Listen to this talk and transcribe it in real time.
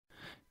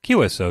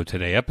QSO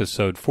Today,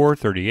 episode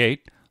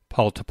 438,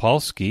 Paul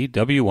Topolski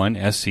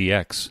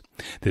W1SEX.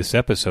 This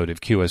episode of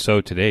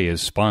QSO Today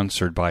is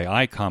sponsored by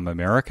ICOM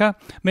America,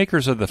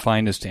 makers of the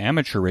finest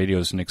amateur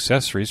radios and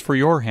accessories for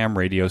your ham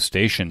radio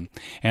station,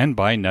 and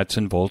by Nuts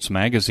and Bolts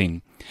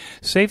magazine.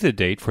 Save the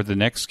date for the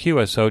next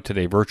QSO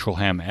Today Virtual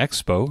Ham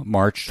Expo,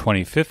 March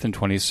 25th and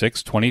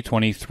 26th,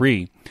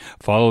 2023.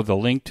 Follow the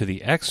link to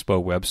the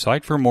Expo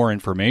website for more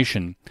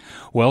information.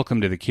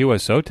 Welcome to the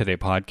QSO Today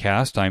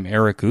podcast. I'm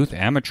Eric Guth,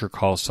 amateur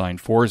call sign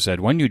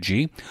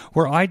 4Z1UG,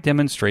 where I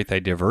demonstrate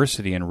the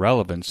diversity and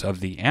relevance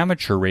of the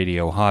amateur radio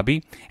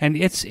hobby and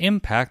its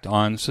impact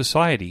on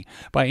society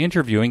by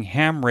interviewing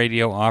ham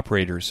radio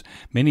operators,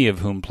 many of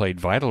whom played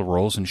vital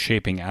roles in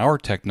shaping our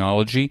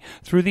technology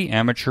through the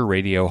amateur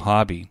radio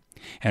hobby.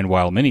 And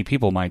while many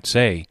people might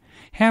say,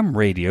 ham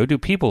radio, do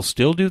people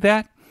still do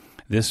that?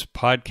 This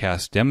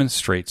podcast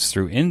demonstrates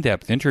through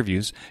in-depth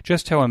interviews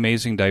just how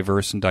amazing,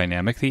 diverse, and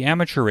dynamic the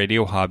amateur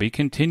radio hobby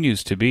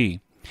continues to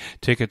be.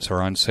 Tickets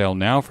are on sale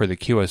now for the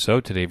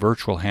QSO Today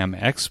Virtual Ham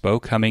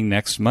Expo coming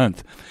next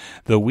month,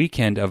 the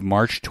weekend of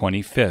March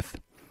 25th.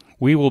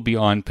 We will be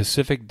on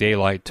Pacific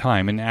Daylight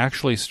Time and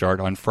actually start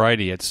on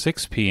Friday at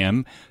 6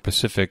 p.m.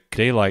 Pacific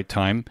Daylight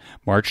Time,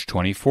 March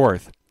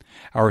 24th.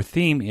 Our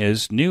theme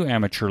is New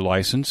Amateur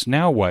License,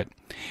 Now What?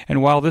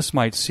 And while this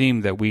might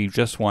seem that we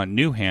just want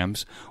new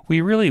hams, we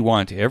really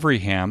want every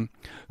ham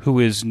who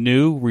is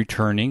new,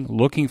 returning,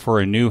 looking for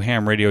a new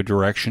ham radio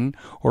direction,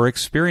 or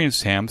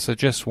experienced hams that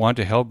just want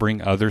to help bring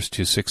others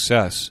to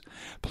success.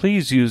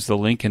 Please use the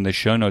link in the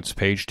show notes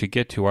page to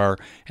get to our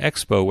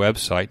Expo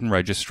website and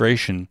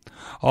registration.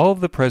 All of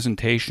the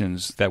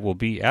presentations that will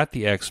be at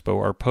the Expo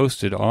are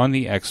posted on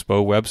the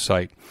Expo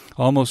website.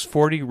 Almost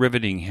 40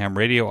 riveting ham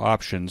radio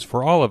options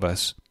for all of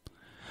us.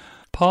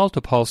 Paul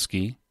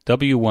Topolski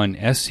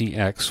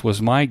W1SEX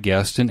was my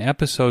guest in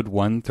episode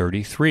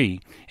 133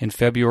 in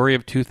February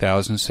of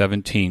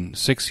 2017,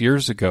 6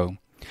 years ago.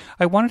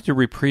 I wanted to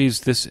reprise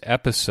this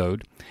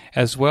episode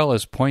as well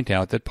as point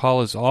out that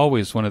Paul is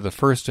always one of the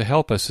first to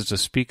help us as a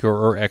speaker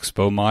or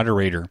Expo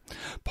moderator.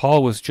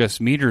 Paul was just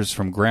meters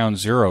from ground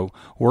zero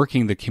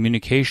working the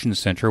communications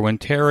center when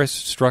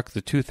terrorists struck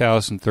the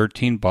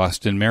 2013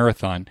 Boston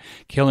Marathon,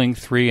 killing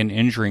 3 and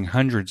injuring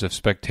hundreds of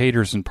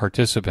spectators and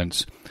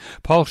participants.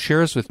 Paul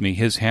shares with me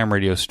his ham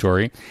radio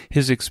story,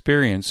 his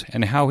experience,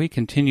 and how he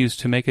continues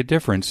to make a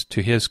difference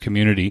to his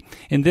community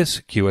in this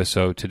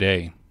QSO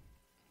Today.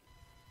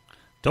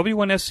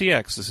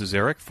 W1SEX, this is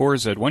Eric,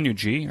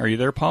 4Z1UG. Are you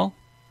there, Paul?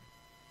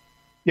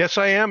 Yes,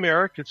 I am,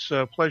 Eric. It's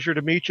a pleasure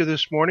to meet you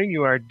this morning.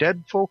 You are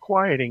dead full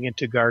quieting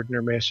into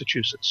Gardner,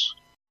 Massachusetts.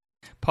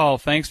 Paul,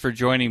 thanks for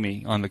joining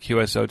me on the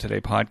QSO Today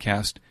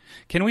podcast.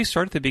 Can we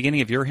start at the beginning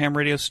of your ham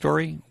radio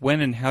story?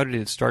 When and how did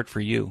it start for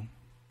you?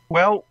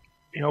 Well,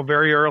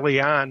 very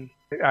early on,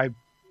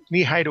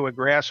 knee-high to a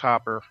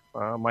grasshopper,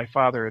 my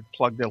father had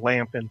plugged a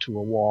lamp into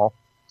a wall,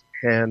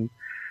 and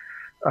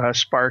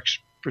sparks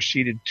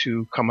proceeded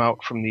to come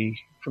out from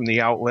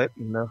the outlet,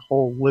 and the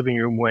whole living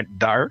room went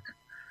dark.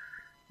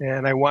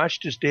 And I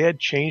watched his dad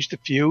change the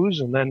fuse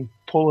and then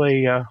pull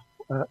a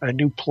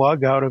new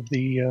plug out of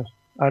the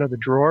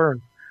drawer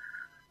and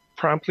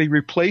promptly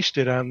replaced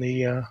it on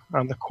the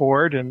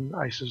cord. And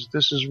I says,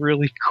 "This is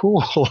really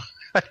cool."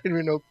 I didn't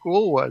even know what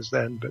cool was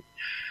then, but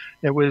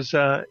it was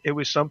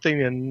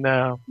something. And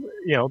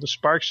the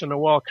sparks in the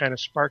wall kind of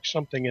sparked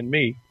something in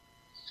me.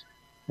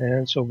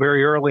 And so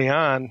very early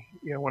on,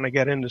 when I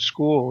got into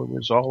school, it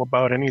was all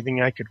about anything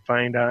I could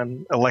find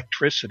on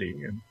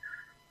electricity and,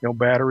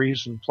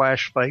 batteries and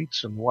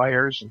flashlights and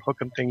wires and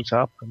hooking things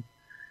up. And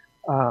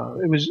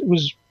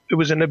it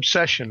was an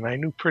obsession. I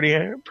knew pretty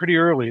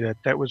early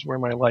that was where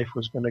my life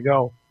was going to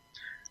go,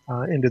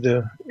 into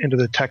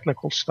the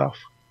technical stuff.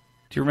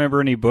 Do you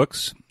remember any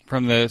books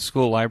from the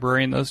school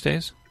library in those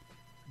days?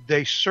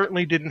 They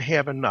certainly didn't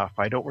have enough.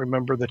 I don't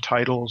remember the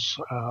titles.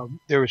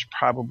 There was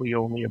probably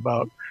only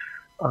about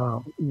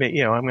I'm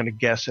going to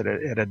guess at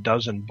a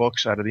dozen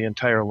books out of the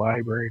entire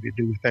library to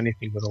do with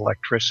anything with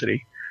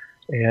electricity.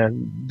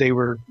 And they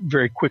were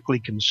very quickly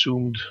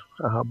consumed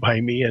by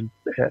me and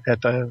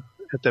at the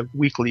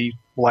weekly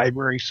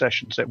library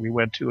sessions that we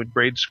went to at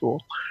grade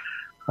school.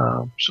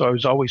 So I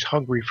was always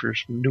hungry for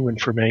some new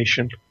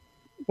information.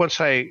 Once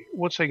I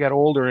got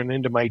older and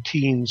into my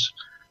teens,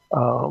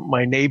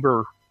 my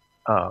neighbor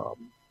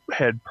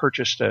had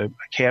purchased a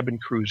cabin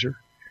cruiser,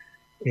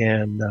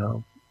 and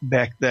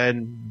back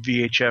then,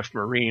 VHF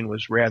Marine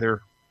was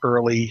rather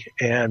early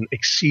and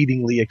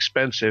exceedingly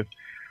expensive.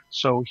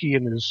 So he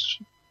and his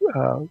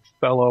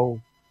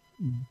fellow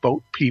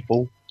boat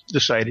people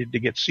decided to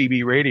get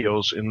CB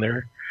radios in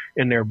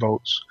their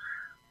boats.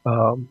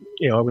 I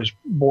was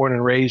born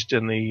and raised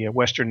in the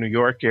western New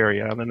York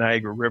area on the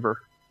Niagara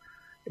River,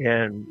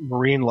 and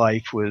marine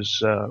life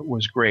was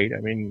great.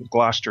 I mean,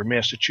 Gloucester,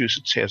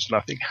 Massachusetts has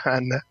nothing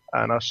on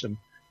us in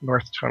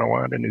North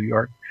Tonawanda, New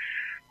York.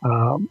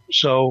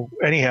 So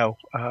anyhow,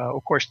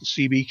 of course the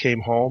CB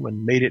came home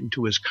and made it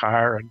into his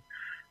car, and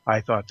I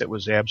thought that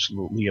was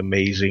absolutely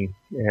amazing.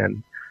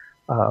 And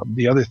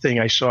the other thing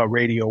I saw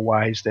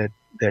radio-wise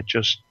that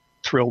just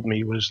thrilled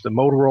me was the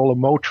Motorola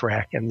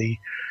Motrac and the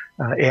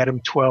Adam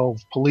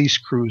 12 police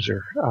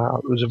cruiser.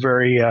 It was a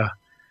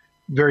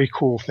very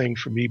cool thing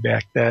for me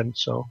back then.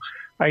 So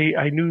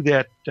I knew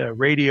that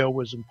radio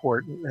was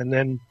important. And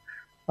then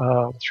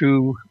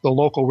through the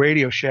local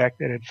Radio Shack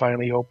that had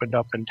finally opened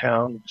up in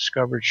town,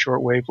 discovered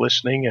shortwave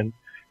listening, and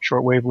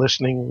shortwave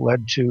listening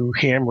led to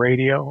ham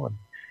radio, and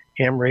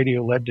ham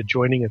radio led to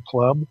joining a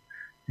club,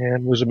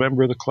 and was a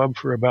member of the club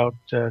for about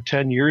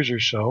 10 years or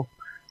so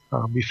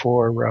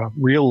before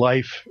real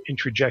life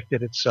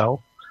interjected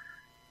itself.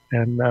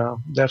 And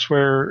that's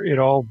where it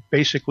all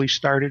basically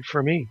started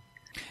for me.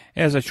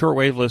 As a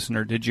shortwave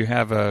listener, did you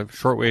have a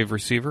shortwave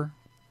receiver?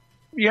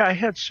 Yeah, I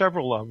had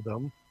several of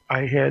them.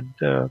 I had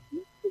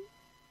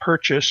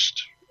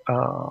purchased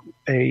a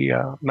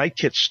Night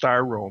Kit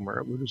Star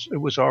Roamer.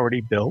 It was already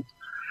built,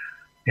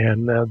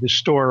 and the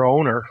store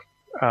owner,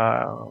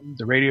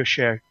 the Radio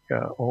Shack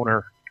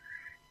owner,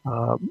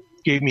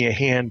 gave me a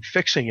hand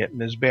fixing it in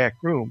his back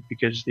room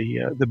because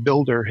the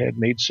builder had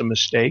made some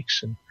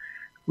mistakes, and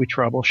we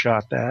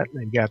troubleshot that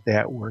and got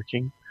that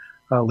working.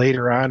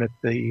 Later on at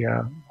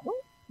the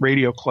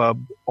Radio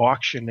Club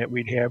auction that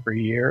we'd have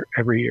every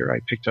year, I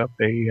picked up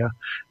a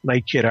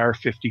Night Kit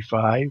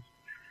R55,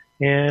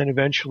 and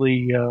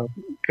eventually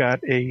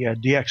got a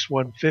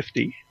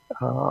DX150,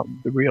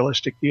 the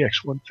realistic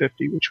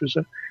DX150, which was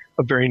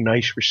a very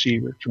nice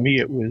receiver. For me,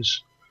 it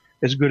was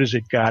as good as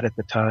it got at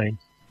the time.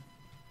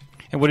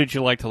 And what did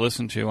you like to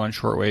listen to on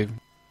shortwave?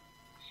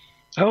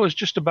 Oh, it was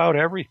just about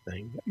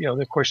everything.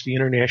 Of course, the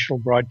international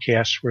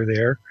broadcasts were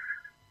there.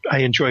 I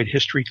enjoyed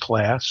history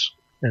class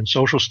and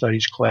social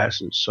studies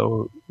classes.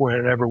 So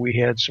whenever we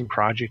had some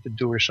project to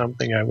do or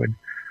something, I would,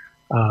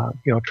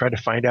 try to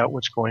find out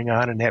what's going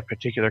on in that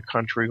particular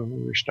country when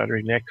we were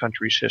studying that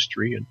country's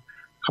history, and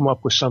come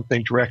up with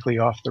something directly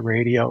off the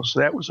radio. So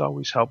that was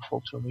always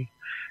helpful to me.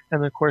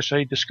 And of course,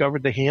 I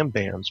discovered the ham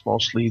bands,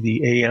 mostly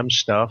the AM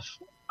stuff.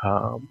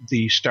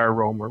 The Star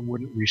Roamer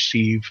wouldn't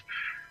receive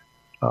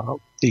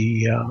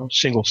the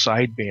single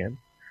sideband.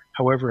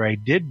 However, I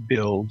did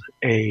build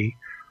a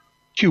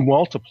Q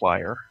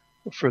multiplier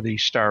for the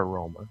Star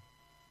Roamer.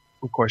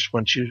 Of course,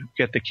 once you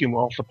get the Q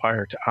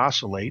multiplier to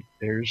oscillate,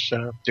 there's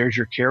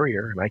your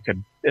carrier, and I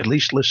could at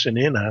least listen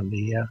in on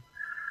the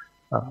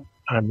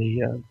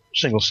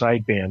single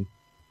sideband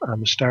on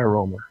the Star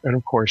Roamer. And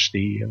of course,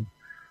 the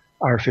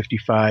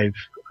R55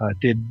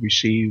 did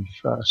receive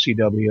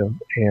CW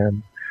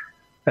and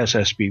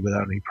SSB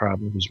without any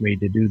problem. It was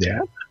made to do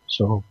that.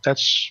 So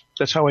that's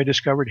how I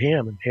discovered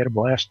ham and had a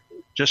blast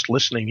just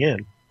listening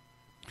in.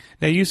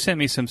 Now, you sent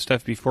me some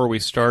stuff before we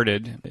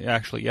started,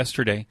 actually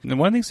yesterday. And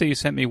one of the things that you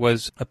sent me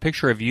was a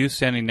picture of you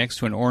standing next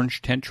to an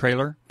orange tent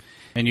trailer.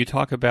 And you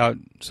talk about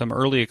some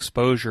early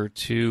exposure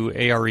to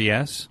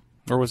ARES.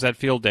 Or was that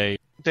Field Day?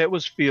 That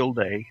was Field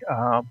Day.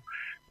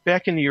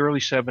 Back in the early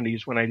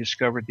 70s, when I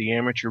discovered the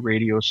Amateur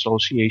Radio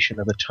Association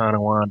of the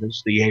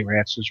Tonawondas, the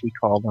ARATs as we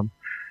call them,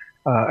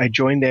 I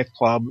joined that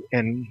club,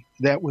 and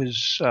that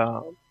was,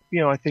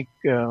 I think,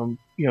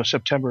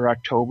 September,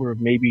 October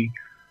of maybe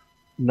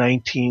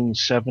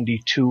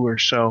 1972 or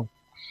so.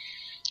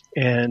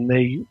 And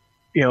they,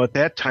 at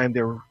that time,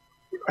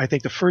 I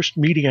think the first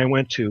meeting I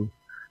went to,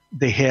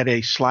 they had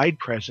a slide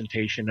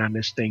presentation on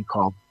this thing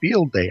called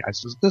Field Day. I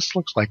said, this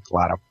looks like a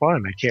lot of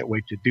fun. I can't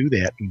wait to do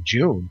that in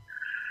June.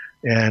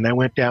 And I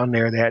went down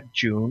there that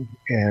June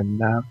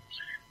and,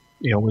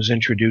 was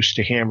introduced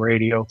to ham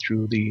radio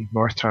through the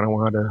North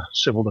Tonawanda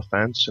Civil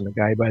Defense and a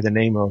guy by the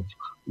name of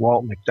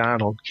Walt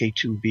McDonald,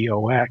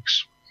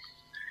 K2VOX.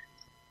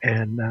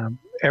 And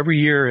every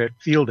year at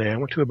Field Day, I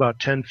went to about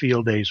 10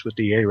 field days with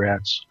the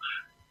ARATs.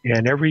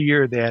 And every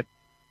year that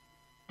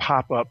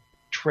pop-up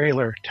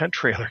tent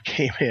trailer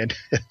came in,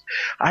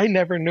 I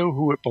never knew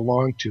who it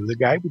belonged to. The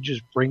guy would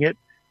just bring it,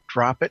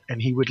 drop it, and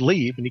he would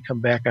leave, and he'd come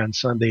back on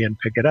Sunday and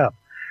pick it up.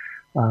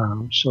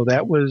 So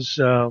that was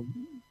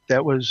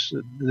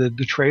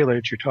the trailer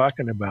that you're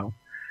talking about.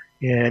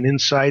 And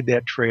inside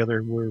that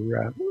trailer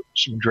were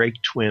some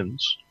Drake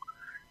twins.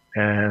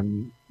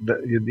 And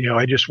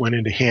I just went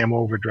into ham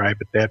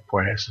overdrive at that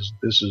point. I said,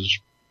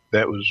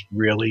 that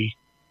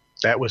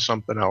was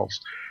something else.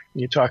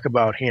 When you talk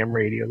about ham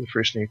radio, the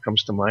first thing that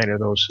comes to mind are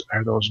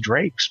those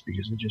Drakes,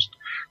 because they're just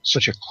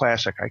such a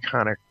classic,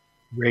 iconic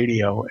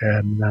radio.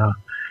 And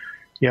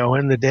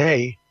in the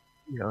day,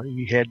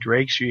 you had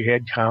Drakes, you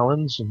had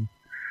Collins, and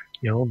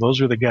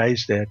those were the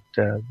guys that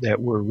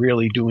were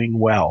really doing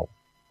well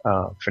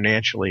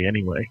financially,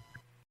 anyway.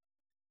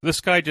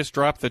 This guy just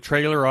dropped the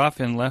trailer off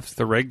and left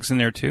the rigs in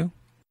there too?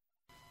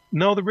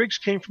 No, the rigs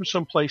came from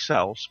someplace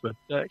else, but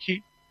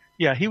he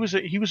was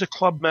a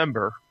club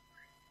member,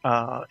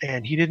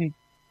 and he didn't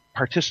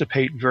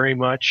participate very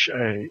much.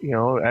 I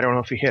don't know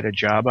if he had a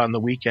job on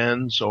the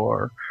weekends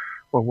or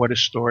what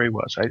his story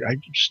was. I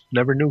just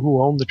never knew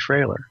who owned the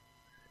trailer,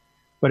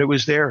 but it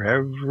was there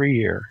every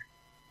year.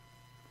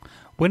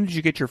 When did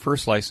you get your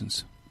first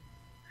license?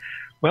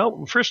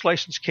 Well, first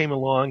license came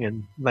along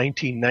in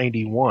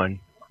 1991.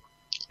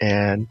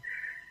 And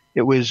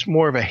it was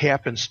more of a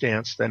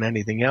happenstance than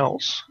anything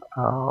else.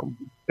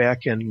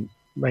 Back in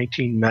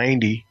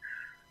 1990.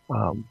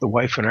 The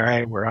wife and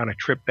I were on a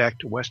trip back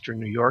to Western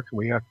New York, and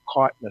we got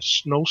caught in a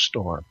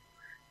snowstorm.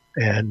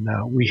 And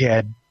we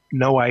had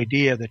no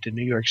idea that the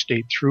New York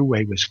State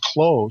Thruway was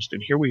closed.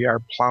 And here we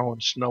are plowing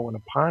snow in a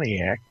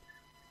Pontiac,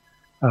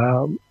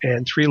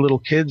 and three little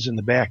kids in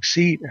the back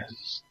seat.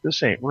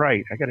 This ain't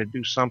right. I got to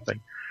do something.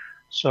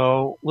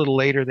 So a little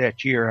later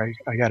that year,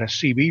 I got a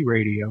CB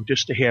radio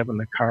just to have in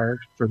the car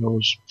for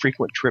those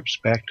frequent trips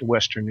back to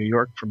Western New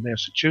York from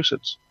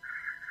Massachusetts.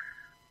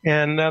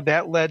 And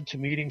that led to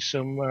meeting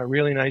some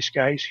really nice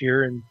guys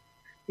here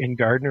in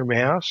Gardner,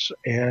 Mass.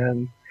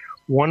 And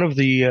one of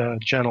the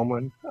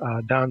gentlemen,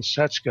 Don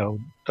Setsko,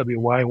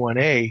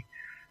 WY1A,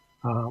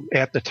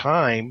 at the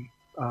time,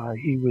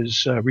 he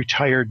was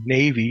retired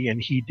Navy,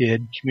 and he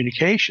did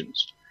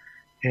communications.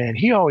 And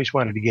he always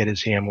wanted to get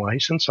his ham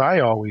license. I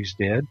always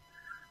did.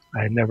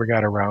 I never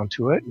got around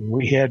to it. And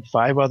we had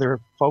 5 other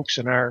folks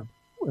in our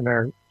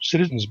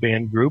citizens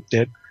band group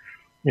that,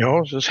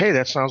 says, hey,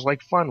 that sounds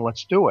like fun.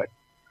 Let's do it.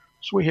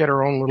 So we had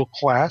our own little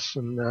class,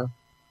 and,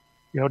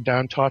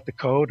 Don taught the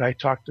code. I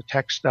taught the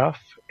tech stuff,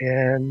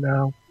 and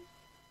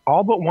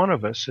all but one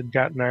of us had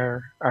gotten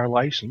our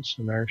license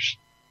and are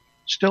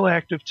still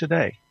active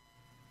today.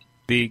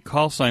 The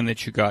call sign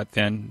that you got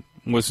then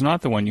was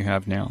not the one you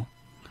have now.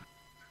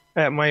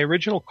 My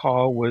original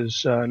call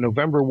was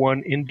November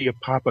 1, India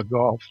Papa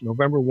Golf.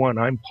 November 1,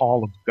 I'm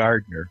Paul of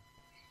Gardner.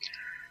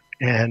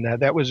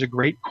 And that was a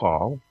great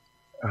call.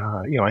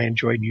 I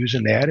enjoyed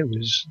using that. It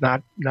was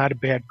not a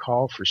bad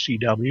call for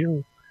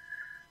CW.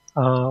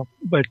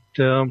 But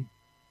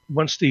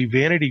once the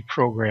Vanity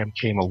program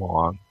came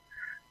along,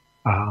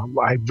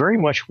 I very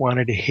much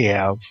wanted to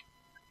have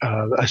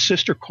a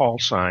sister call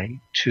sign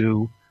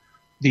to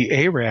the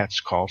ARAT's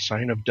call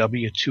sign of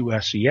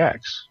W2SEX.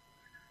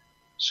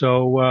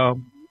 So,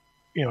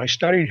 I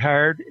studied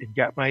hard and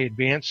got my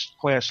advanced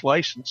class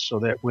license so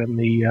that when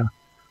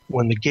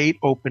the gate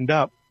opened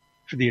up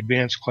for the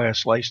advanced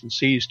class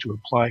licensees to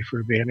apply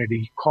for a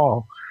Vanity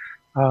call,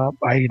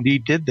 I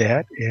indeed did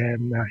that.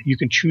 And you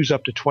can choose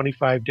up to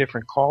 25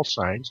 different call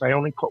signs. I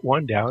only put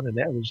one down, and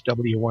that was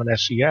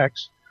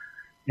W1SEX.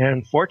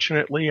 And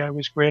fortunately, I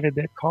was granted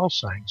that call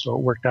sign, so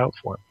it worked out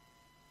for me.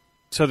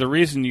 So the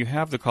reason you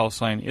have the call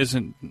sign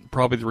isn't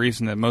probably the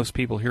reason that most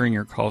people hearing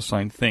your call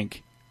sign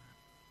think.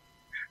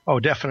 Oh,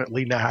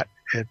 definitely not.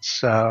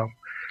 It's and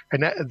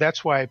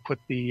that's why I put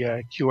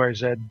the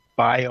QRZ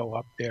bio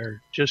up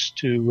there, just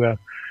to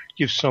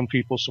give some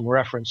people some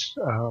reference,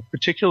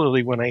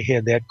 particularly when I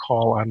had that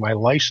call on my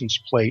license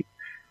plate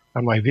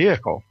on my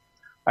vehicle.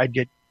 I'd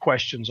get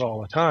questions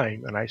all the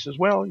time, and I says,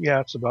 well,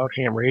 yeah, it's about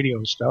ham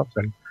radio stuff,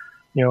 and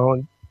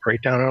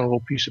write down on a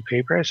little piece of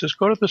paper. I says,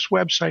 go to this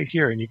website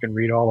here, and you can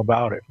read all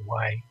about it and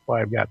why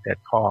I've got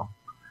that call.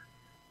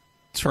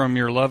 It's from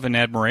your love and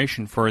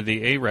admiration for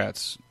the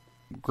ARATs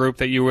group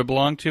that you would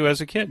belong to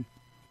as a kid.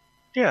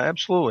 Yeah,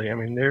 absolutely. I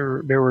mean,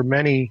 there were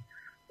many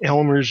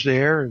Elmers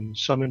there, and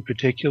some in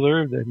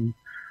particular. Then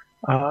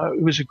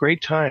it was a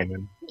great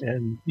time,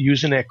 and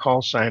using that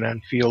call sign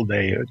on field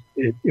day,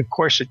 of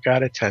course, it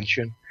got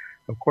attention.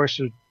 Of course,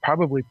 it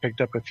probably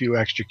picked up a few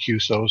extra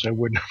QSOs I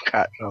wouldn't have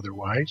gotten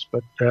otherwise.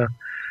 But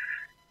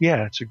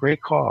yeah, it's a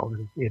great call.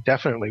 It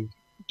definitely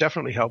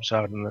helps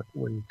out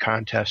when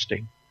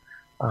contesting.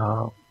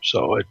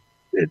 So it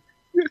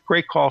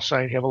great call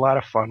sign. Have a lot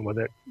of fun with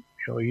it.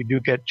 You do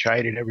get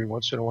chided every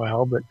once in a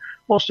while, but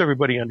most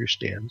everybody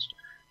understands.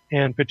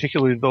 And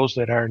particularly those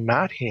that are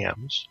not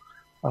hams,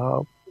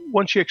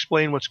 once you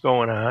explain what's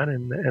going on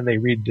and they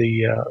read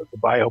the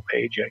bio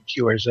page at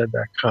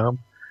QRZ.com,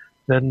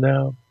 then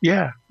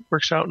it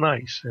works out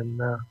nice,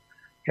 and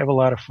have a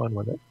lot of fun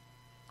with it.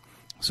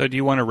 So do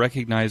you want to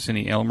recognize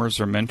any Elmers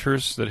or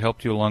mentors that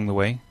helped you along the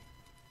way?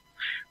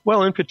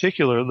 Well, in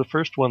particular, the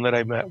first one that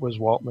I met was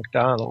Walt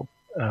McDonald,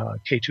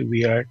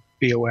 K2VOX.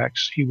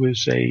 He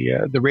was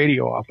the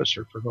radio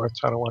officer for North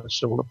Tonawanda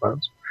Civil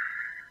Defense.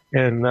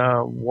 And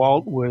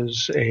Walt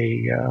was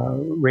a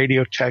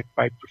radio tech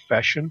by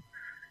profession.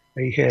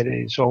 He had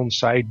his own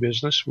side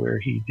business where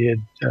he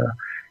did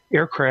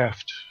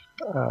aircraft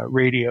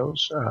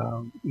radios,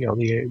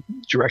 the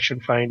direction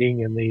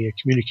finding and the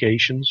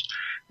communications.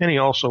 And he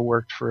also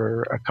worked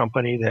for a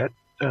company that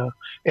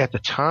at the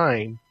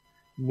time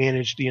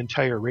managed the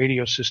entire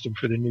radio system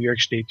for the New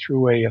York State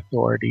Thruway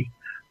Authority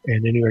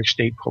and the New York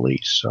State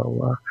Police.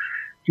 So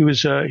he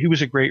was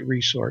a great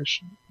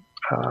resource.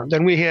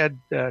 Then we had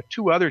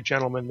 2 other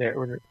gentlemen that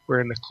were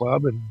in the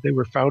club, and they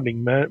were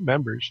founding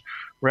members,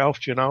 Ralph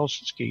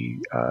Janowski,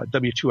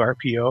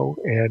 W2RPO,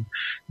 and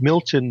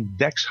Milton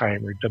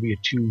Dexheimer,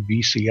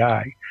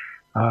 W2VCI.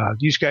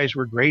 These guys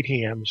were great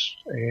hams,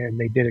 and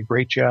they did a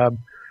great job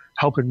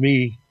helping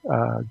me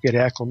get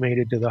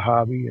acclimated to the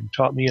hobby and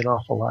taught me an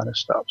awful lot of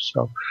stuff.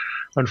 So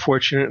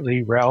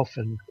unfortunately, Ralph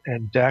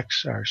and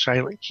Dex are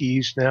silent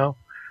keys now,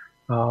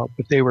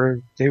 but they were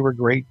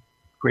great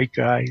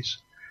guys.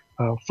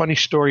 Funny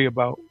story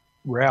about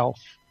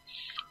Ralph.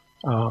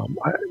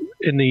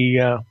 In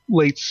the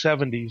late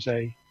 70s,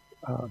 I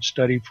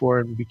studied for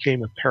and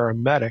became a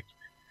paramedic.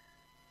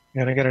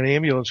 And I got an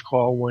ambulance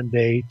call one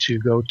day to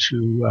go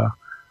to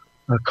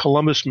a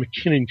Columbus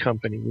McKinnon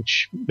Company,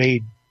 which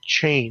made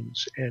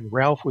chains, and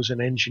Ralph was an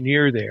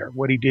engineer there.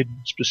 What he did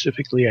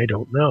specifically, I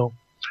don't know.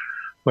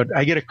 But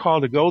I get a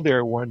call to go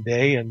there one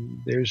day,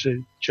 and there's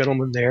a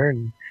gentleman there,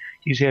 and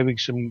he's having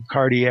some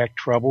cardiac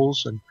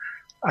troubles, and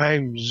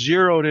I'm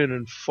zeroed in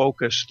and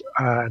focused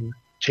on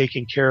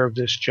taking care of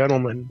this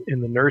gentleman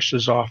in the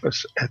nurse's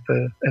office at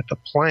the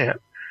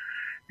plant,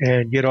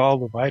 and get all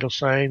the vital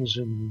signs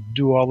and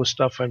do all the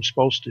stuff I'm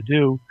supposed to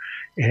do.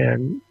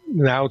 And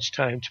now it's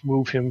time to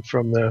move him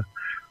from the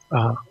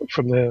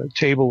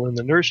table in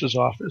the nurse's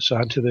office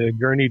onto the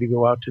gurney to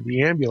go out to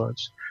the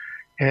ambulance.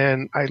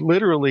 And I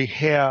literally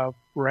have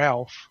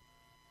Ralph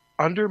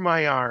under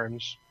my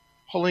arms,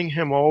 pulling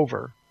him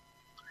over,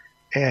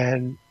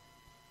 and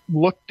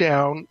look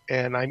down,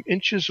 and I'm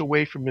inches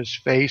away from his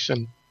face,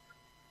 and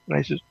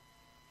I said,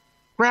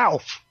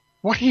 "Ralph,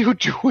 what are you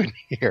doing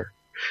here?"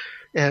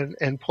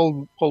 And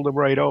pulled him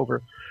right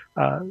over.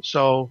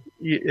 So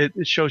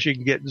it shows you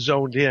can get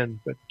zoned in.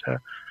 But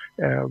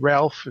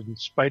Ralph, in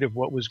spite of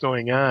what was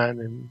going on,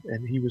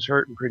 and he was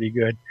hurting pretty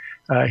good,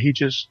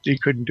 he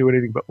couldn't do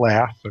anything but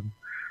laugh. And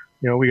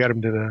we got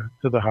him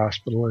to the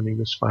hospital, and he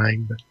was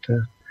fine. But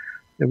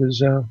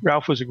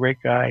Ralph was a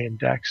great guy, and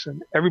Dex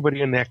and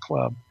everybody in that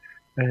club.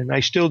 And I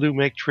still do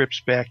make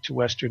trips back to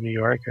Western New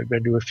York. I've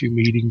been to a few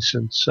meetings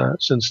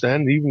since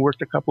then. Even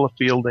worked a couple of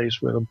field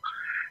days with him.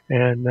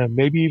 And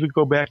maybe even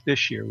go back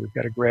this year. We've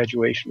got a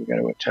graduation we've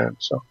got to attend.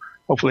 So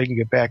hopefully I can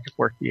get back and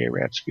work the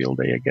ARATS field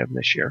day again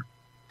this year.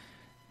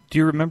 Do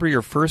you remember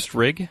your first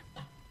rig?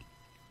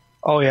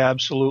 Oh, yeah,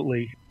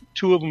 absolutely.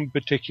 Two of them in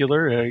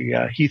particular,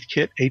 a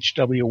Heathkit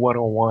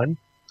HW101,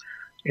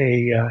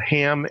 a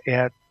ham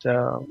at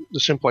the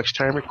Simplex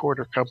Time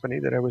Recorder company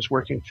that I was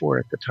working for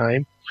at the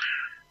time.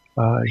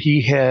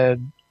 He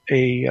had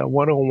a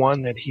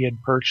 101 that he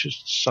had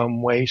purchased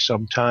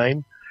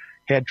sometime,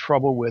 had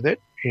trouble with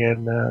it,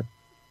 and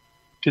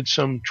did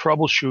some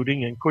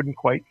troubleshooting and couldn't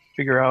quite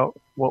figure out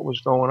what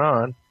was going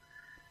on.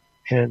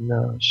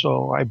 And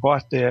so I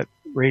bought that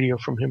radio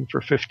from him for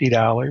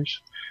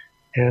 $50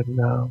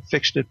 and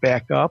fixed it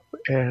back up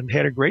and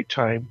had a great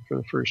time for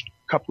the first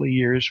couple of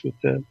years with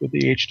the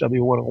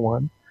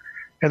HW101.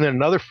 And then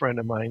another friend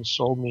of mine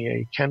sold me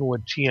a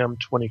Kenwood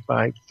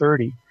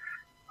TM2530,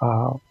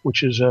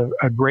 which is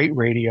a great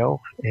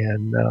radio,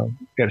 and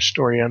got a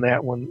story on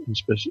that one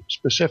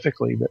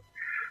specifically. But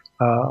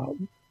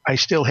I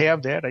still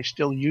have that. I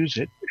still use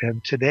it.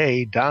 And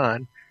today,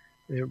 Don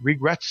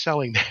regrets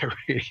selling that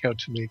radio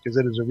to me because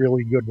it is a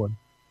really good one.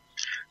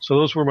 So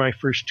those were my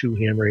first two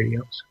ham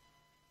radios.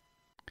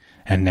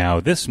 And now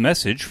this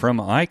message from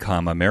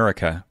ICOM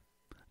America.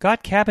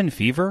 Got cabin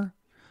fever?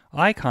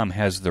 ICOM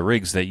has the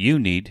rigs that you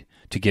need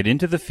to get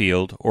into the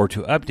field or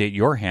to update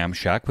your ham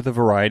shack with a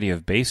variety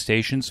of base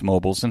stations,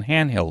 mobiles, and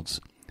handhelds.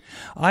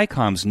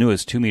 ICOM's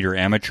newest 2-meter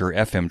amateur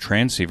FM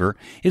transceiver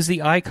is the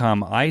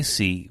ICOM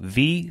IC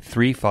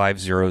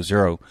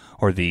V3500,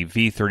 or the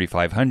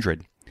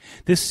V3500.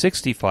 This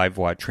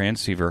 65-watt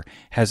transceiver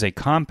has a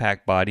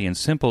compact body and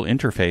simple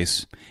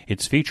interface.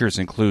 Its features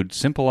include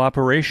simple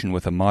operation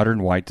with a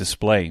modern white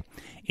display,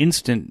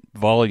 instant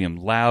volume,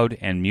 loud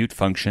and mute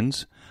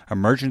functions,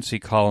 emergency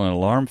call and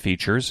alarm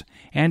features,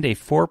 and a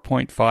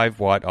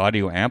 4.5-watt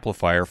audio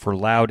amplifier for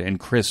loud and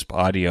crisp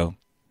audio.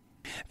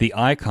 The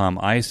ICOM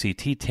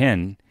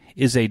ICT-10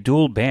 is a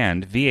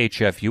dual-band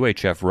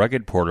VHF-UHF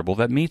rugged portable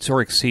that meets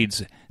or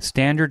exceeds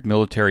standard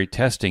military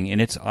testing in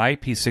its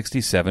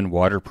IP67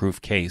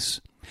 waterproof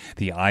case.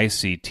 The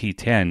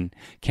ICT-10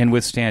 can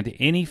withstand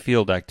any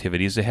field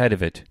activities ahead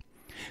of it.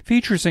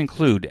 Features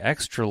include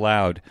extra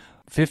loud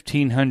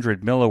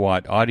 1500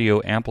 milliwatt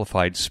audio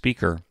amplified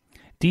speaker,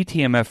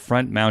 DTMF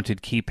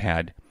front-mounted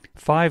keypad,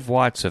 5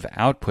 watts of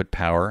output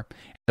power,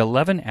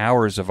 11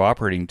 hours of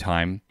operating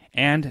time,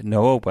 and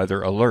NOAA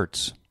weather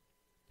alerts.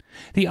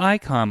 The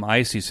ICOM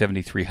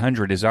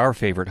IC7300 is our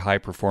favorite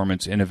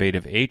high-performance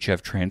innovative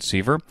HF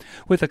transceiver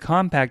with a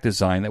compact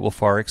design that will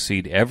far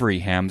exceed every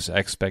ham's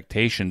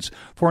expectations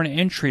for an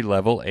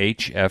entry-level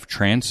HF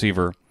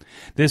transceiver.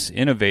 This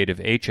innovative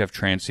HF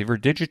transceiver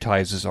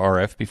digitizes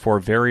RF before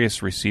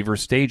various receiver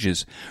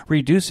stages,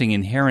 reducing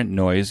inherent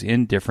noise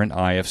in different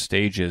IF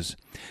stages.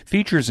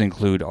 Features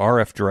include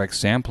RF direct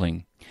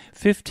sampling,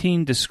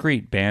 15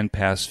 discrete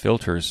bandpass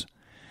filters,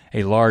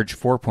 a large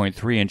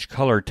 4.3-inch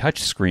color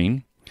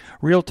touchscreen,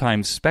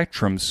 real-time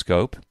spectrum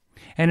scope,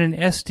 and an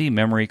SD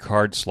memory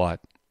card slot.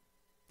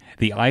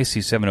 The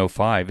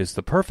IC705 is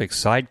the perfect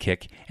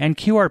sidekick and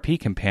QRP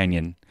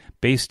companion.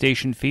 Base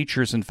station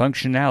features and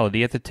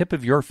functionality at the tip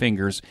of your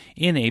fingers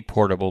in a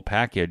portable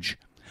package,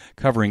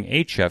 covering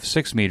HF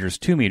 6 meters,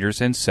 2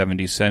 meters, and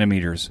 70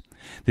 centimeters.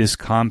 This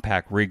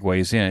compact rig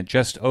weighs in at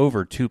just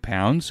over 2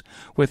 pounds,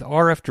 with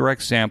RF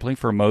direct sampling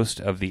for most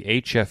of the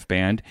HF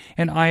band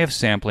and IF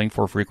sampling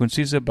for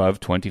frequencies above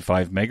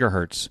 25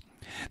 megahertz.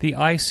 The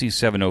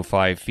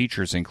IC705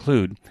 features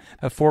include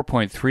a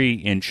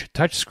 4.3-inch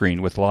touchscreen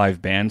with live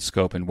band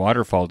scope and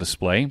waterfall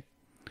display,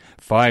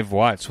 5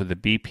 watts with a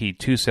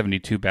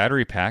BP272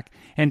 battery pack,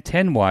 and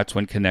 10 watts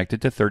when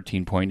connected to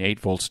 13.8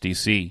 volts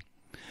DC.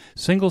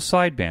 Single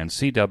sideband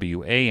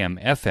CW, AM,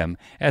 FM,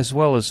 as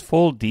well as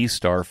full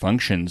D-Star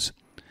functions.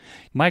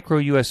 Micro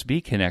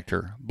USB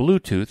connector,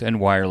 Bluetooth, and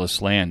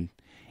wireless LAN.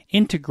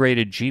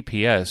 Integrated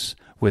GPS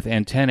with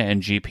antenna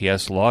and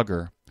GPS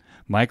logger.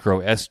 Micro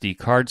SD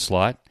card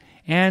slot,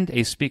 and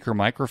a speaker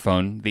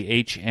microphone,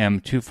 the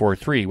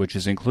HM243, which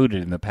is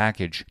included in the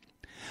package.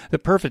 The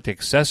perfect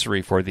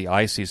accessory for the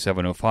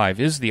IC705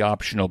 is the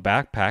optional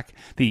backpack,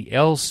 the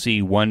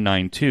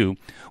LC192,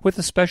 with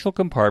a special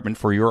compartment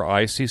for your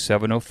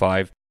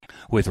IC705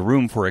 with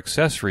room for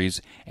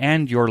accessories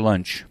and your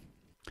lunch.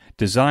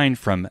 Designed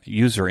from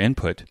user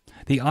input,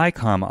 the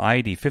ICOM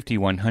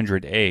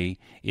ID5100A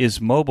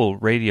is mobile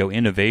radio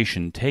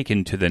innovation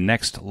taken to the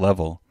next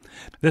level.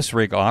 This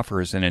rig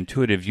offers an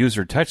intuitive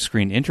user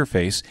touchscreen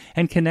interface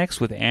and connects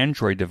with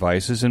Android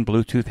devices and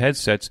Bluetooth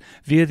headsets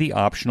via the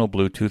optional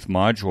Bluetooth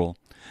module.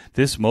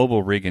 This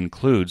mobile rig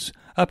includes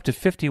up to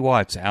 50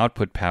 watts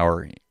output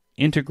power,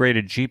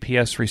 integrated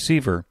GPS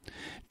receiver,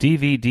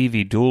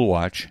 DV-DV dual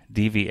watch,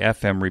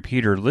 DV-FM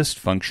repeater list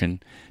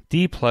function,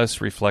 D+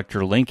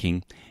 reflector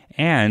linking,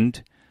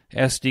 and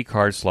SD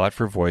card slot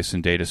for voice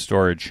and data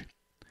storage.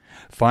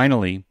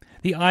 Finally,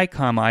 the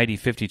ICOM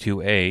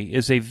ID52A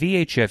is a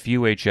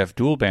VHF-UHF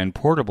dual-band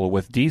portable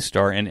with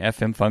D-Star and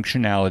FM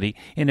functionality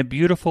in a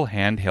beautiful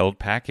handheld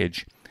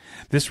package.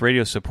 This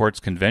radio supports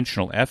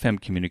conventional FM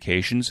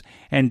communications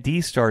and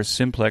D-Star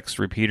simplex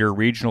repeater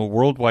regional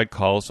worldwide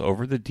calls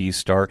over the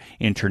D-Star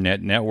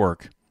Internet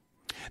network.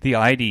 The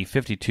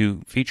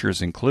ID52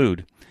 features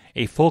include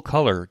a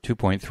full-color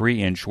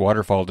 2.3-inch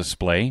waterfall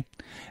display,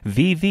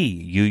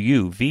 VV,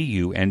 UU,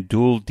 VU, and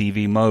dual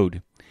DV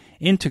mode,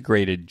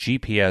 integrated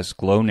GPS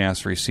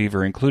GLONASS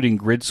receiver including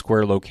grid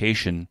square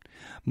location,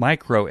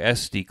 micro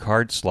SD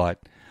card slot,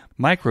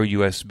 micro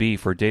USB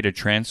for data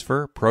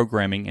transfer,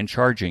 programming, and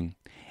charging,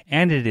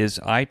 and it is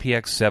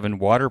IPX7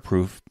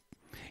 waterproof.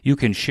 You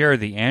can share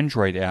the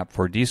Android app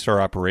for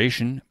D-Star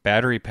operation,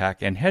 battery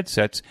pack, and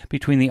headsets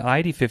between the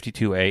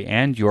ID52A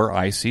and your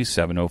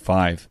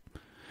IC705.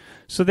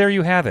 So there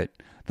you have it,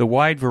 the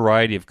wide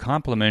variety of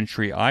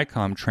complementary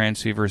ICOM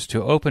transceivers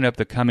to open up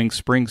the coming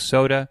spring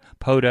SOTA,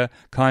 POTA,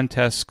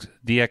 contests,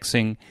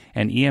 DXing,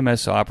 and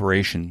EMS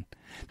operation.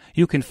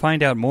 You can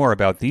find out more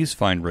about these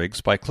fine rigs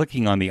by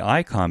clicking on the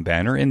ICOM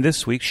banner in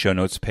this week's show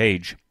notes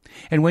page.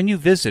 And when you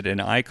visit an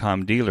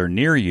ICOM dealer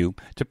near you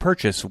to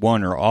purchase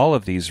one or all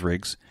of these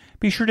rigs,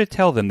 be sure to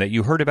tell them that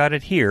you heard about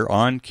it here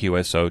on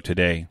QSO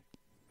Today.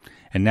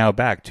 And now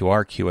back to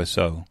our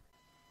QSO.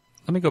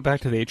 Let me go back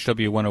to the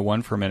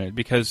HW101 for a minute,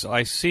 because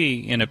I see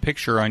in a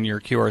picture on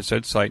your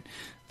QRZ site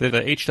that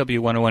the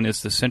HW101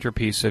 is the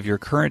centerpiece of your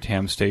current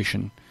ham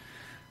station.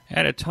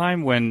 At a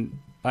time when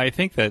I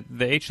think that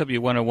the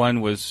HW101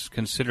 was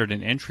considered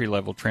an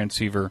entry-level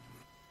transceiver,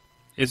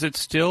 is it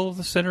still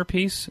the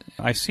centerpiece?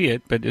 I see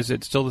it, but is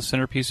it still the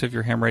centerpiece of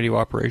your ham radio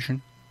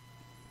operation?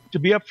 To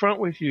be upfront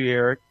with you,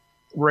 Eric,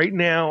 right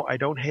now I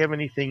don't have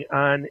anything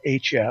on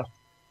HF.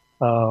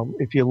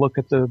 If you look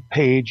at the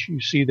page,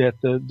 you see that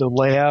the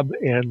lab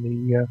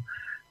and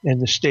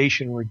the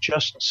station were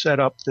just set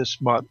up this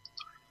month.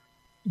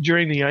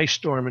 During the ice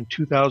storm in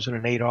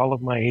 2008, all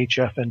of my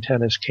HF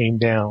antennas came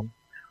down.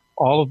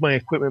 All of my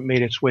equipment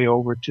made its way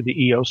over to the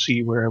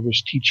EOC where I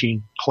was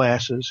teaching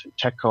classes,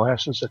 tech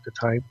classes at the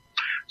time.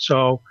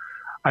 So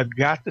I've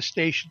got the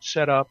station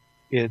set up.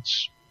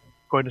 It's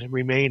going to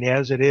remain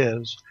as it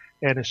is.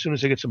 And as soon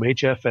as I get some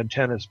HF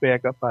antennas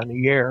back up on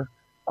the air,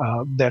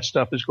 that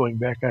stuff is going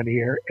back on the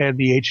air. And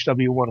the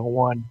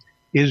HW101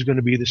 is going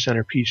to be the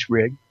centerpiece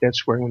rig.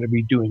 That's where I'm going to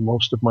be doing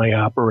most of my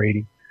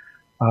operating.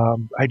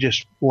 I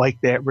just like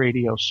that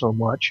radio so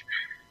much.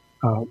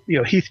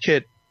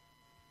 Heathkit,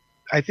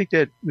 I think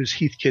that was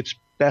Heathkit's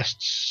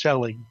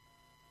best-selling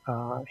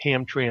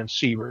ham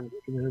transceiver.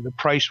 The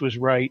price was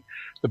right.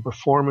 The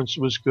performance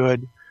was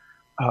good.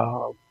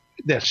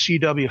 That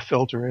CW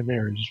filter in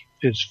there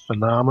is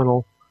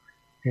phenomenal.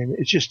 And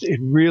it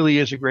really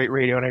is a great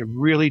radio, and I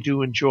really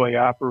do enjoy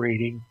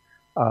operating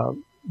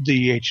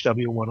the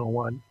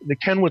HW101. The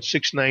Kenwood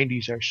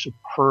 690s are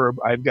superb.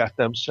 I've got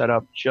them set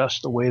up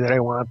just the way that I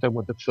want them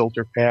with the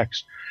filter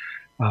packs.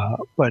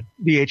 But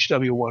the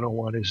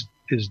HW101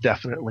 is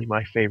definitely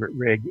my favorite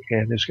rig,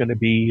 and is going to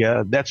be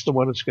that's the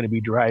one that's going to be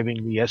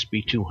driving the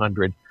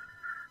SB200.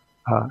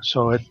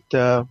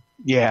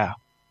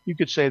 You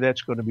could say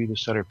that's going to be the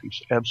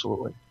centerpiece.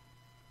 Absolutely.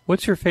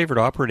 What's your favorite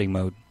operating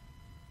mode?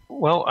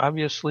 Well,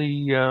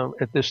 obviously,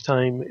 at this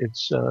time,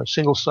 it's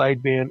single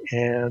sideband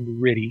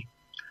and RTTY.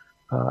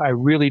 I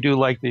really do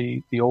like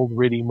the old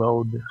RTTY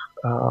mode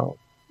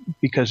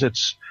because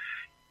it's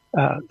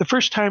the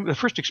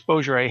first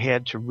exposure I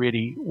had to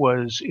RTTY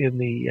was in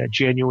the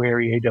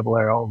January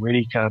ARRL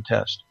RTTY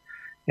contest,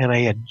 and I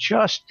had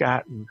just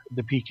gotten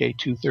the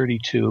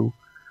PK232.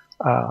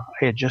 I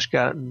had just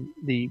gotten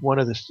one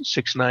of the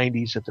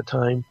 690s at the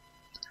time,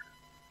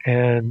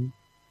 and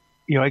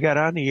I got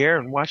on the air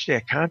and watched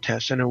that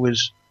contest, and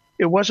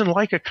it wasn't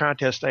like a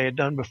contest I had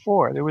done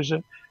before. There was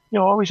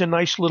always a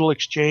nice little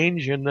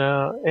exchange, and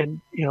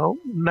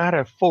not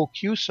a full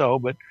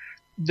QSO, but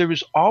there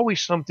was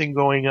always something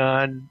going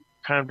on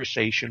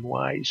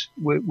conversation-wise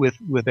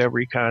with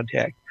every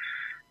contact.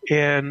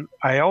 And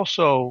I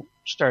also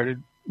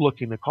started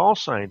looking the call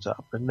signs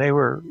up, and they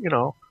were,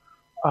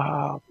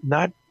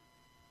 not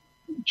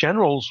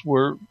generals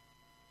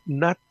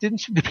didn't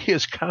seem to be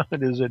as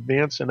common as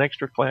advanced and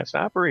extra class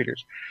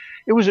operators.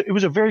 It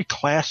was a very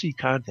classy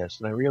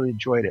contest, and I really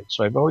enjoyed it.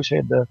 So I've always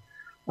had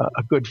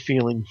a good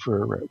feeling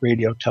for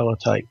radio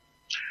teletype.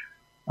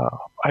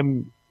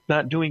 I'm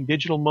not doing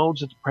digital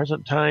modes at the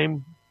present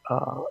time,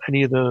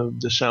 any of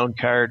the sound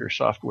card or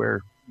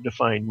software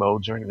defined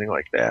modes or anything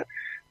like that.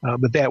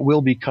 But that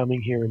will be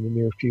coming here in the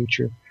near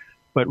future.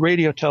 But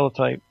radio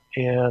teletype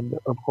and,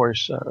 of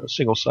course,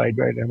 single side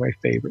ride are my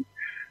favorite.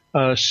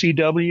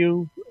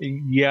 CW,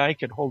 yeah, I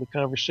could hold a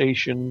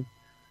conversation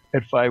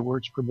at 5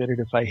 words per minute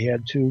if I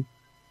had to.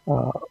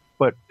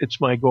 But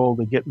it's my goal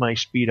to get my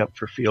speed up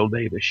for field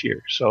day this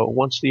year. So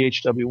once the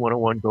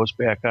HW101 goes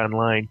back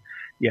online,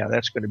 yeah,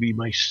 that's going to be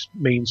my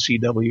main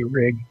CW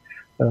rig.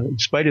 In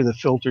spite of the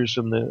filters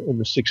in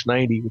the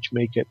 690, which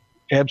make it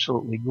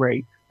absolutely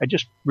great, I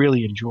just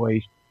really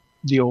enjoy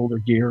the older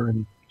gear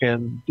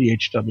and the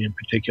HW in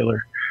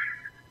particular.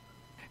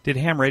 Did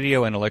ham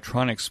radio and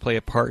electronics play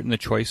a part in the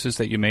choices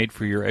that you made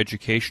for your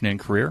education and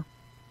career?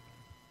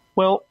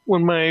 Well,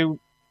 in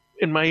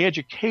my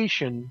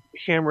education,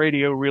 ham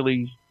radio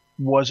really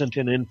wasn't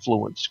an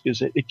influence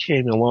because it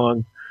came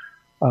along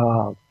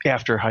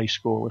after high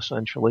school,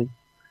 essentially,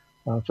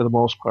 for the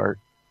most part.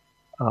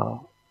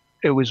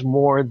 It was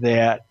more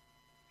that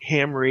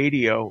ham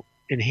radio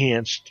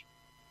enhanced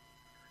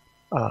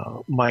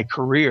my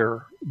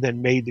career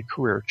than made the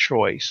career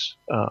choice.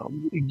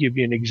 Give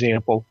you an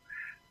example.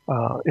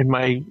 In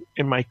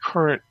my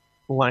current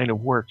line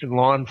of work in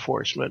law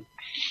enforcement,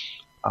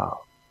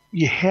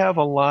 you have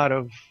a lot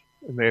of,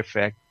 as a matter of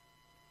fact,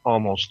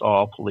 almost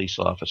all police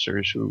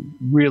officers who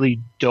really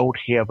don't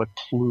have a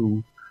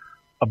clue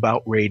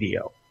about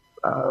radio,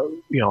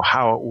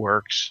 how it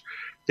works.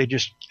 They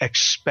just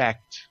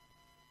expect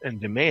and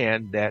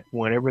demand that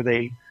whenever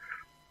they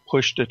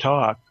push to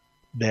talk,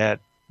 that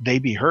they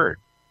be heard.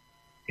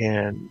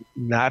 And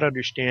not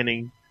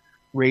understanding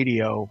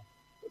radio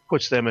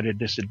puts them at a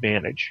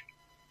disadvantage.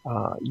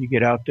 You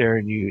get out there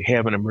and you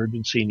have an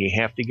emergency and you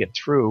have to get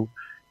through,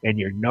 and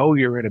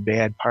you're in a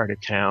bad part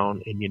of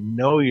town, and you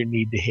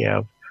need to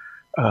have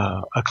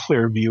a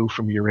clear view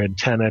from your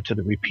antenna to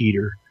the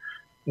repeater.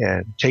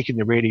 And taking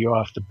the radio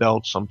off the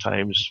belt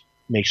sometimes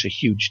makes a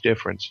huge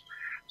difference.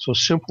 So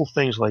simple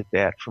things like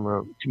that from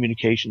a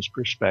communications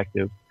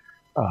perspective.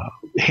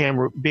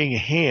 Being a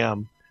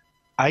ham,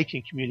 I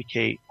can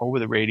communicate over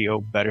the radio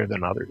better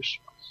than others.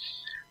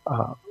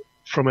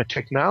 From a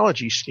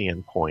technology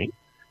standpoint,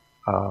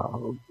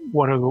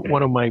 one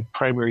of my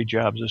primary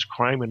jobs is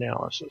crime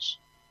analysis,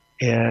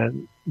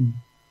 and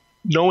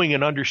knowing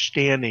and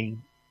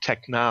understanding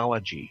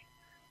technology,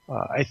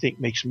 I think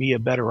makes me a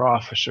better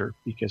officer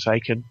because I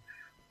can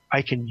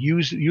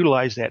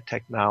utilize that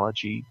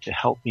technology to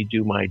help me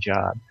do my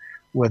job,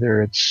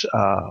 whether it's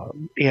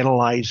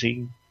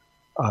analyzing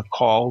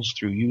calls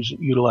through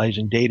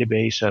utilizing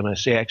database,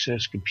 MS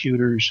access,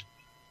 computers,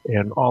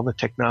 and all the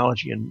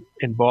technology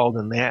involved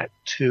in that,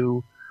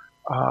 to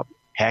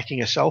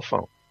hacking a cell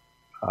phone,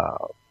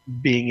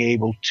 being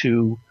able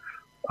to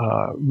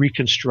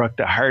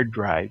reconstruct a hard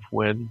drive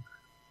when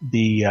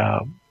the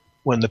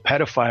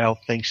pedophile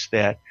thinks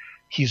that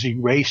he's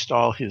erased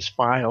all his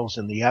files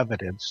and the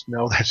evidence.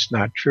 No, that's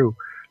not true.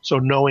 So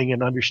knowing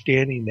and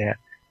understanding that,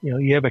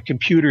 you have a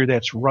computer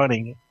that's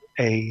running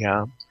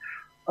a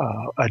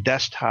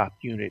desktop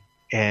unit,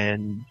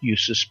 and you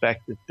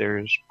suspect that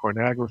there's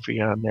pornography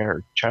on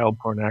there, child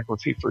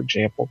pornography, for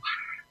example.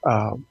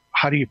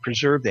 How do you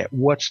preserve that?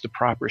 What's the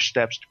proper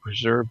steps to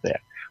preserve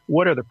that?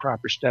 What are the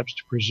proper steps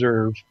to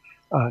preserve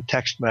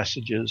text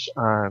messages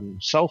on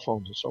cell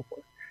phones and so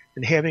forth?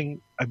 And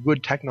having a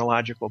good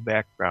technological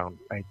background,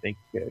 I think,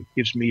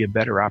 gives me a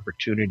better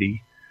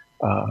opportunity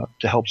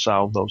to help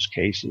solve those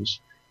cases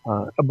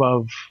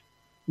above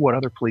what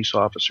other police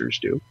officers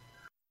do.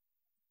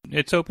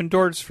 It's opened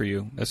doors for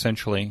you,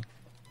 essentially.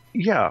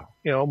 Yeah,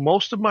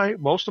 most of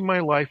my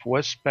life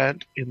was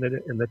spent in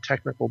the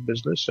technical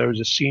business. I was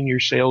a senior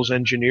sales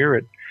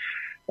engineer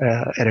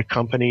at a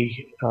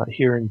company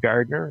here in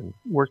Gardner, and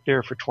worked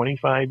there for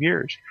 25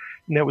 years.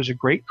 And that was a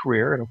great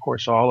career. And of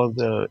course, all of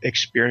the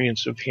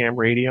experience of ham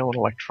radio and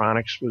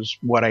electronics was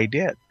what I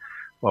did.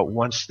 But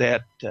once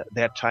that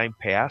time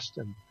passed,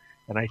 and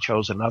I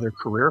chose another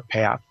career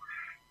path,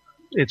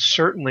 it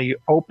certainly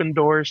opened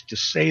doors, to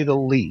say the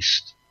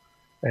least,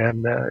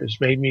 and has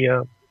made me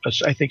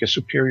I think a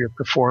superior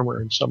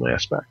performer in some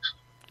aspects.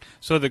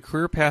 So the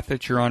career path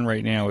that you're on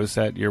right now, is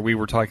that we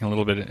were talking a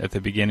little bit at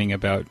the beginning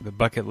about the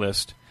bucket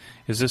list.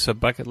 Is this a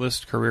bucket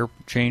list career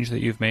change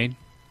that you've made?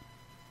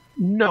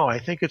 No, I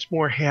think it's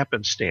more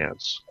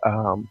happenstance.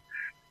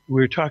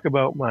 We were talking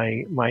about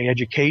my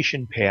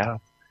education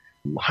path.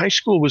 High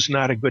school was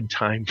not a good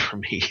time for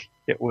me.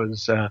 It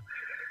was,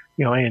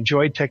 I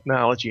enjoyed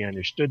technology, I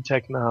understood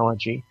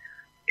technology,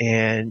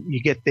 and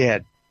you get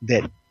that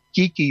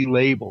geeky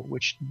label,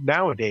 which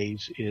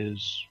nowadays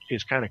is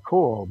kind of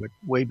cool, but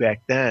way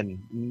back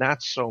then,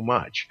 not so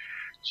much.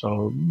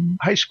 So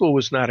high school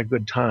was not a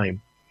good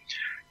time.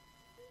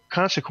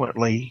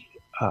 Consequently,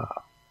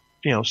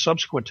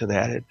 subsequent to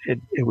that,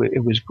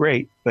 it was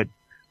great, but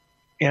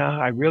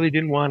I really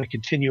didn't want to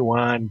continue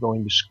on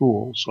going to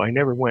school, so I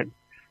never went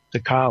to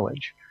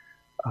college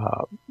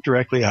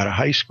directly out of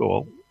high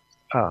school.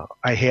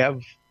 I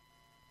have,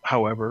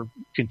 however,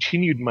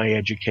 continued my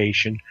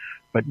education,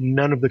 but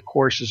none of the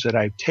courses that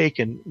I've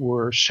taken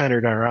were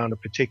centered around a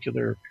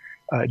particular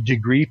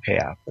degree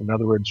path. In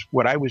other words,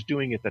 what I was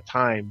doing at the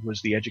time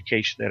was the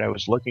education that I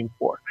was looking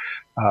for,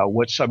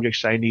 what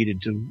subjects I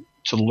needed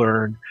to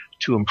learn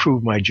to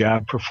improve my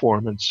job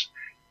performance.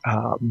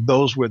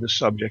 Those were the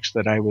subjects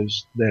that I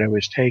was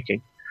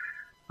taking.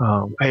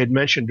 I had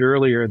mentioned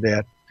earlier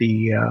that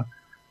the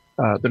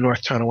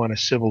North Tonawanda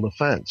Civil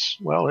Defense.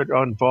 Well, it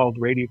involved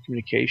radio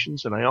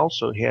communications, and I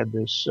also had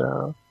this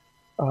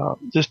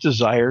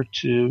desire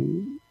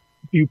to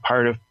be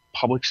part of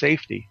public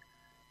safety.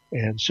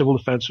 And civil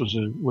defense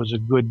was a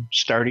good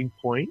starting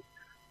point.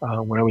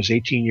 When I was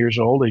 18 years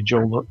old, I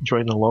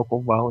joined the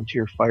local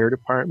volunteer fire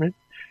department.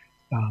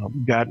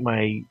 Got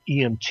my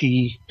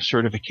EMT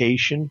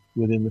certification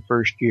within the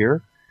first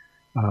year.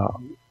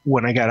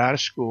 When I got out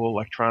of school,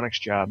 electronics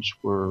jobs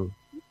were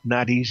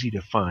not easy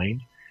to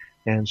find.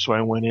 And so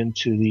I went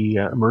into the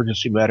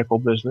emergency medical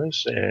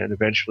business and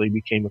eventually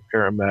became a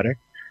paramedic.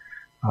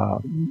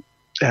 And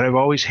I've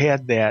always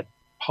had that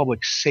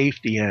public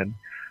safety end.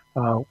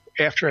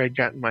 After I'd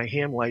gotten my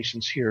ham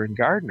license here in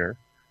Gardner,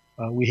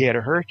 we had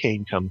a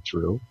hurricane come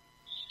through.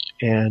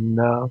 And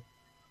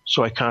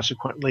so I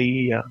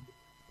consequently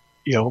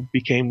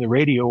became the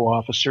radio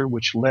officer,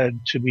 which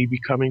led to me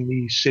becoming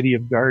the City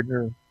of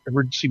Gardner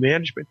Emergency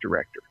Management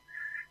Director.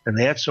 And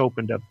that's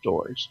opened up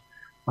doors.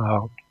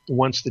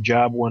 Once the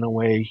job went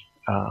away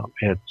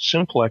at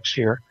Simplex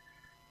here,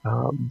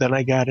 then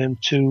I got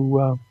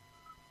into,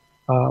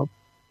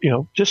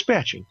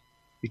 dispatching,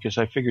 because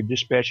I figured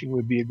dispatching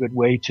would be a good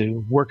way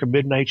to work a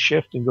midnight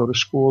shift and go to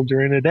school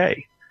during the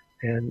day.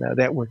 And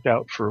that worked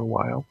out for a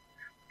while.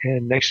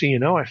 And next thing you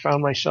know, I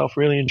found myself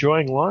really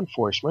enjoying law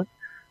enforcement.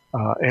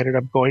 Ended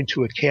up going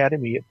to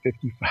academy at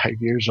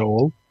 55 years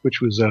old,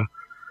 which was a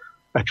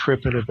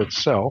trip in of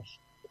itself,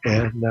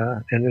 and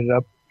ended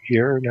up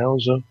here now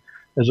as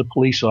a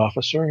police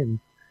officer. And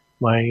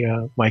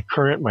my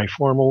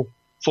formal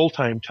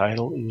full-time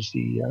title is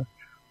the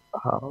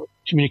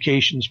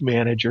communications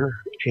manager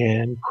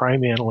and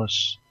crime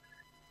analyst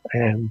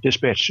and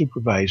dispatch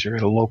supervisor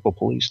at a local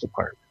police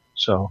department.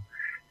 So,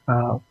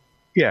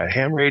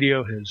 ham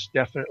radio has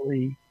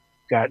definitely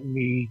gotten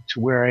me to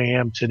where I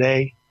am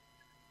today.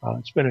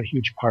 It's been a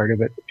huge part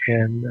of it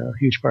and a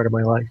huge part of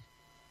my life.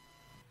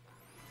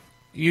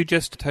 You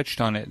just touched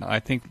on it. I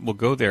think we'll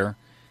go there.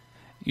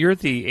 You're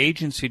the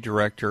agency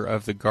director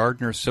of the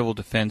Gardner Civil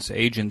Defense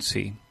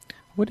Agency.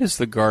 What is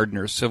the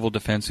Gardner Civil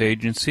Defense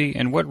Agency,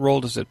 and what role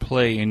does it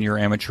play in your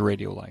amateur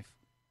radio life?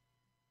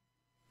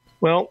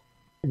 Well,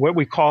 what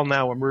we call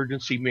now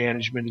emergency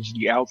management is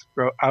the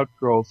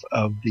outgrowth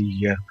of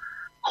the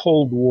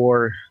Cold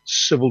War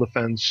civil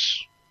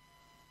defense,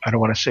 I don't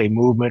want to say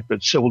movement,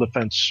 but civil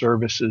defense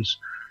services.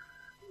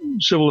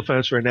 Civil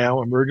defense right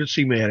now,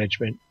 emergency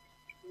management,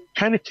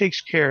 kind of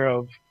takes care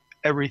of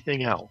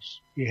everything else.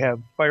 You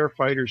have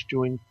firefighters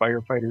doing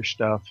firefighter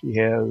stuff.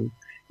 You have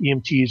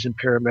EMTs and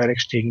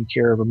paramedics taking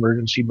care of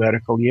emergency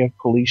medical. You have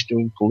police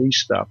doing police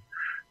stuff.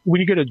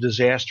 When you get a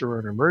disaster or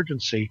an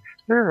emergency,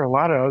 there are a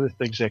lot of other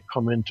things that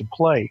come into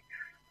play.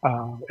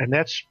 And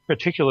that's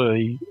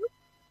particularly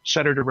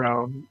centered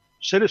around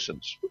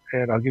citizens.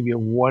 And I'll give you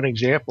one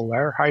example.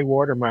 Our high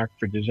water mark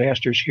for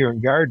disasters here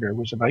in Gardner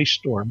was an ice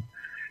storm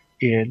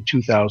in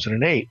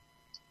 2008.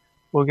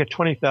 We'll get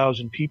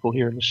 20,000 people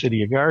here in the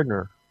city of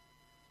Gardner.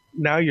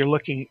 Now you're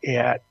looking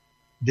at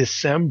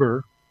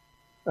December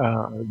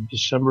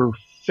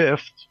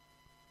 5th,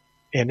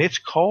 and it's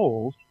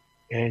cold,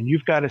 and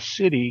you've got a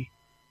city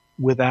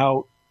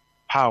without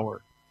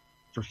power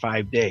for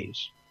 5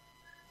 days.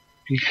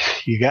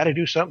 You got to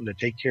do something to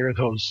take care of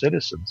those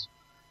citizens.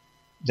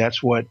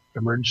 That's what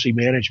emergency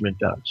management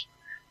does.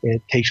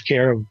 It takes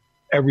care of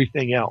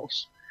everything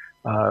else.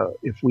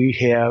 If we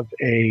have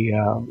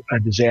a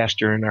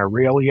disaster in our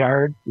rail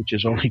yard, which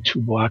is only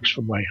 2 blocks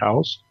from my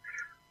house,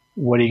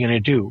 what are you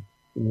going to do?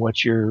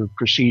 What's your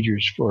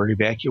procedures for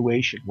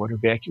evacuation? What are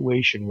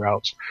evacuation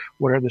routes?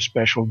 What are the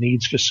special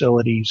needs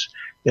facilities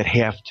that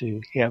have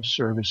to have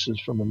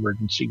services from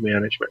emergency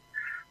management?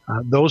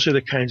 Those are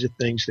the kinds of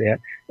things that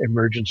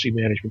emergency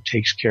management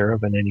takes care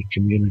of in any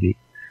community.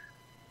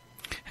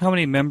 How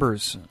many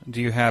members do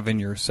you have in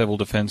your civil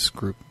defense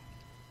group?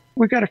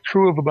 We've got a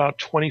crew of about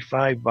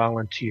 25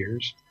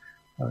 volunteers.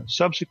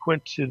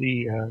 Subsequent to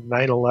the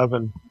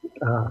 9/11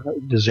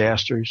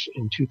 disasters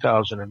in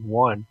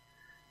 2001,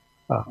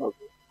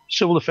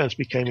 civil defense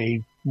became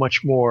a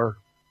much more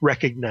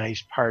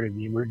recognized part of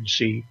the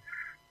emergency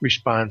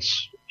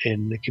response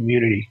in the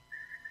community.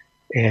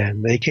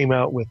 And they came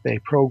out with a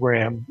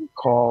program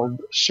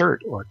called CERT,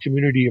 or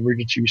Community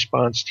Emergency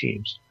Response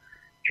Teams.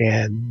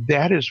 And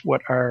that is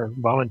what our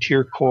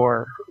volunteer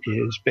corps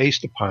is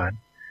based upon.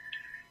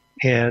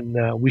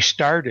 And we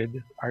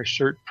started our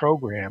CERT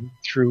program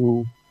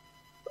through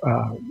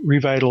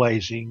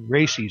revitalizing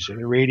RACES,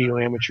 the Radio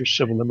Amateur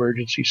Civil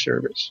Emergency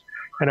Service.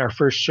 And our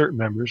first CERT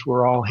members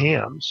were all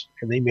hams,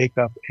 and they make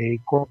up a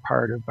core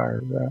part of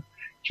our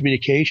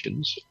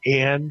communications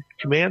and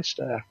command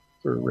staff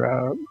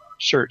for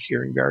CERT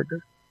here in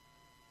Gardner.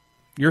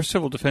 Your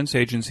civil defense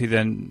agency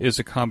then is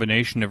a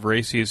combination of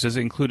RACES. Does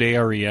it include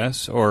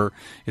ARES, or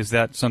is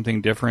that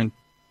something different,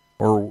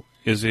 or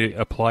is it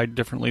applied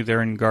differently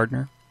there in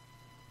Gardner?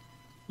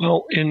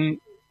 Well,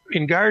 in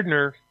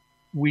Gardner,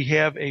 we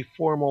have a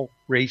formal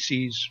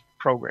RACES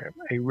program.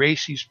 A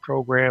RACES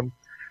program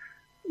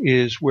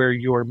is where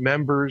your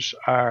members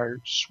are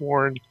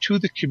sworn to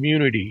the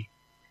community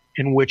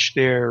in which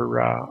they're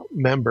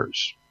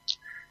members.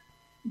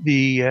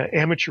 The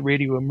Amateur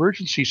Radio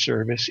Emergency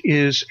Service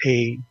is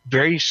a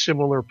very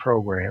similar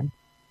program.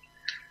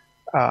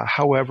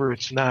 However,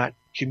 it's not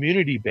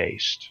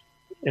community-based.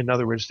 In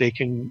other words, they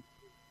can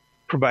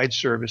provide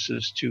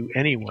services to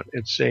anyone.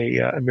 It's a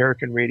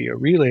American Radio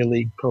Relay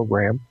League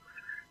program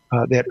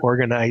that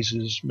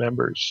organizes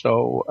members.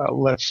 So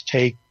let's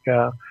take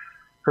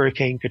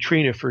Hurricane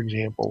Katrina, for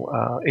example.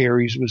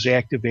 ARES was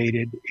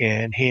activated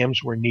and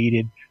hams were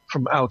needed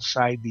from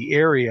outside the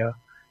area,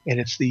 and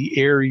it's the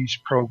ARES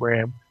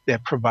program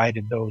that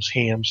provided those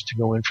hams to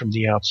go in from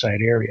the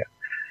outside area.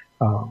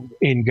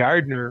 In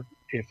Gardner,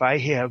 if I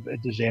have a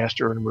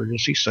disaster or an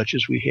emergency such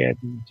as we had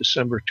in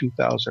December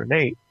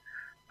 2008,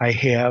 I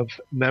have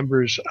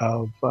members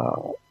of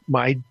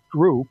my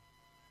group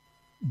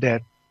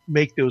that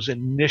make those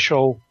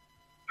initial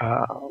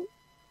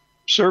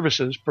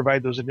services,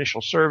 provide those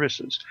initial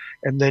services,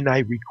 and then I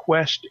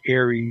request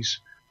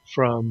ARES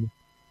from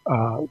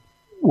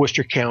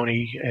Worcester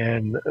County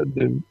and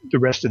the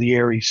rest of the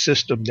ARES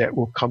system that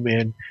will come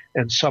in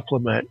and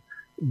supplement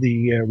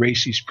the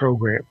RACES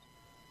program.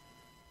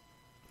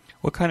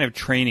 What kind of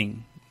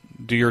training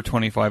do your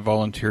 25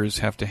 volunteers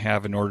have to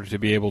have in order to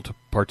be able to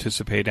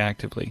participate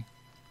actively?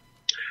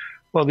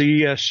 Well,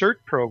 the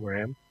CERT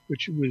program,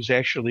 which was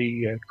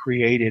actually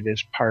created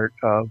as part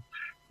of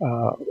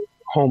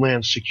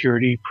Homeland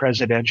Security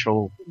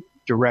Presidential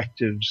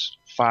Directives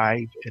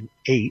 5 and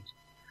 8,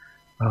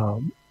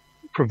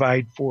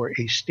 provide for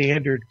a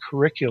standard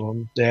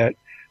curriculum that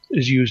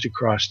is used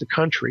across the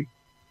country.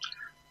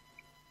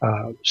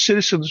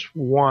 Citizens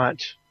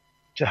want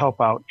to help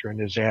out during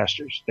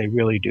disasters. They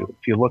really do.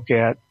 If you look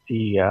at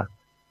the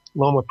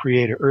Loma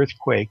Prieta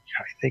earthquake,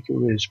 I think it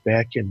was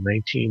back in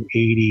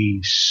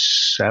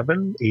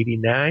 1987,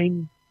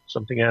 89,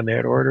 something on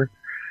that order,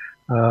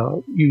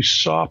 you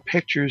saw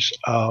pictures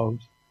of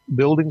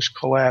buildings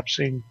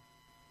collapsing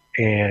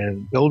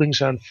and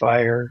buildings on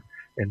fire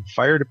and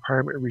fire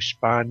department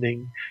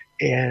responding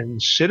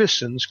and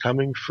citizens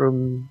coming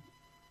from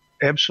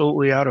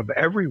absolutely out of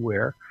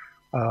everywhere,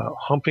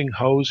 humping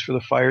hose for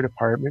the fire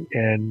department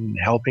and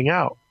helping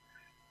out.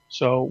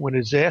 So when a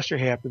disaster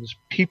happens,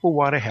 people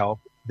want to help.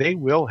 They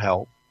will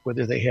help,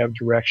 whether they have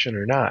direction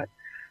or not.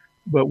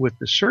 But with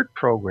the CERT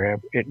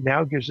program, it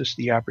now gives us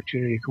the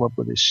opportunity to come up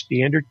with a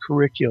standard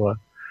curricula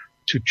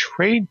to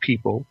train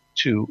people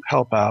to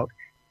help out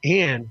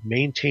and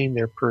maintain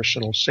their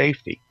personal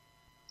safety.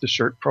 The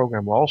CERT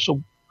program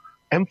also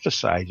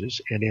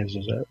emphasizes, and as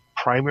a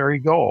primary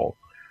goal,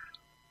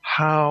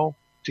 how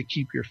to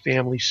keep your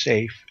family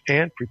safe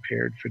and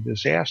prepared for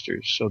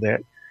disasters, so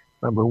that,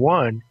 number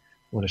one,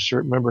 when a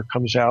CERT member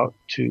comes out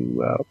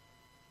to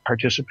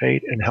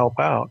participate and help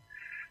out,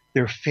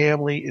 their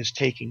family is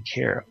taken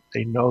care of.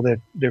 They know that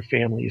their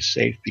family is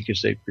safe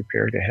because they've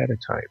prepared ahead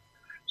of time.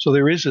 So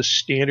there is a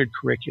standard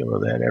curricula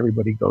that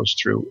everybody goes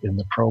through in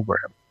the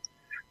program.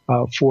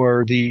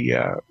 For the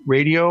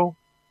radio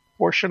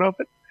portion of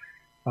it,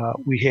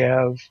 we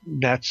have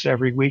nets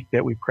every week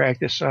that we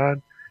practice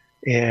on,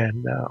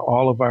 and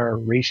all of our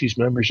RACES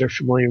members are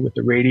familiar with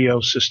the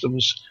radio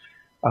systems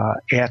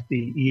at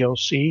the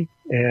EOC.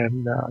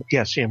 And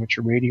yes,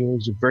 amateur radio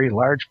is a very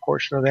large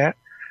portion of that,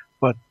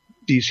 but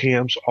these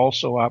hams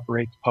also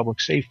operate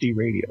public safety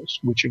radios,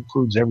 which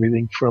includes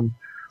everything from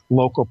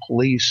local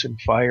police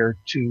and fire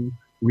to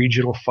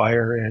regional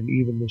fire and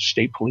even the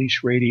state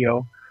police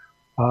radio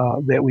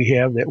that we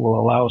have that will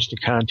allow us to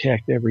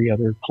contact every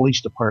other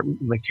police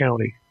department in the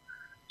county.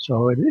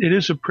 So it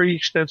is a pretty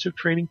extensive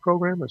training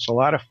program. It's a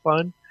lot of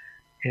fun,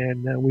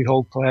 and we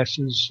hold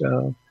classes,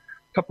 a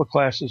couple of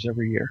classes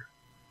every year.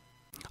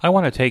 I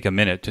want to take a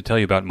minute to tell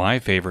you about my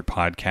favorite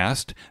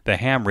podcast, the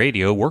Ham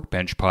Radio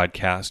Workbench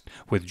Podcast,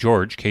 with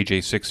George,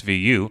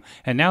 KJ6VU,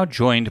 and now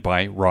joined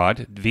by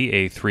Rod,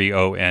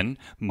 VA3ON,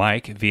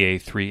 Mike,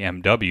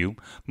 VA3MW,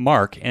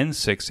 Mark,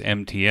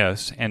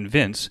 N6MTS, and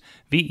Vince,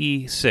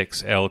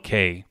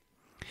 VE6LK.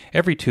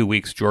 Every 2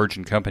 weeks, George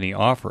and company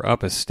offer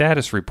up a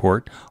status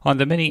report on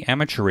the many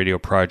amateur radio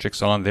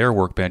projects on their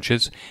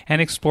workbenches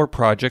and explore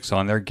projects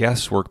on their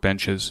guests'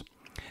 workbenches.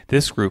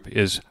 This group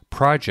is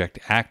project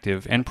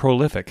active, and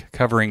prolific,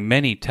 covering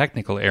many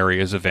technical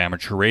areas of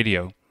amateur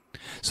radio.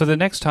 So the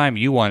next time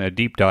you want a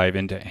deep dive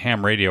into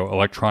ham radio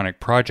electronic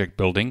project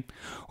building,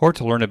 or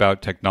to learn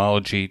about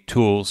technology,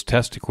 tools,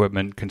 test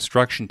equipment,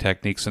 construction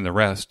techniques, and the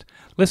rest,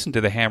 listen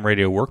to the Ham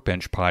Radio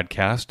Workbench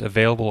podcast,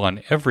 available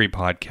on every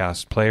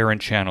podcast player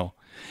and channel.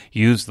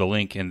 Use the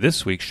link in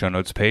this week's show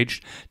notes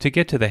page to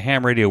get to the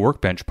Ham Radio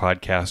Workbench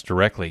podcast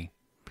directly.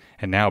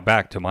 And now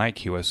back to my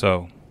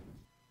QSO.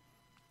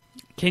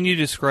 Can you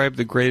describe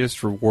the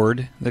greatest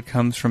reward that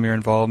comes from your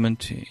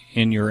involvement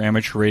in your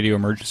amateur radio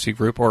emergency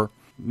group, or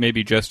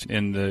maybe just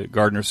in the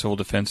Gardner Civil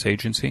Defense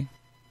Agency?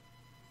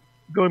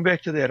 Going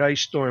back to that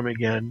ice storm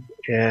again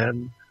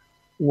and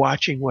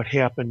watching what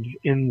happened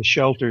in the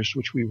shelters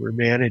which we were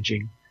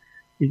managing,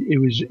 it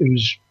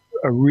was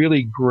a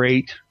really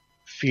great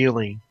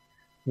feeling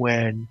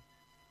when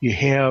you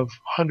have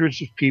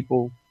hundreds of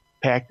people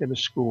packed in a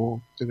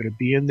school. They're going to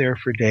be in there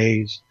for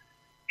days,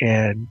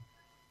 and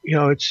it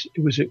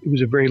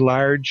was a very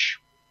large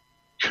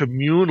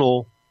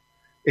communal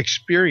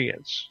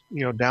experience.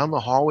 Down the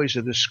hallways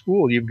of the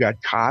school, you've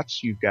got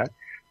cots, you've got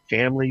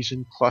families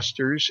in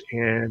clusters,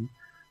 and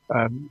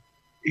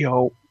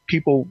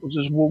people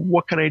says, well,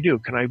 what can I do?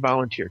 Can I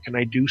volunteer? Can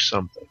I do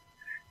something?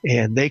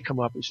 And they come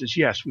up and says,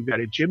 yes, we've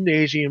got a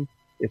gymnasium.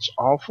 It's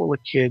all full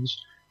of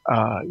kids.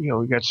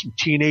 We've got some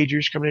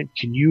teenagers coming in.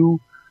 Can you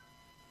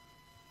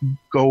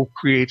go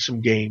create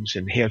some games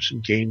and have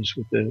some games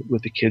with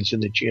the kids in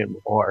the gym?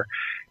 Or,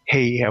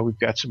 hey, yeah, we've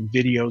got some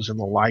videos in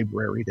the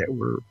library that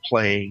we're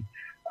playing.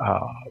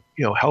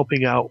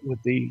 Helping out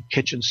with the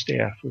kitchen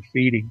staff for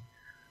feeding.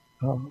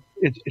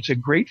 It's a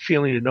great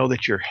feeling to know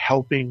that you're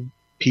helping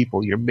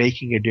people. You're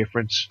making a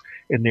difference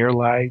in their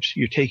lives.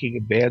 You're taking a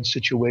bad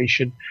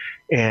situation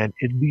and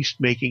at least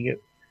making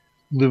it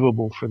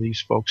livable for these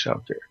folks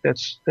out there.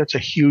 That's a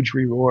huge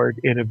reward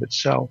in of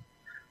itself.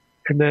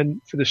 And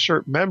then for the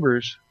CERT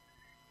members,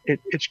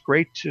 it's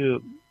great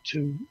to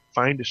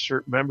find a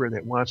CERT member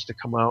that wants to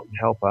come out and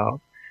help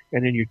out.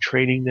 And then you're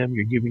training them,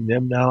 you're giving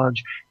them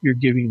knowledge, you're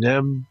giving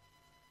them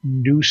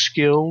new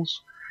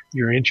skills,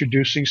 you're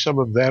introducing some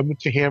of them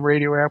to ham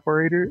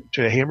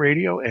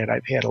radio, and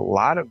I've had a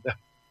lot of them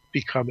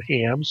become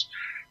hams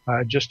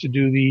just to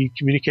do the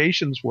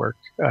communications work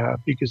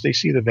because they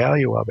see the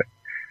value of it.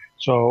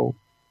 So,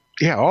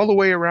 yeah, all the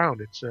way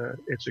around, it's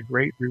a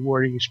great,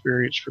 rewarding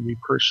experience for me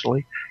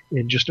personally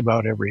in just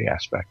about every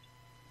aspect.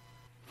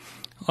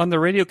 On the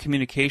radio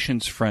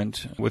communications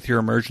front with your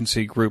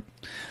emergency group,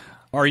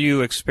 are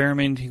you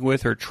experimenting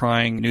with or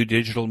trying new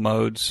digital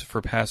modes for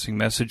passing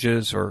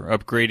messages or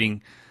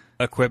upgrading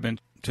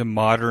equipment to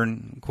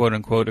modern,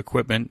 quote-unquote,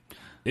 equipment?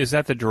 Is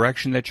that the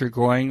direction that you're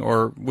going,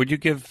 or would you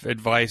give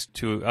advice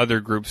to other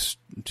groups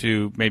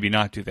to maybe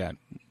not do that?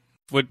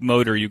 What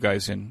mode are you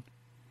guys in?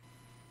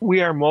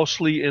 We are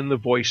mostly in the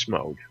voice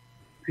mode.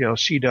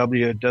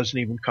 CW doesn't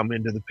even come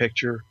into the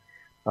picture,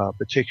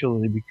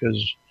 particularly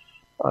because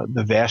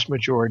the vast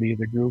majority of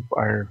the group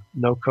are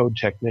no-code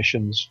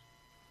technicians.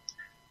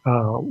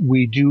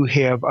 We do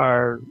have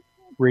our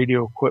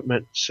radio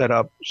equipment set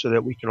up so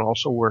that we can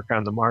also work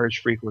on the Mars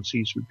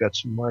frequencies. We've got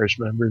some Mars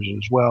members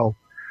as well.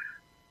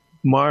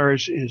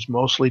 Mars is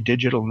mostly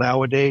digital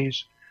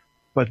nowadays,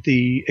 but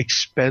the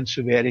expense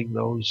of adding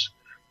those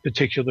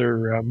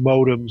particular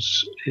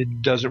modems,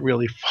 it doesn't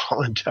really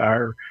fall into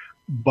our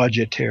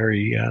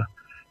budgetary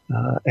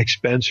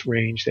expense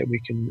range that we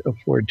can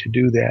afford to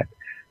do that.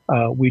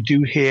 We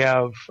do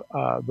have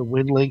the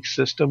WinLink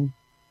system,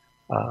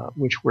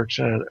 which works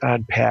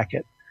on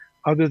packet.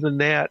 Other than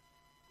that,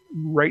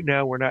 right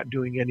now we're not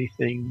doing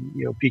anything,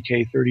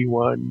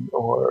 PK31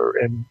 or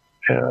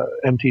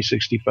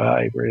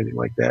MT65 or anything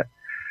like that.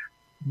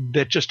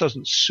 That just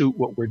doesn't suit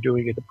what we're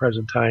doing at the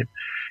present time.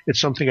 It's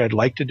something I'd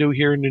like to do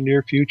here in the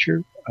near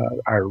future.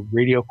 Our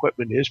radio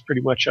equipment is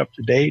pretty much up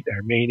to date.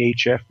 Our main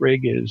HF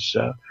rig is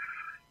a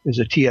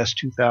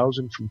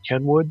TS2000 from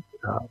Kenwood.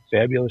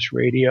 Fabulous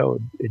radio.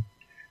 It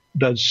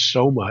does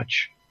so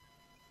much,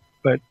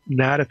 but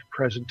not at the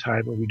present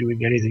time are we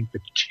doing anything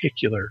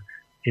particular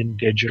in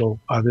digital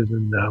other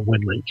than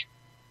WinLink.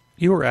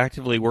 You were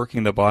actively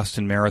working the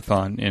Boston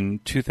Marathon in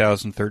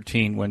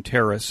 2013 when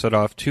terrorists set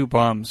off 2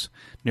 bombs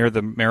near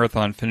the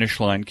marathon finish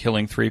line,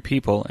 killing 3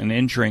 people and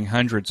injuring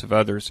hundreds of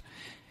others.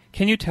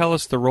 Can you tell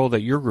us the role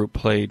that your group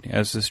played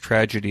as this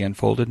tragedy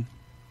unfolded?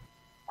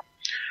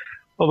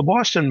 Well, the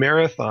Boston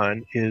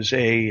Marathon is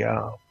a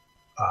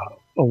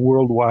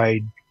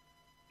worldwide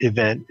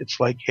event. It's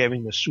like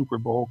having the Super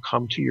Bowl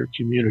come to your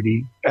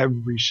community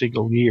every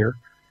single year.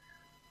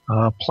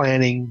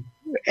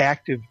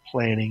 Active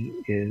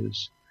planning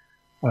is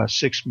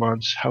 6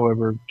 months.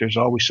 However, there's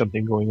always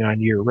something going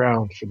on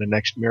year-round for the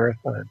next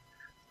marathon.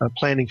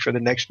 Planning for the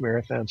next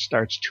marathon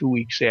starts 2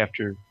 weeks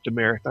after the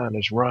marathon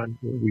is run,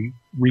 where we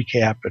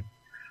recap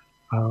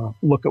and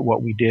look at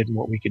what we did and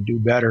what we could do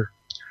better.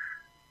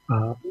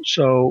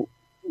 So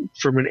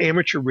from an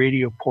amateur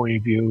radio point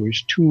of view,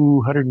 there's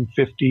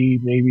 250,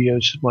 maybe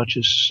as much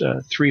as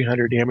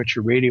 300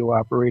 amateur radio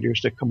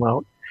operators that come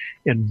out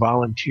and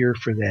volunteer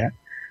for that.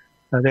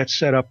 That's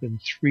set up in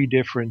 3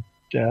 different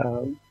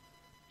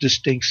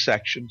distinct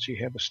sections. You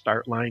have a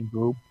start line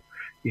group,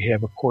 you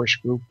have a course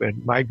group,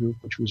 and my group,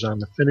 which was on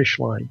the finish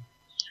line.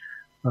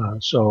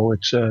 So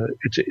it's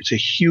a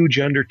huge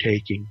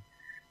undertaking.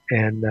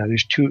 And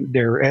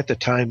at the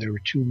time, there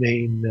were two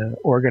main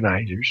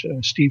organizers,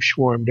 Steve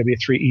Schwarm,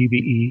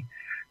 W3EVE,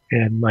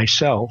 and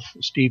myself.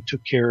 Steve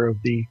took care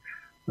of the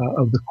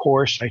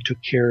course. I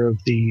took care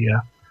of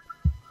the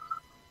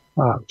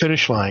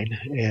finish line.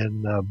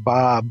 And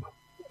Bob,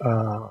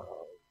 I'll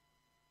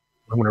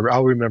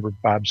remember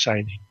Bob's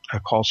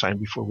call sign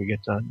before we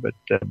get done. But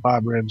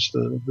Bob runs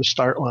the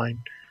start line,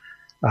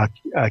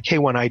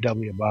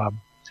 K1IW Bob.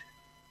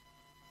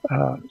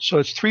 So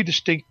it's three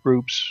distinct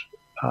groups.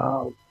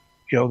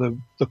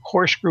 The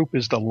course group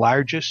is the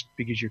largest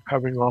because you're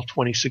covering all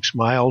 26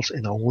 miles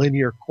in a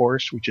linear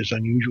course, which is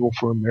unusual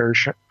for a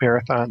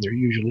marathon. They're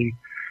usually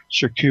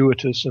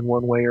circuitous in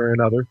one way or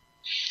another.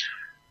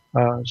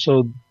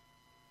 So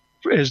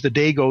as the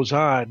day goes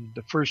on,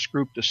 the first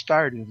group to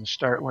start is the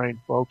start line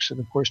folks, and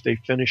of course they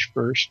finish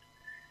first.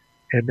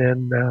 And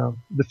then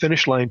the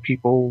finish line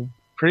people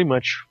pretty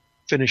much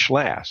finish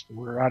last.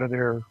 We're out of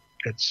there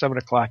at 7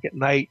 o'clock at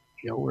night.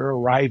 We're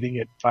arriving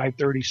at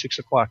 5:30, 6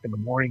 o'clock in the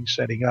morning,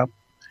 setting up.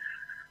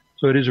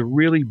 So it is a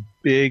really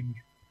big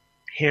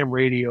ham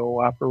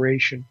radio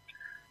operation.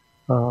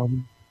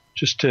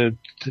 Just to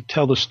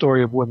tell the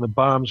story of when the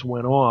bombs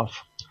went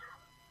off,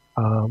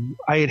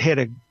 I had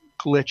a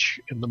glitch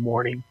in the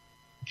morning.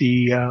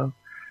 The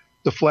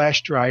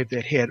flash drive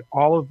that had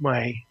all of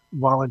my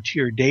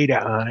volunteer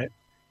data on it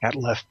got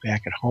left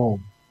back at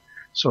home.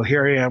 So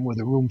here I am with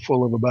a room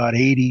full of about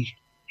 80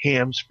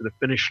 hams for the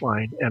finish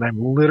line, and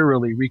I'm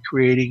literally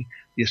recreating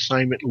the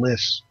assignment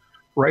lists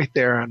right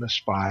there on the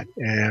spot.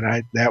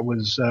 And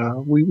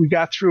we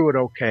got through it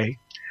okay.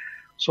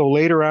 So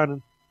later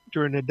on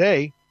during the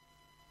day,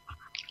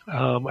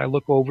 I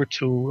look over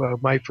to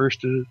my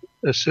first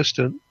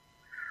assistant,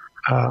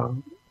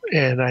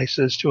 and I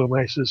says to him,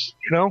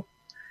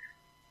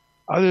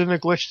 other than the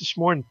glitch this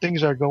morning,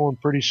 things are going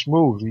pretty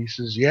smooth. He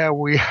says, yeah,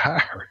 we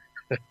are.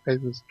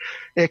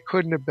 It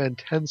couldn't have been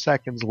 10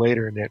 seconds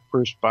later and that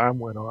first bomb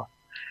went off.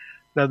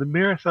 Now, the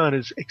marathon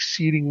is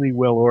exceedingly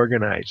well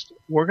organized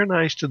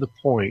to the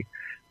point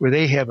where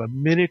they have a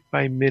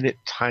minute-by-minute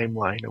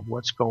timeline of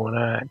what's going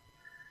on.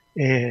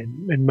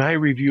 And in my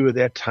review of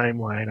that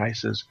timeline, I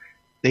says,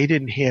 they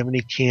didn't have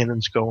any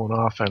cannons going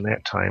off on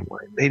that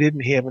timeline. They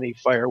didn't have any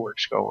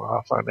fireworks going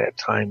off on that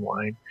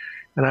timeline.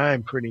 And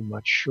I'm pretty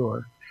much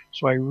sure.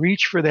 So I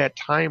reach for that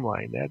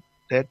timeline,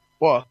 that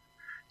book,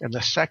 and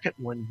the second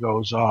one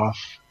goes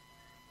off.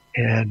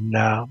 And,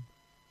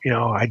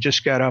 I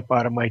just got up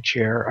out of my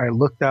chair. I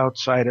looked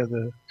outside of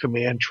the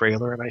command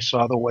trailer and I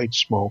saw the white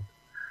smoke.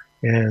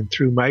 And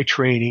through my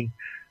training,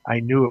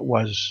 I knew it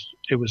was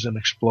an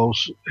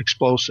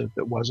explosive.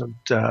 It wasn't,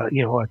 a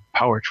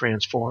power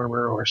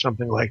transformer or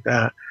something like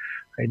that.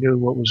 I knew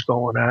what was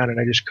going on, and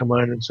I just come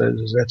on and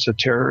says, that's a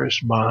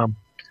terrorist bomb.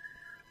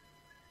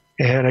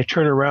 And I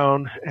turn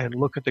around and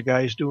look at the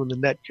guys doing the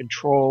net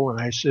control, and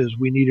I says,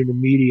 we need an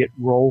immediate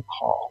roll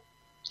call.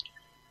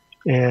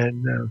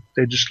 And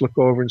they just look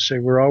over and say,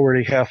 we're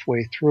already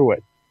halfway through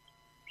it.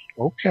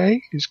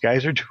 Okay, these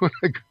guys are doing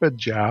a good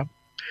job.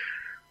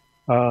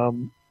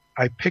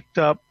 I picked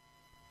up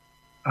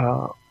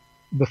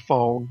the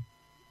phone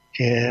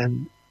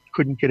and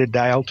couldn't get a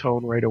dial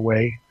tone right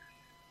away.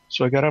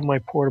 So I got on my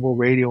portable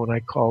radio and I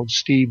called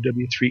Steve,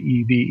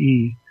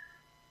 W3EVE,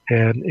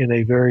 and in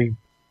a very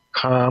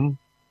calm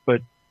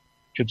but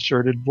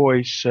concerted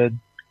voice said,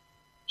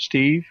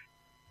 Steve,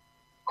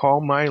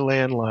 call my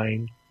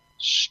landline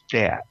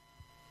stat.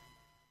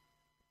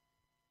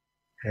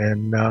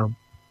 And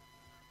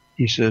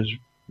he says,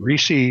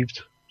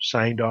 received,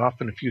 signed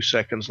off, and a few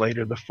seconds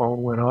later the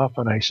phone went off,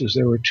 and I says,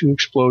 there were 2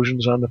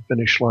 explosions on the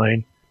finish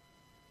line.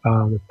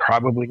 They're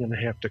probably going to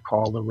have to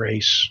call the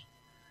race.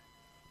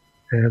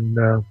 And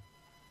that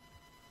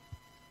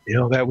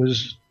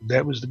was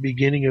the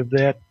beginning of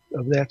that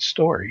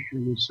story.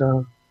 It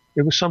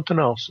was something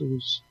else. It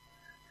was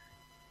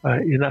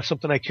not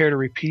something I care to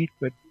repeat,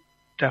 but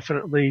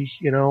definitely,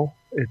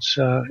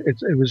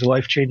 it was a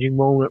life-changing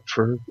moment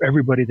for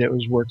everybody that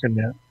was working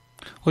that.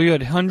 Well, you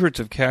had hundreds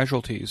of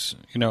casualties,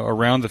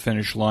 around the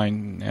finish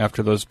line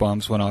after those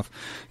bombs went off.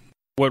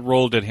 What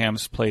role did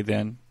hams play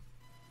then?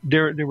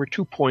 There were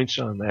 2 points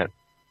on that.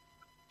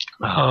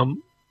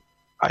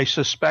 I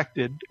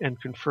suspected and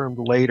confirmed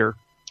later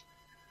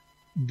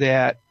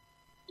that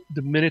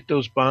the minute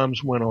those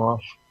bombs went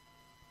off,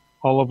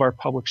 all of our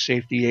public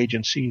safety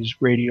agencies'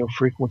 radio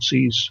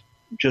frequencies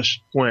just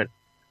went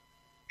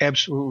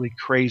absolutely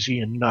crazy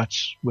and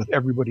nuts with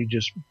everybody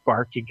just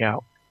barking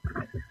out.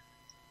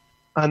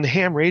 On the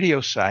ham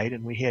radio side,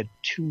 and we had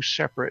 2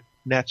 separate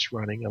nets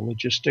running, a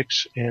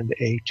logistics and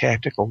a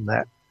tactical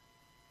net,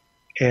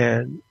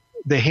 and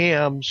the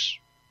hams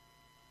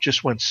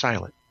just went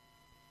silent.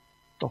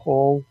 The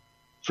whole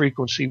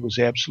frequency was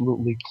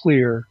absolutely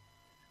clear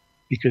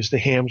because the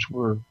hams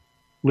were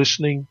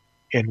listening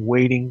and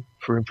waiting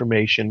for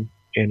information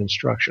and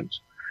instructions.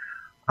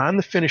 On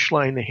the finish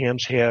line, the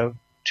hams have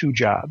 2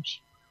 jobs.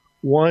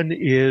 One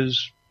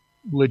is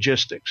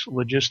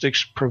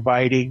logistics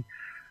providing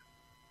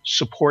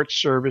support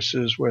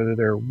services, whether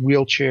they're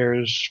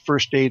wheelchairs,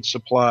 first aid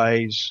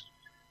supplies,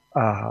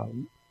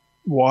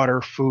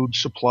 water, food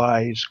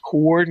supplies,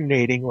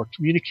 coordinating or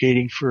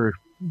communicating for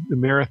the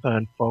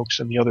marathon folks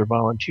and the other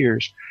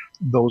volunteers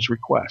those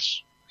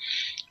requests,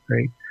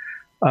 right?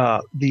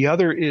 The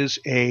other is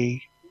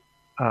a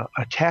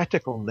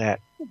tactical net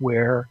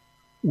where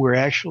we're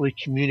actually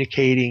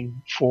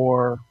communicating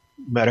for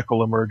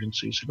medical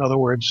emergencies. In other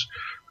words,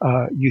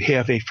 you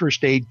have a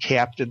first aid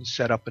captain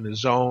set up in a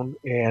zone,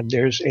 and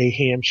there's a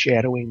ham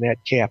shadowing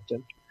that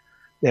captain.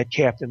 That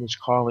captain is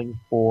calling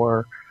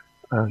for,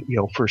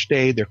 first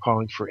aid. They're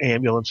calling for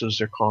ambulances.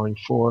 They're calling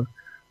for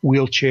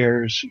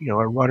wheelchairs.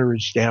 A runner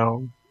is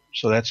down,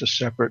 so that's a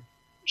separate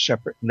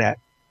net.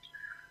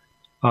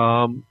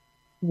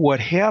 What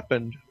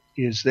happened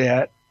is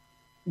that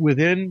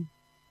within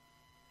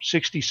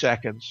 60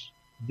 seconds,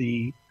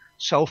 the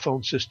cell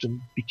phone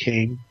system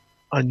became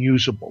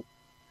unusable.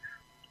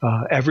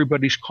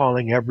 Everybody's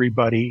calling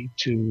everybody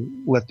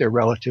to let their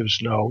relatives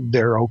know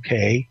they're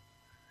okay,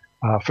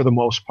 for the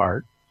most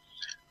part.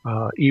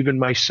 Even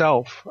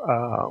myself,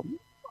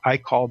 I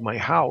called my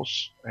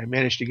house. I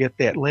managed to get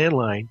that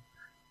landline,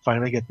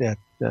 finally get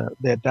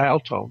that dial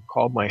tone,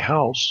 called my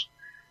house.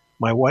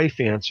 My wife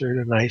answered,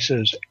 and I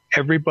says,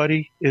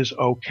 everybody is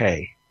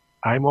okay.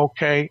 I'm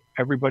okay.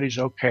 Everybody's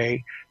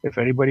okay. If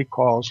anybody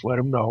calls, let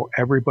them know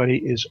everybody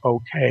is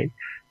okay.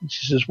 And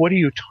she says, what are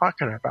you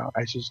talking about?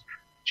 I says,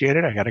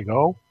 Janet, I got to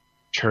go.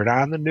 Turn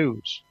on the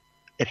news.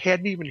 It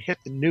hadn't even hit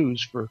the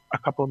news for a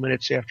couple of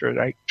minutes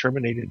after I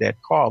terminated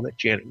that call that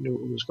Janet knew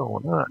what was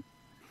going on.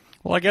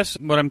 Well, I guess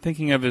what I'm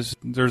thinking of is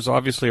there's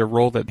obviously a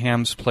role that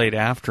hams played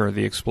after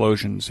the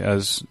explosions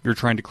as you're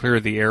trying to clear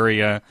the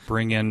area,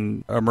 bring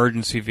in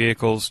emergency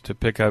vehicles to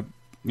pick up,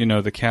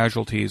 the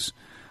casualties.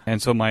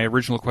 And so my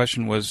original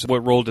question was,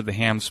 what role did the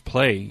hams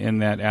play in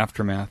that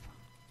aftermath?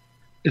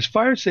 As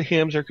far as the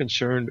hams are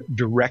concerned,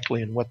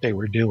 directly in what they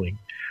were doing,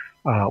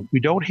 we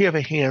don't have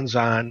a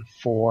hands-on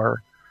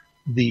for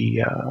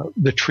the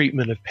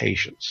treatment of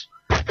patients,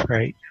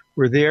 right?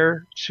 We're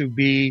there to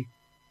be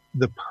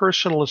the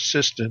personal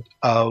assistant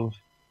of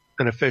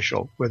an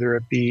official, whether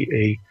it be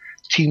a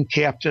team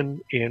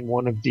captain in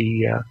one of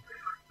the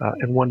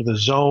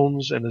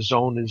zones, and the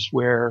zone is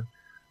where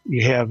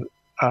you have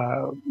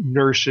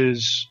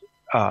nurses,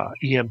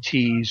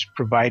 EMTs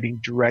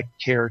providing direct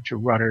care to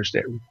runners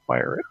that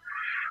require it.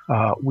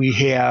 We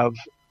have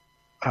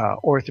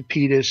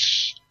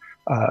orthopedists,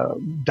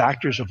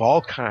 doctors of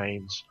all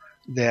kinds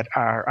that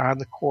are on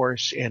the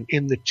course and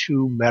in the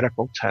two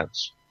medical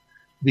tents.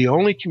 The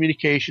only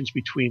communications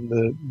between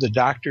the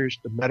doctors,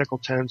 the medical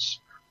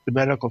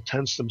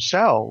tents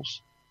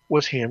themselves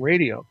was ham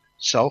radio.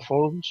 Cell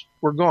phones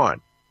were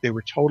gone. They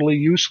were totally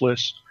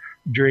useless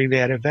during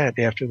that event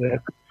after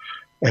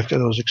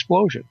those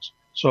explosions.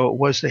 So it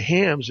was the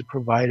hams that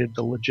provided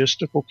the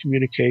logistical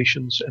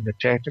communications and the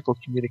tactical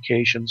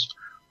communications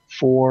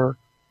for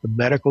the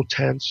medical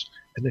tents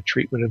and the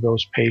treatment of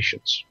those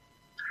patients.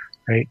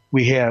 Right?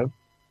 We have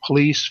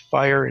police,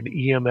 fire, and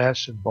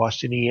EMS, and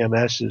Boston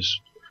EMS is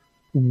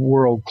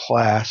world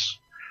class.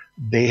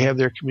 They have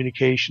their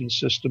communication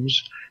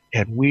systems,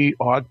 and we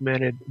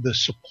augmented the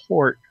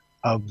support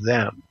of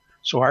them.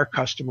 So our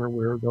customer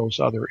were those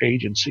other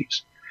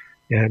agencies,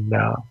 and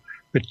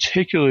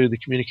particularly the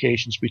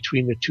communications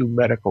between the two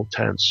medical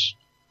tents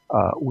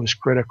was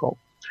critical.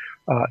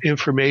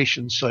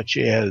 Information such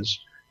as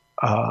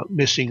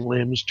missing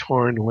limbs,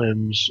 torn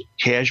limbs,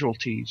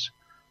 casualties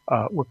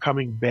were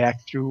coming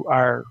back through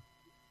our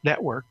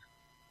network,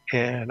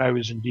 and I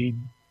was indeed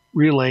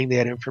relaying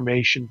that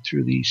information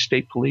through the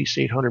state police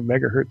 800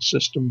 megahertz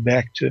system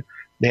back to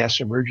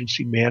Mass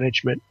Emergency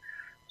Management.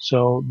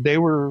 So they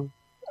were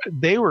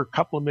a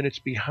couple of minutes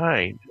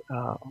behind.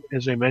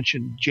 As I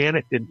mentioned,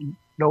 Janet didn't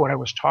know what I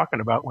was talking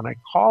about when I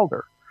called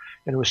her,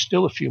 and it was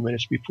still a few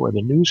minutes before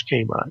the news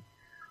came on.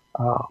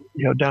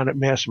 Down at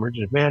Mass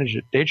Emergency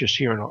Management, they're just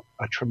hearing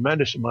a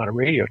tremendous amount of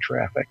radio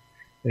traffic.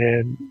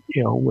 And,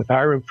 with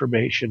our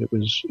information, it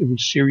was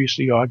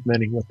seriously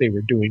augmenting what they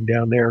were doing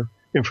down there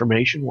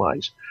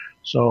information-wise.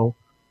 So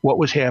what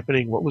was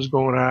happening, what was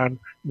going on,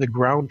 the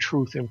ground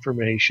truth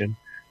information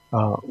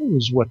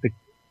was what the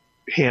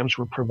hams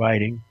were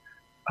providing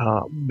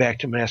back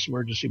to Mass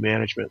Emergency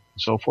Management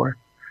and so forth.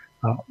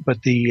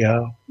 But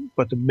the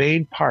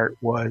main part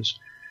was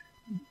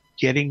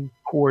getting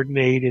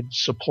coordinated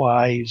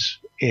supplies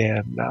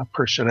and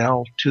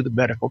personnel to the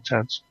medical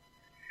tents.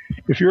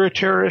 If you're a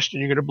terrorist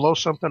and you're going to blow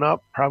something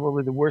up,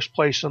 probably the worst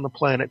place on the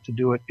planet to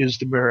do it is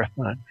the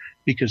marathon,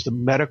 because the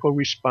medical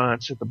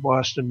response at the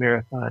Boston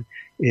Marathon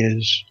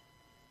is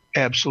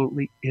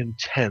absolutely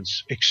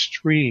intense,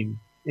 extreme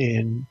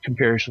in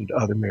comparison to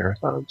other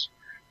marathons.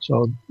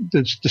 So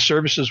the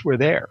services were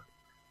there.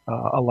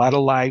 A lot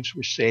of lives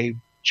were saved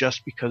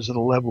just because of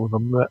the level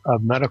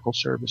of medical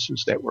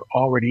services that were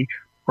already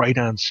right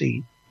on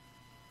scene.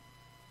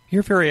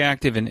 You're very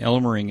active in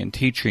Elmering and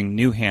teaching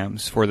new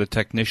hams for the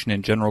technician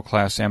and general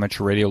class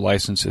amateur radio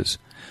licenses.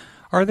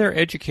 Are there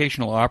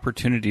educational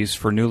opportunities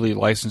for newly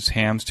licensed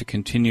hams to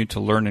continue to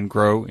learn and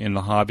grow in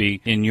the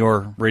hobby in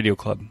your radio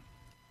club?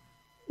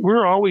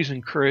 We're always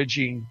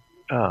encouraging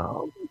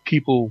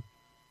people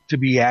to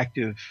be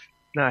active,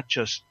 not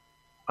just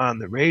on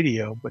the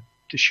radio, but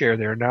to share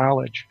their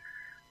knowledge.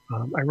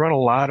 I run a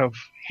lot of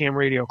ham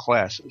radio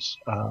classes,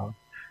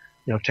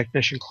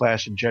 technician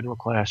class and general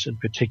class in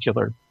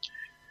particular.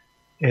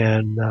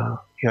 And,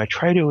 I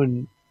try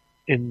to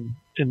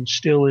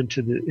instill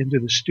into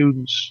the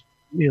students,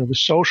 the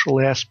social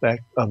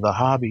aspect of the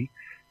hobby,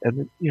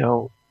 and,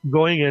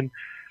 going and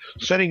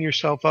setting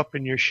yourself up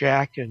in your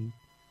shack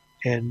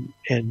and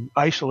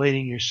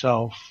isolating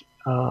yourself,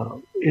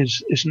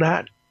 is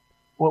not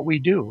what we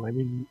do. I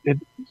mean,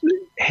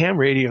 ham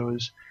radio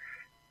is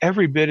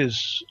every bit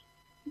as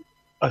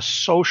a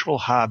social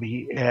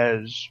hobby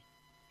as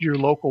your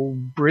local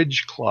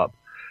bridge club,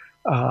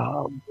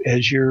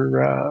 as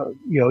your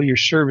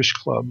service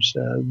clubs,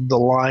 the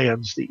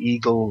Lions, the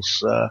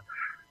Eagles,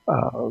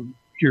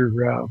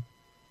 your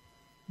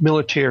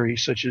military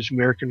such as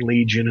American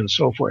Legion and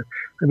so forth.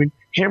 I mean,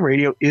 ham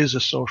radio is a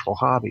social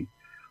hobby.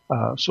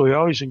 So we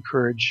always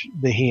encourage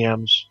the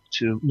hams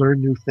to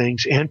learn new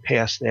things and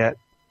pass that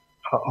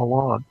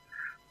along.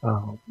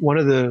 One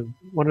of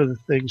the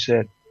things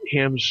that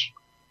hams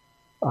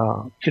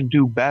can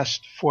do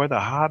best for the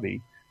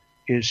hobby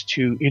is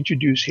to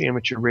introduce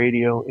amateur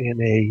radio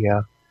in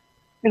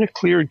a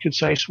clear and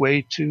concise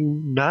way to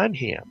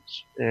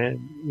non-hams, and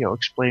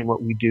explain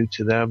what we do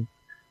to them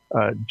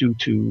due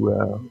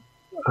to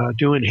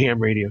doing ham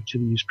radio to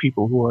these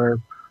people who are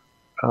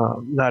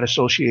not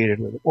associated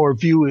with it, or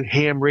view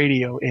ham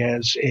radio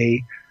as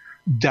a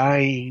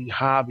dying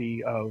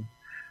hobby of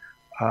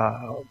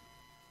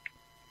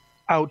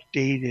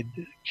outdated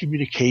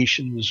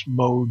communications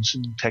modes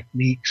and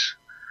techniques.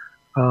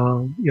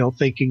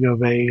 Thinking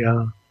of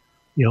a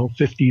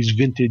 50s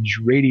vintage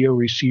radio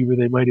receiver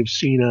they might have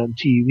seen on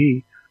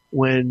TV.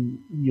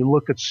 When you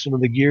look at some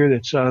of the gear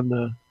that's on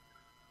the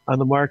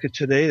market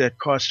today, that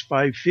costs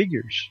 5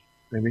 figures.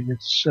 I mean,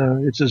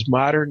 it's as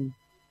modern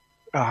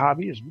a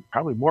hobby, is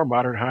probably more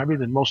modern hobby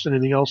than most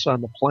anything else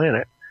on the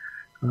planet.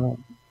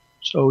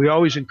 So we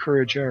always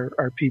encourage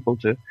our people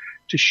to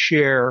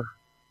share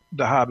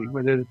the hobby,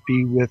 whether it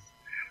be with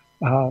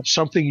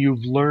something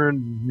you've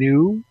learned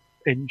new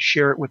and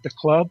share it with the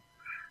club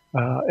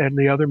and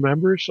the other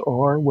members,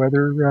 or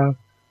whether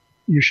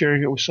you're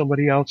sharing it with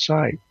somebody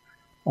outside.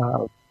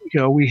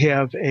 We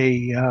have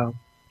a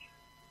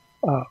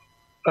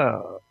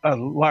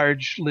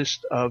large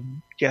list of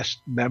guest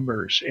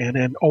members and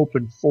an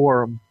open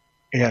forum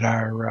at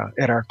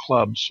our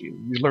clubs.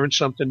 You learn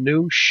something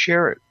new,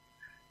 share it.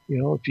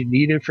 If you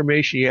need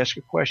information, you ask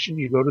a question,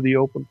 you go to the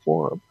open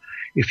forum.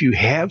 If you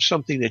have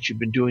something that you've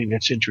been doing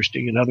that's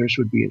interesting and others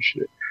would be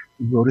interested,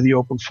 you go to the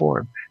open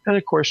forum. And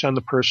of course, on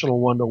the personal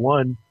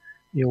one-to-one,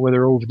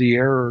 whether over the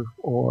air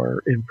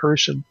or in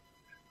person,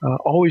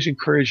 always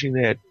encouraging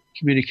that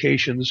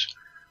communications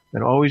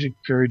and always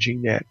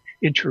encouraging that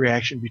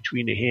interaction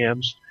between the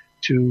hams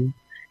to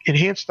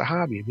enhance the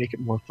hobby and make it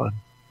more fun.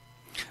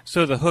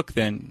 So the hook,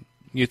 then,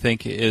 you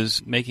think,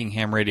 is making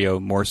ham radio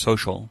more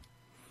social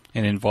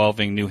and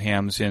involving new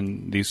hams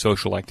in these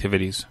social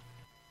activities?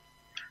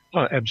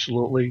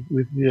 Absolutely.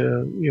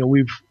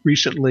 We've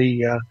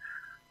recently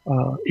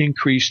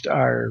increased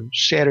our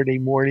Saturday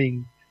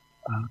morning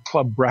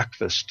club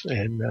breakfast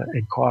and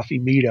coffee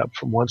meetup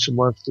from once a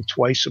month to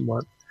twice a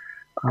month,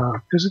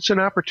 because it's an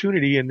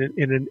opportunity in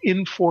an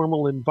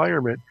informal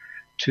environment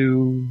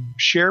to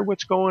share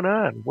what's going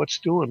on,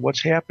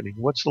 what's happening,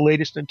 what's the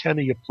latest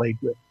antenna you played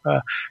with,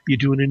 you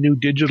doing a new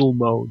digital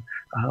mode,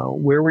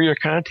 where were your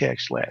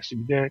contacts last, have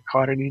you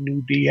caught any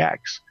new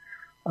DX,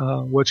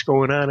 what's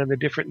going on in the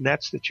different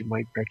nets that you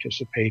might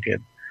participate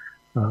in.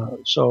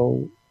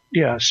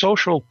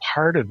 Social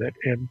part of it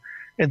and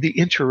the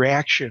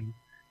interaction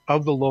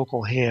of the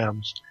local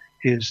hams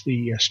is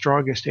the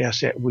strongest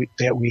asset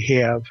that we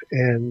have,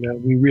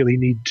 and we really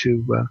need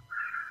to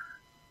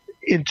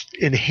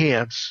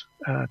enhance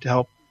to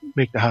help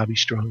make the hobby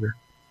stronger.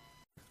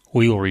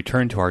 We will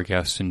return to our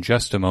guests in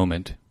just a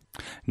moment.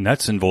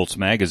 Nuts and Bolts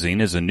Magazine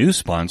is a new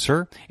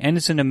sponsor and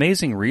is an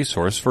amazing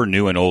resource for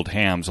new and old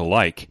hams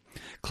alike.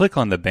 Click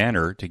on the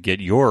banner to get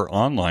your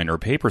online or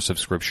paper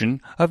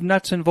subscription of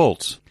Nuts and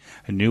Bolts.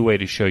 A new way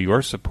to show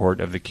your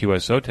support of the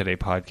QSO Today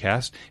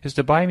podcast is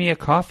to buy me a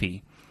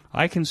coffee.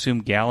 I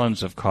consume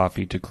gallons of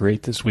coffee to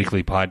create this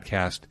weekly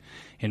podcast.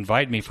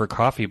 Invite me for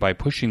coffee by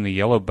pushing the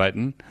yellow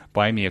button,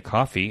 Buy Me a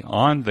Coffee,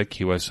 on the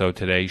QSO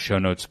Today show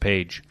notes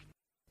page.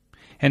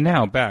 And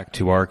now back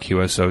to our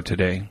QSO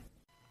Today.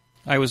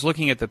 I was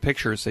looking at the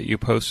pictures that you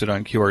posted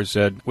on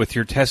QRZ with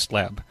your test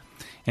lab.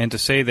 And to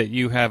say that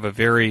you have a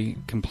very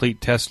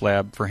complete test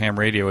lab for ham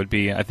radio would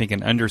be, I think,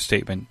 an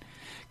understatement.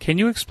 Can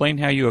you explain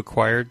how you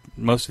acquired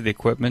most of the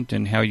equipment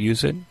and how you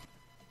use it?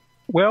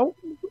 Well,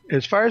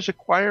 as far as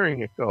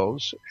acquiring it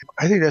goes,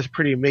 I think that's a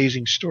pretty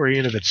amazing story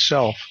in of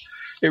itself.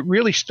 It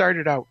really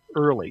started out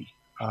early.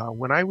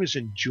 When I was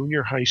in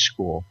junior high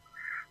school,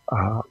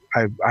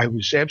 I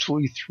was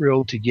absolutely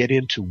thrilled to get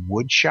into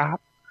wood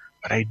shop.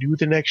 But I knew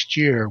the next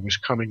year was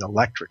coming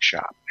electric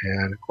shop.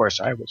 And of course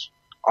I was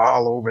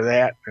all over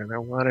that, and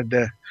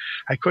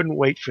I couldn't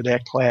wait for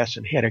that class,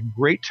 and had a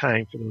great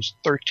time for those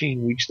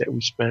 13 weeks that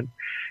we spent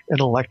in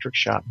electric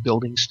shop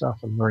building stuff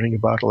and learning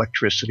about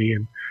electricity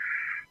and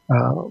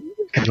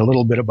a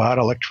little bit about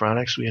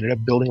electronics. We ended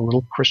up building a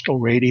little crystal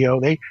radio.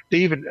 They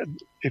even,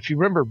 if you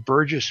remember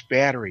Burgess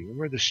battery,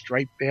 remember the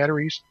striped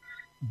batteries?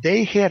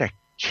 They had a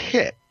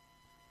kit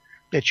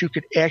that you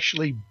could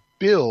actually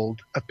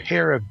build a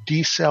pair of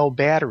D-cell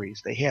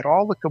batteries. They had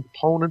all the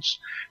components,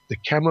 the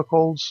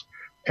chemicals,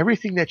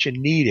 everything that you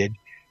needed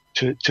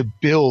to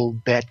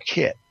build that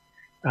kit,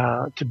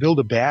 to build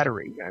a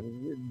battery. I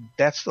mean,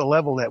 that's the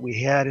level that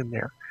we had in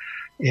there.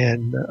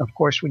 And of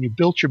course, when you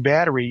built your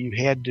battery, you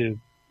had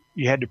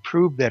to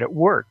prove that it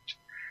worked.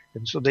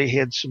 And so they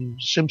had some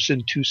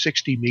Simpson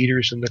 260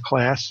 meters in the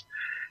class,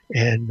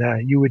 and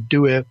you would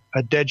do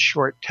a dead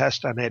short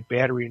test on that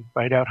battery and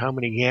find out how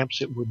many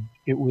amps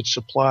it would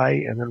supply,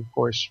 and then of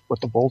course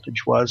what the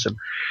voltage was, and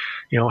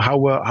how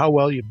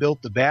well you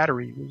built the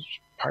battery was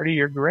part of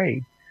your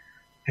grade.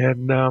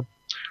 And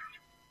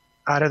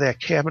out of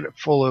that cabinet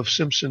full of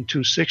Simpson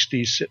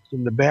 260s, sitting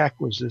in the back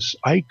was this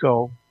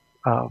ICO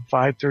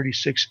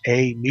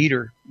 536A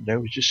meter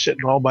that was just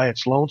sitting all by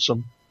its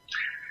lonesome.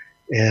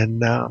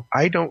 And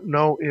I don't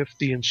know if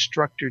the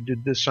instructor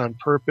did this on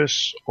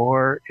purpose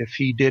or if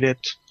he did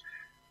it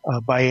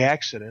by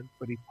accident,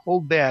 but he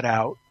pulled that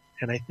out,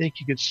 and I think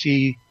you could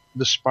see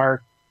the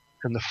spark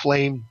and the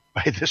flame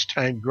by this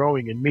time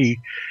growing in me.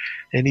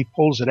 And he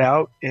pulls it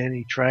out, and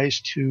he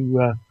tries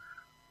to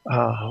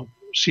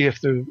see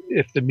if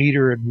the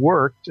meter had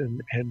worked,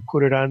 and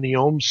put it on the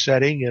ohm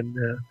setting,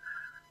 and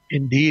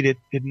indeed it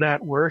did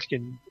not work,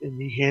 and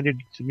he handed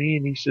it to me,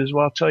 and he says,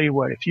 well, I'll tell you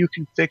what, if you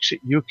can fix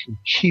it, you can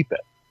keep it.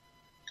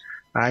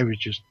 I was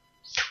just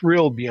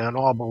thrilled beyond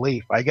all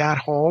belief. I got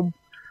home,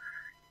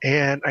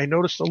 and I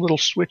noticed a little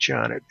switch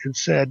on it. It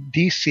said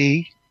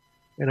DC,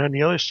 and on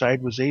the other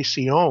side was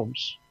AC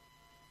ohms,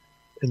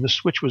 and the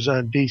switch was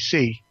on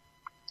DC.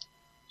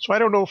 So I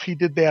don't know if he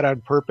did that on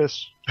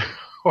purpose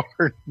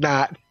or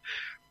not,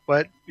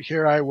 but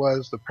here I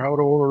was, the proud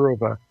owner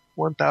of a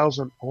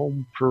 1,000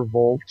 ohm per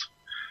volt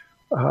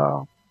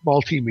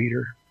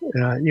multimeter,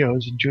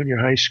 as a junior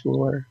high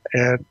schooler,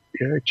 and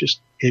it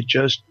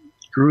just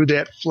grew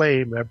that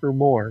flame ever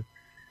more.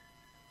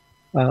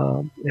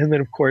 And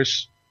then, of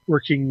course,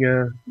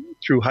 working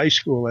through high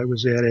school, I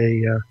was at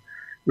a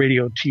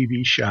radio and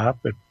TV shop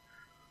and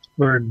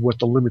learned what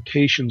the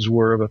limitations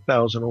were of a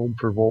 1,000 ohm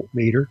per volt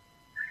meter,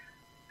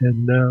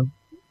 and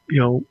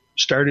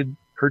started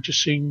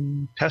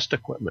purchasing test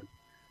equipment.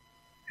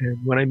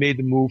 And when I made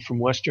the move from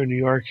Western New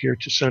York here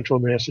to Central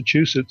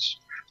Massachusetts,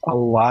 a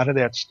lot of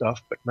that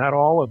stuff, but not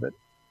all of it,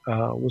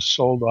 was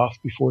sold off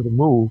before the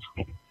move.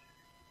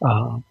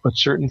 But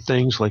certain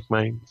things like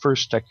my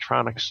first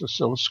Tektronix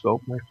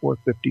oscilloscope, my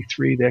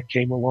 453, that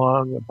came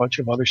along. A bunch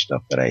of other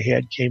stuff that I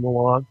had came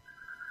along,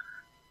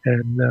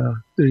 and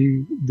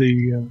the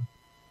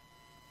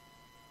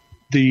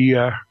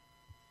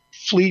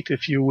fleet,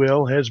 if you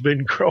will, has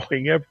been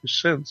growing ever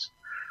since.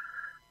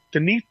 The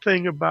neat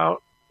thing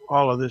about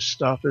all of this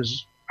stuff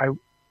is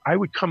I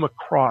would come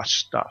across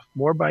stuff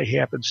more by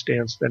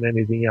happenstance than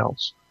anything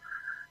else.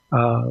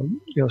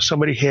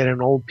 Somebody had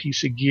an old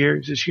piece of gear.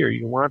 He says, here,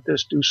 you want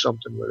this? Do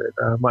something with it.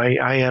 My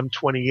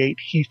IM-28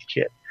 Heath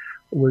kit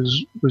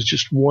was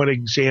just one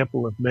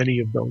example of many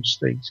of those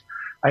things.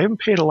 I haven't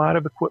paid a lot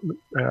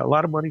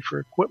of money for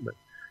equipment.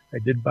 I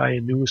did buy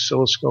a new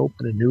oscilloscope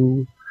and a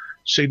new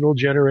signal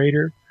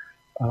generator,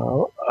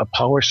 a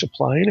power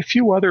supply, and a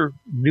few other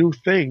new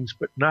things,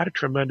 but not a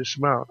tremendous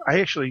amount. I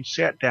actually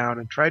sat down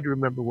and tried to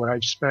remember what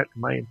I've spent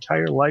my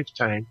entire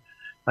lifetime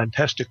on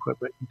test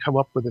equipment and come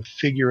up with a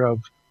figure of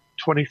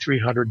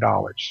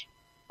 $2,300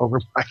 over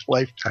my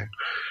lifetime.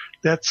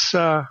 That's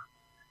an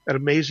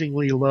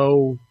amazingly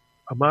low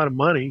amount of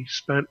money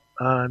spent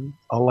on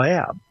a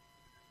lab.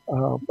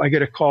 I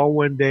get a call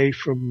one day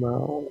from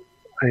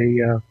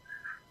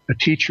a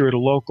teacher at a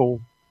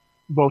local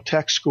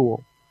Votech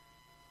school,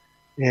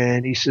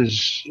 and he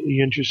says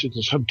he's interested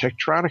in some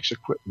Tektronix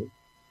equipment.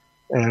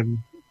 And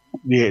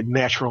the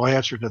natural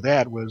answer to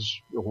that was,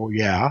 well,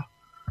 yeah.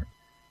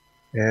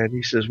 And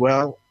he says,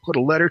 well, put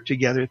a letter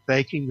together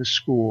thanking the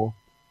school,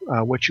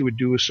 what you would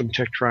do with some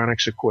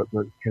Tektronix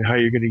equipment and how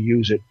you're going to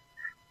use it.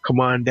 Come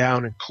on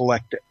down and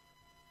collect it.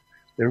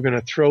 They were going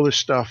to throw the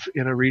stuff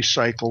in a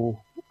recycle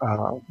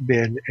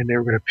bin, and they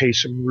were going to pay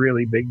some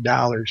really big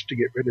dollars to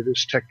get rid of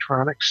this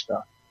Tektronix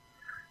stuff.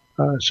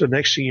 So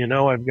next thing you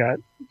know, I've got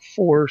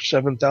 4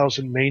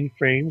 7,000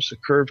 mainframes, a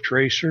curve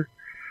tracer,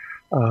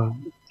 a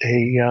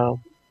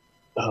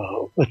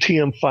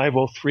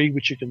TM503,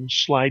 which you can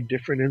slide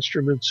different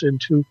instruments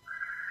into,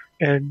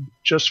 and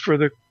just for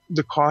the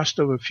cost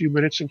of a few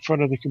minutes in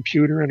front of the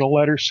computer and a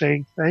letter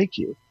saying thank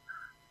you.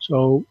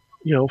 So,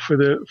 for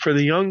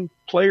the young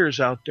players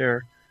out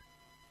there,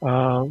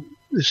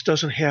 this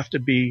doesn't have to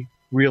be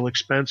real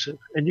expensive,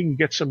 and you can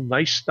get some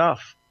nice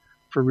stuff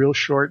for real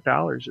short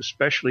dollars,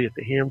 especially at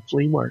the ham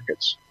flea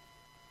markets.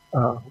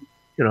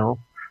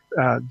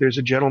 there's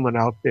a gentleman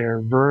out there,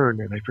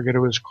 Vern, and I forget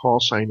what his call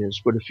sign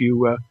is, but if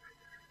you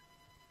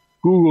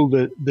Google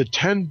the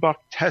 $10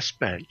 test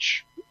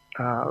bench,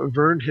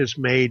 Vern has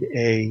made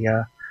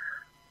a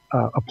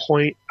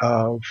point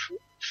of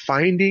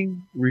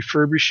finding,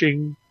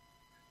 refurbishing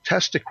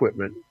test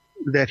equipment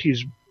that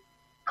he's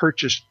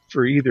purchased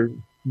for either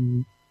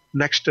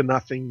next to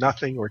nothing,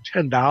 or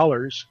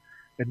 $10,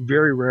 and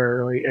very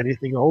rarely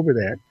anything over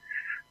that,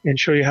 and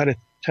show you how to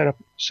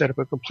set up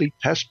a complete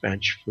test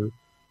bench for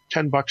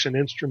 $10 an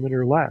instrument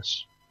or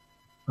less.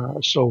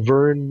 So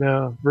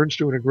Vern's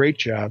doing a great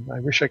job.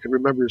 I wish I could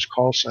remember his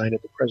call sign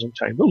at the present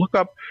time. But look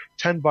up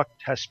 $10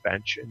 test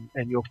bench,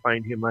 and you'll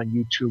find him on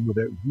YouTube with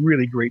a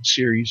really great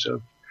series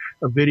of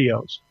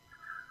videos.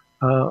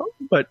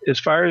 But as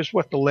far as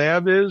what the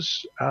lab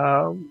is,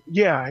 I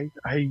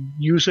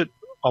use it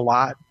a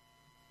lot.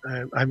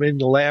 I'm in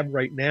the lab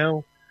right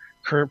now.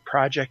 Current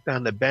project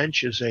on the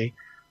bench is a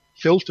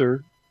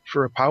filter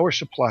for a power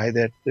supply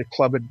that the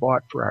club had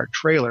bought for our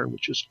trailer,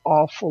 which is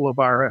all full of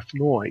RF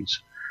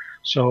noise.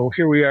 So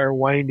here we are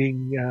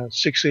winding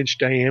 6-inch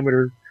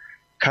diameter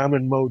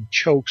common mode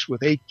chokes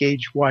with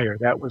 8-gauge wire.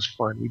 That was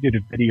fun. We did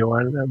a video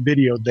on it. I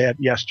videoed that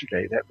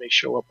yesterday. That may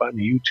show up on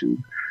the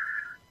YouTube.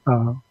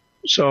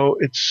 So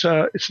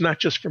it's not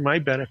just for my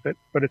benefit,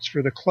 but it's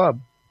for the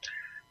club.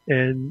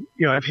 And,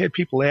 I've had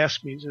people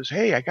ask me, says,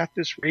 hey, I got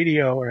this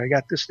radio, or I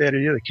got this, that, or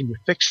the other. Can you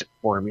fix it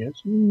for me? I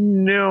said,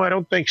 no, I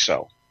don't think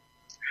so.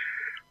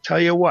 Tell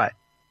you what,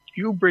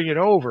 you bring it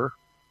over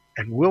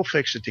and we'll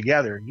fix it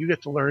together. And you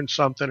get to learn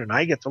something and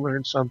I get to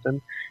learn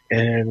something,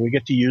 and we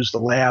get to use the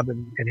lab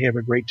and have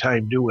a great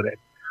time doing it.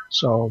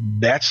 So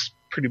that's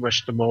pretty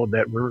much the mode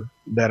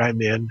that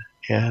I'm in.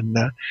 And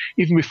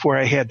even before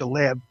I had the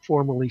lab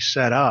formally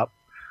set up,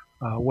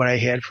 what I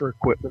had for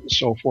equipment and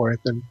so forth,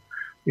 and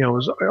I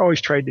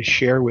always tried to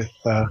share with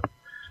the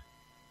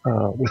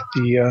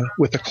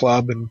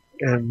club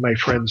and my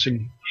friends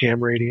in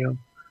ham radio.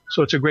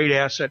 So it's a great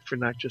asset for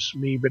not just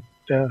me, but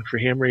for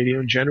ham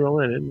radio in general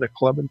and in the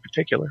club in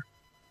particular.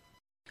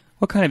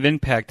 What kind of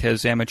impact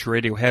has amateur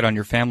radio had on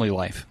your family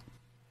life?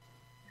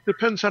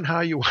 Depends on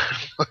how you want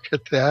to look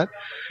at that.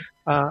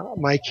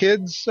 My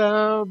kids,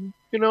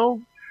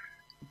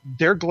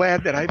 they're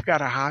glad that I've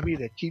got a hobby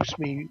that keeps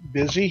me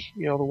busy.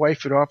 The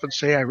wife would often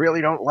say, I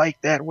really don't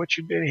like that. What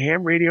you did,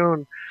 ham radio?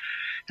 And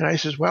I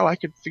says, well, I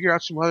could figure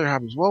out some other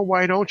hobbies. Well,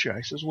 why don't you? I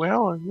says,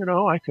 well,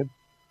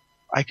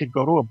 I could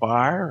go to a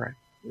bar,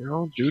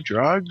 do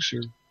drugs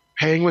or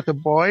hang with the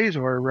boys,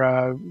 or,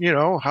 how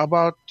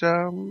about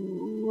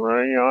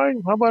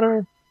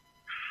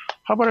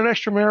an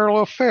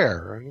extramarital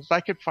affair? And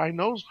I could find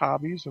those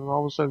hobbies, and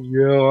all of a sudden,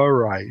 yeah, all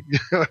right.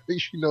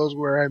 She knows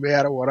where I'm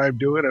at and what I'm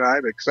doing, and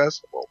I'm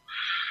accessible.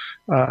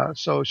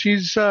 So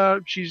she's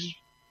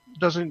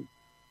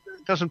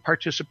doesn't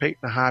participate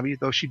in the hobby,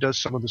 though she does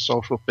some of the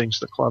social things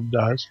the club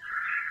does.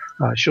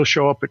 She'll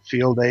show up at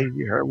field day.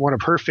 One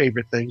of her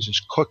favorite things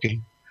is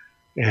cooking.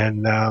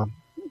 And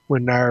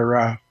when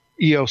our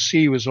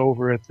EOC was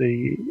over at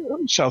the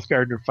South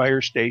Gardner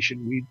Fire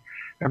Station,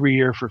 every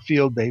year for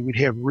field day, we'd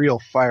have real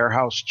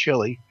firehouse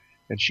chili,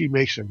 and she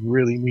makes a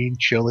really mean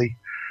chili.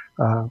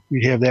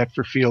 We'd have that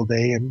for field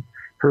day, and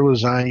her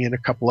lasagna and a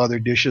couple other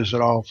dishes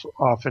that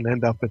often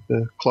end up at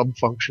the club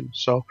function.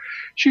 So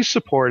she's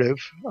supportive,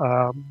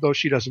 though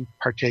she doesn't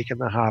partake in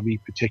the hobby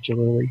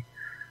particularly.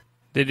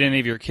 Did any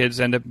of your kids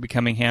end up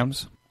becoming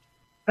hams?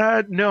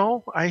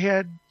 No,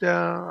 I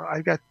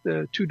got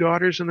 2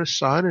 daughters and a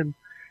son, and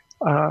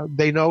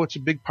they know it's a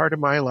big part of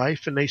my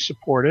life, and they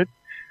support it.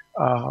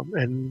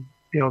 And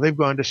they've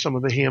gone to some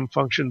of the ham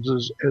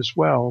functions as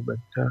well. But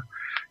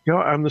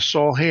I'm the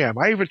sole ham.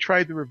 I even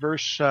tried the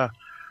reverse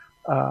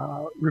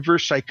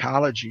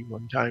psychology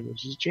one time. It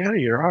says,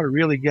 Janet, you ought to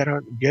really get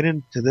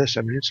into this.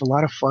 I mean, it's a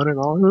lot of fun and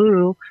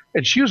all.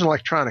 And she was an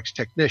electronics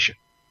technician.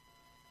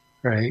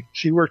 Right.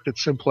 She worked at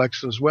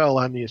Simplex as well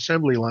on the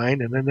assembly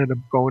line, and then ended up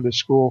going to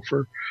school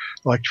for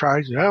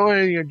electronics. Oh, what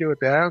are you going to do with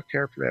that? I don't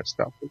care for that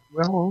stuff.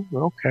 Well,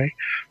 okay.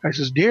 I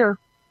says, dear,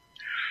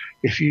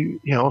 if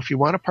you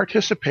want to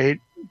participate,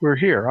 we're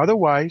here.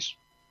 Otherwise,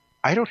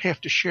 I don't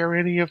have to share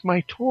any of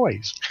my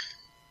toys.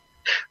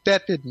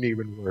 That didn't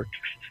even work.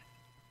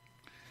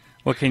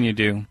 What can you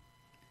do?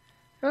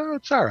 Oh,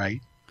 it's all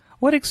right.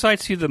 What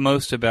excites you the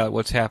most about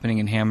what's happening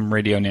in ham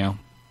radio now?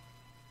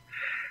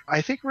 I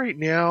think right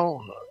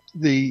now,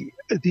 the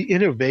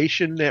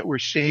innovation that we're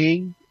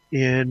seeing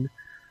in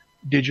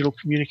digital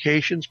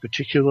communications,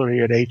 particularly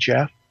at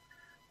HF,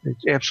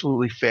 it's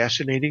absolutely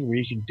fascinating, where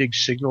you can dig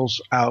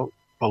signals out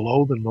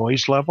below the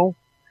noise level.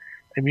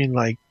 I mean,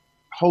 like,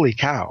 holy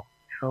cow.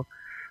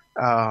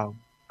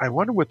 I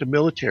wonder what the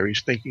military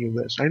is thinking of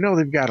this. I know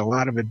they've got a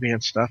lot of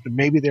advanced stuff, and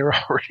maybe they're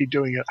already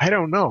doing it. I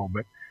don't know,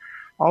 but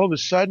all of a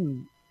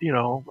sudden, we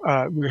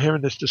were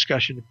having this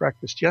discussion at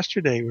breakfast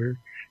yesterday where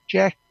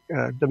Jack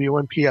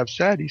W1PF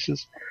said, he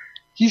says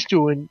he's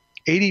doing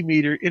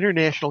 80-meter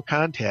international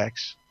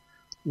contacts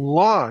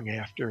long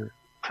after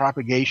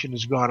propagation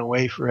has gone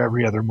away for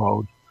every other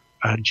mode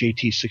on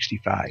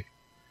JT65. I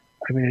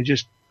mean, it's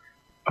just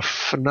a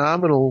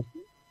phenomenal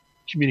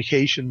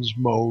communications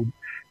mode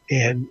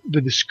and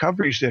the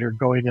discoveries that are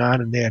going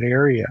on in that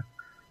area.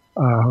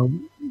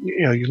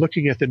 You're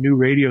looking at the new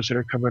radios that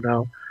are coming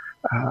out.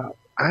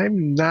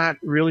 I'm not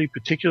really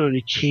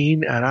particularly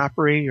keen on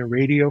operating a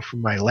radio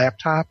from my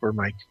laptop or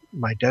my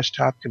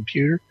desktop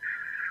computer.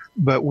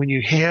 But when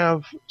you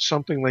have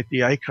something like the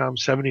ICOM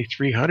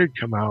 7300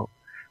 come out,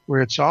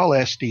 where it's all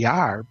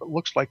SDR, but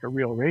looks like a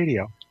real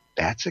radio,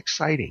 that's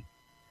exciting.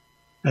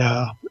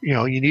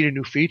 You need a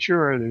new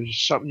feature or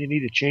there's something you need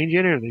to change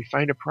in it or they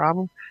find a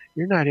problem.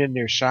 You're not in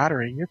there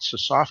soldering. It's a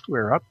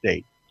software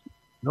update.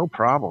 No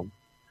problem.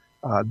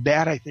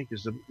 That I think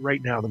is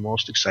right now the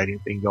most exciting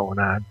thing going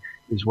on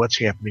is what's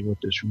happening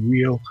with this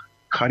real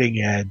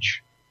cutting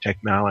edge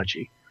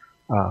technology.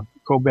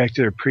 Go back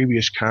to their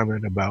previous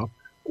comment about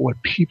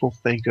what people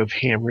think of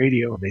ham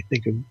radio. They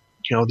think of,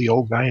 the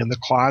old guy in the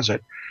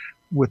closet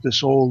with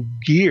this old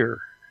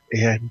gear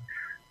and,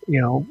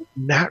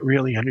 not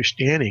really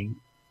understanding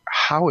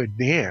how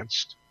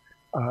advanced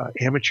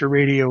amateur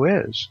radio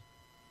is.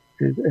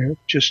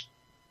 Just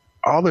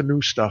all the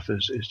new stuff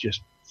is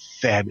just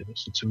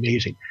fabulous. It's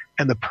amazing.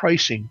 And the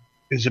pricing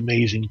is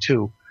amazing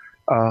too.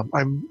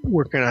 I'm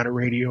working on a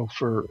radio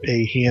for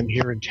a ham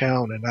here in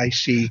town, an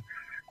IC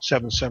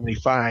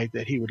 775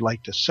 that he would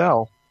like to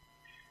sell.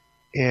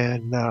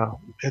 And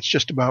it's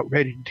just about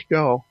ready to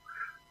go.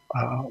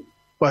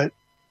 But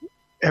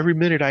every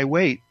minute I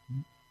wait,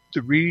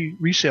 the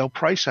resale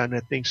price on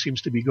that thing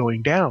seems to be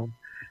going down.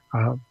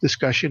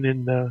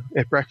 Discussion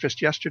at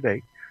breakfast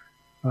yesterday.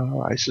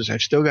 I says,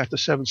 I've still got the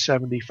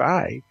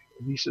 775.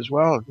 And he says,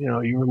 well,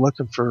 you were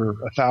looking for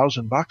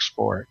 $1,000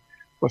 for it.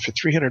 But for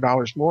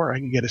 $300 more, I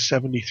can get a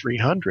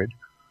 7300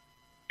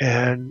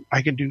 and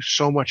I can do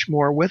so much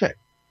more with it.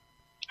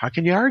 How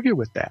can you argue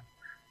with that?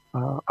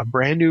 A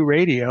brand new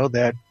radio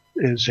that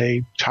is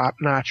a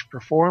top-notch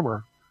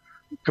performer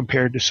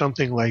compared to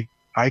something like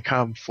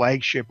ICOM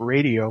flagship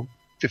radio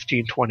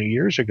 15, 20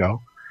 years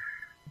ago.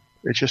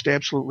 It's just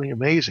absolutely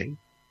amazing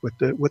with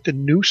the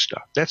new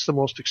stuff. That's the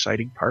most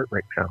exciting part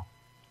right now.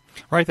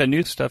 Right, the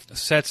new stuff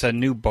sets a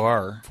new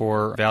bar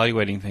for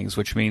evaluating things,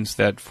 which means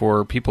that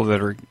for people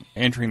that are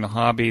entering the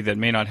hobby that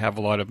may not have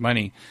a lot of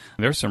money,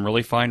 there's some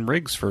really fine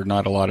rigs for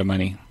not a lot of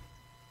money.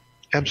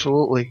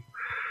 Absolutely.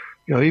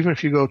 Even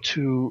if you go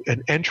to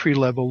an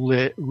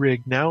entry-level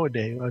rig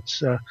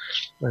nowadays, I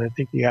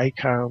think the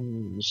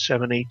ICOM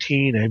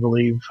 718, I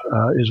believe,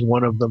 is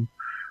one of them.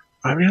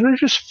 I mean, they're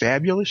just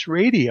fabulous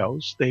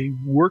radios. They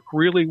work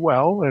really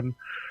well, and,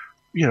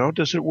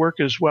 does it work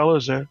as well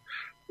as a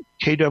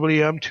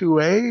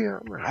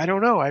KWM2A? I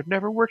don't know. I've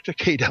never worked a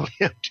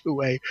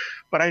KWM2A,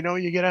 but I know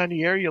you get on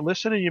the air, you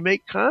listen, and you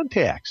make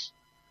contacts.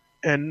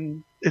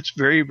 And it's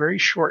very, very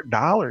short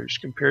dollars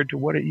compared to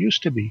what it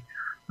used to be.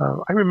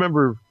 I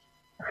remember,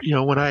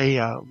 when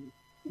I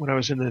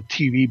was in the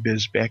TV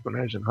biz back when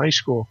I was in high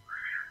school,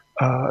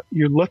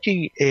 you're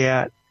looking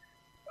at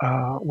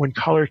when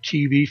color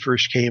TV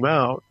first came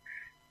out,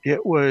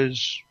 it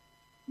was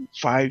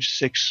 $500,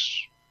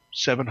 $600,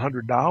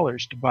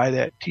 $700 to buy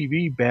that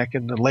TV back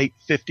in the late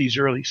 50s,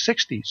 early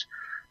 60s.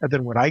 And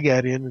then when I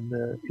got in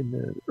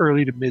the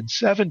early to mid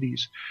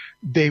 70s,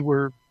 they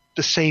were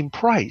the same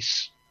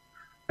price.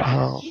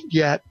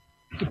 Yet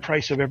the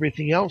price of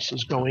everything else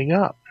is going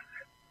up.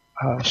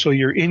 So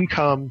your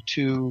income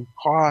to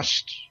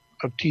cost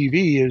of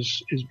TV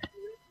is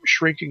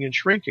shrinking and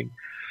shrinking.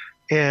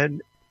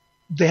 And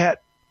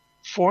that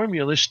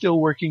formula is still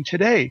working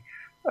today.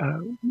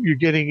 You're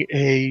getting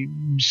a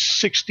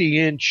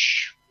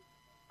 60-inch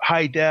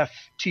high-def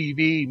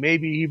TV,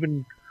 maybe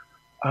even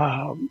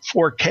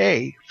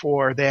 4K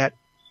for that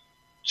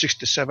 $600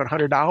 to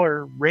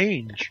 $700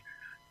 range.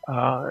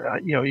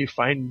 You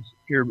find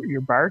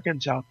your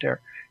bargains out there,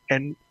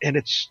 and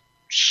it's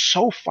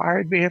so far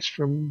advanced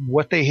from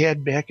what they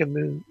had back in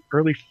the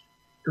early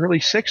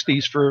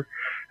 60s for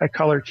a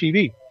color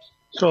TV.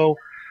 So,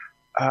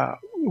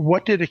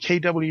 what did a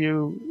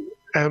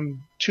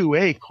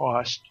KWM2A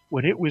cost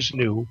when it was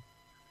new?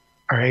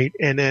 All right,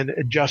 and then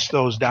adjust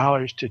those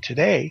dollars to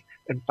today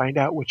and find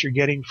out what you're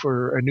getting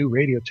for a new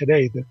radio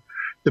today.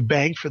 The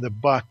bang for the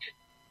buck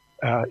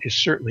is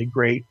certainly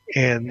great,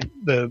 and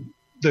the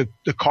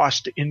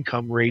cost to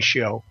income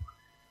ratio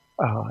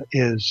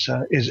is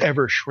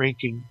ever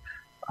shrinking,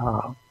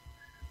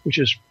 which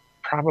is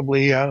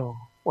probably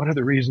one of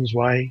the reasons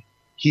why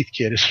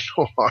Heathkit is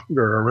no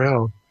longer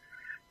around.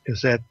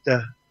 Is that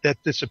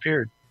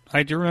disappeared?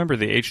 I do remember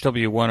the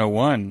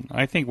HW101.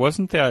 I think,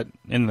 wasn't that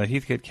in the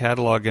Heathkit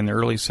catalog in the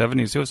early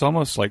 70s? It was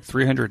almost like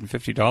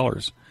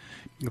 $350.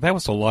 That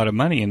was a lot of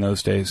money in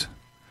those days.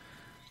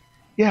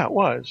 Yeah, it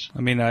was.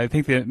 I mean, I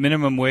think the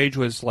minimum wage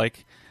was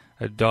like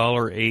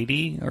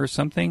 $1.80 or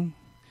something.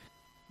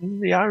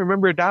 Yeah, I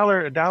remember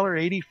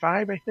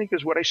 $1.85, I think,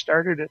 is what I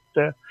started at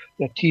the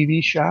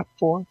TV shop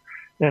for.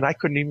 And I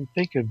couldn't even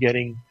think of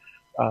getting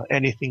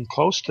anything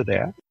close to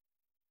that.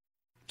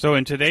 So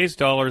in today's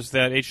dollars,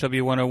 that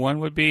HW101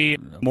 would be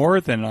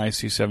more than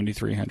IC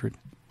 7300.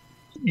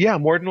 Yeah,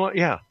 more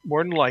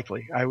than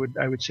likely. I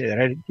would say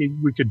that.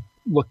 We could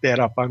look that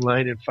up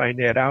online and find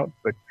that out.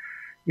 But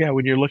yeah,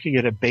 when you're looking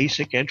at a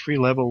basic entry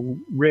level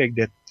rig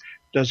that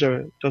does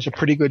a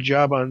pretty good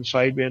job on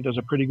sideband, does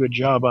a pretty good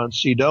job on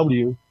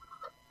CW,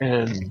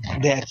 and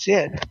that's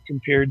it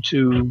compared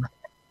to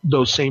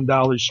those same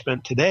dollars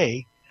spent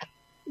today,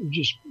 it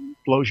just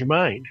blows your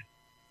mind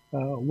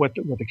what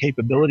the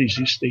capabilities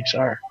these things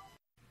are.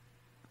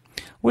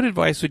 What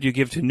advice would you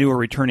give to new or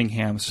returning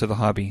hams to the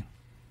hobby?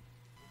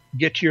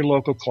 Get to your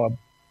local club.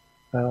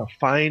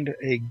 Find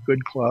a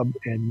good club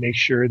and make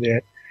sure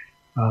that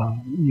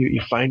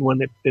you find one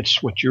that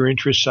fits what your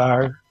interests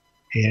are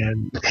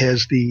and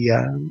has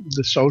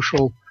the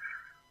social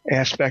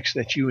aspects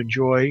that you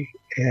enjoy,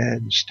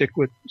 and stick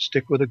with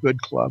a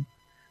good club.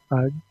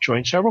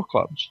 Join several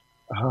clubs.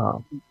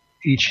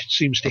 Each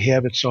seems to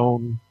have its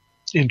own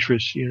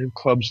interests.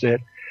 Clubs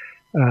that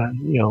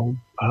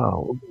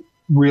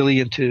really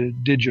into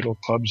digital,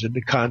 clubs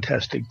into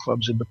contesting,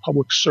 clubs into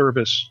public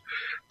service,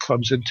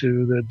 clubs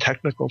into the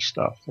technical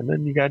stuff, and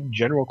then you got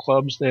general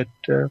clubs that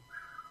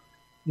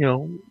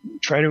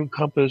try to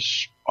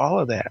encompass all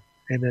of that.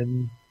 And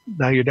then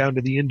now you're down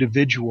to the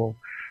individual.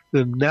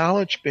 The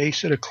knowledge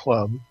base at a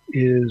club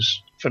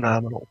is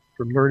phenomenal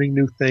for learning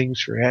new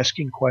things, for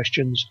asking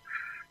questions,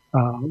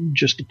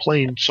 just the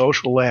plain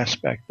social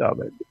aspect of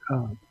it.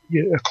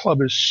 A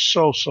club is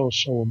so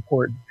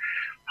important.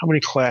 How many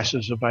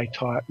classes have I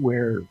taught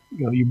where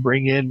you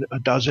bring in a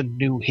dozen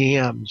new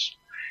hams,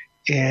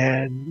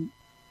 and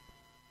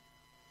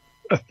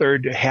a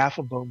third to half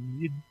of them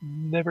you'd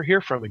never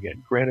hear from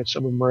again. Granted,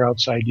 some of them are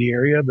outside the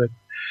area, but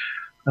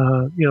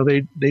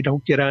they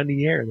don't get on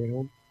the air. They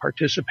don't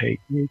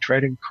participate. You try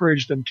to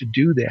encourage them to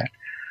do that.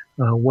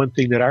 One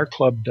thing that our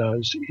club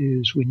does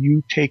is when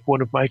you take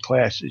one of my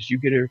classes, you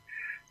get a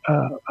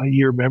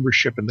year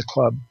membership in the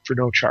club for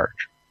no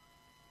charge.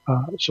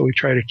 So we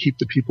try to keep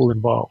the people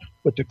involved.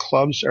 But the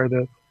clubs are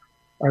the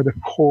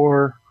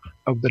core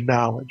of the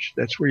knowledge.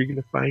 That's where you're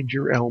going to find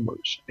your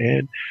Elmers.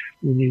 And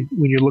when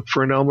you look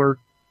for an Elmer,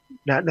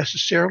 not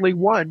necessarily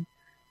one,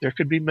 there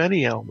could be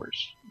many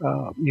Elmers.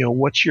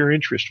 What's your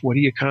interest? What are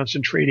you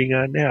concentrating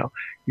on now?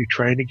 You're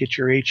trying to get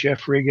your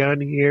HF rig on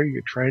the air.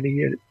 You're trying to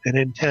get an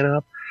antenna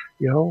up.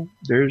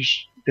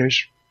 There's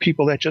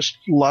people that just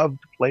love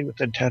to play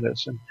with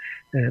antennas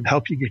and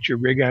help you get your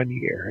rig on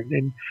the air. And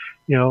then,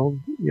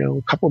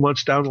 a couple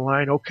months down the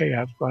line, okay,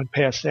 I've gone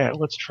past that.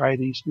 Let's try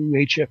these new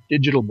HF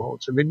digital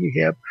modes. And then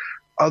you have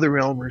other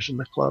Elmers in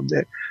the club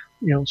that,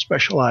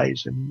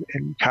 specialize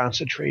and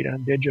concentrate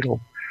on digital.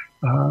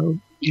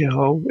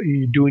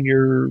 You're doing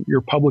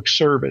your public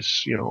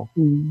service.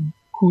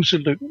 Who's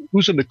in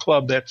the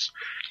club that's,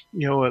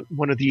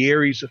 one of the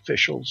Aries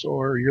officials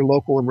or your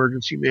local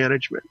emergency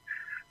management.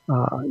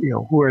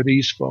 Who are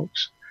these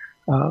folks?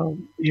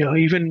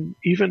 Even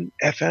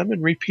FM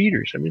and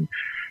repeaters. I mean,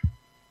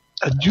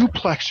 a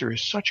duplexer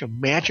is such a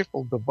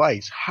magical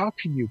device. How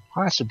can you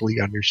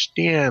possibly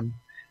understand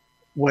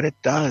what it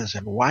does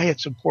and why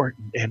it's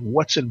important and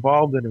what's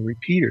involved in a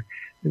repeater?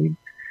 I mean,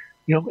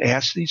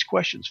 ask these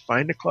questions.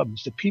 Find a club.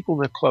 It's the people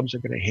in the clubs are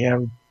going to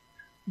have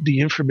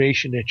the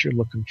information that you're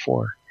looking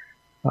for.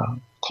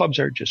 Clubs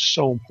are just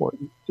so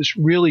important. This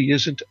really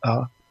isn't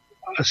a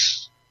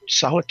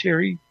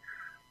solitary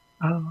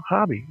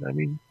hobby. I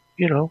mean,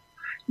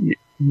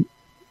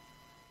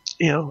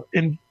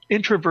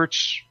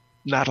 introverts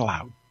not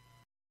allowed.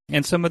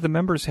 And some of the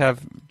members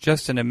have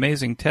just an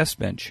amazing test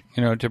bench,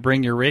 to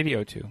bring your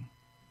radio to.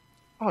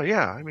 Oh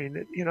yeah, I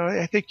mean,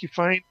 I think you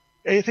find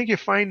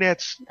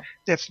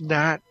that's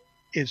not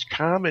as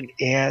common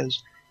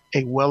as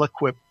a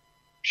well-equipped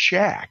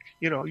shack.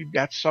 You've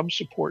got some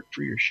support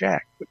for your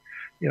shack, but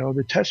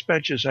the test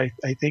benches I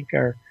think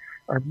are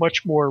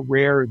much more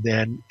rare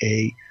than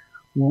a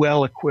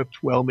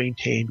well-equipped,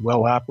 well-maintained,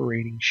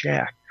 well-operating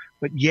shack.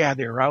 But yeah,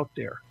 they're out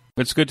there.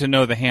 It's good to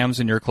know the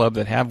hams in your club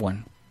that have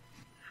one.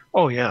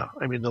 Oh yeah,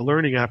 I mean the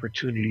learning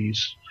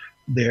opportunities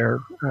there.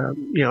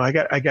 I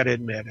got to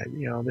admit,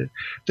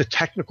 the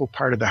technical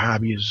part of the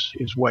hobby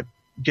is what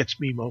gets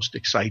me most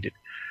excited,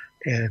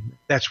 and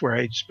that's where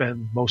I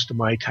spend most of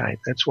my time.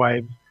 That's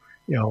why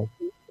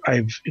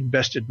I've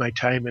invested my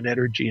time and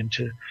energy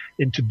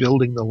into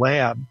building the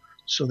lab,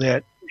 so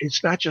that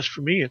it's not just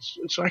for me. It's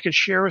so I can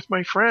share with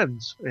my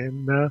friends.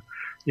 And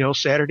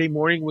Saturday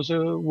morning was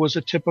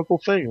a typical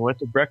thing. I went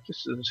to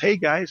breakfast and said, "Hey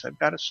guys, I've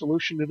got a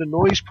solution to the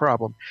noise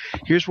problem.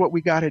 Here's what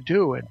we got to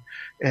do."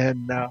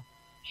 And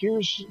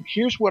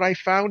here's what I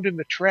found in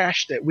the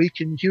trash that we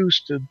can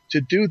use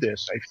to do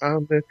this. I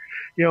found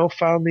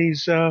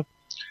these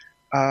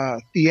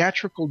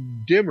theatrical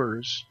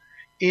dimmers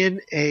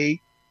in a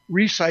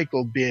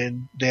recycle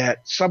bin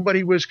that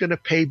somebody was going to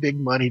pay big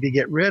money to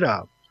get rid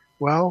of.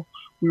 Well,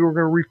 we were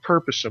going to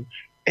repurpose them.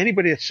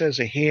 Anybody that says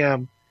a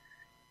ham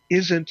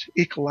isn't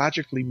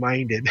ecologically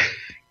minded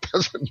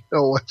doesn't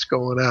know what's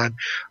going on.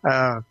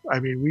 I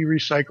mean, we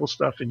recycle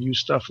stuff and use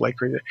stuff like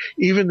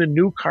even the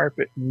new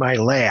carpet in my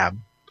lab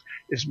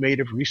is made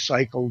of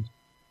recycled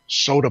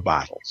soda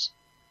bottles.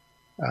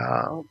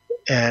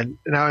 And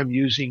now I'm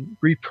using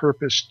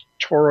repurposed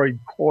toroid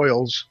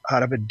coils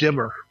out of a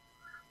dimmer,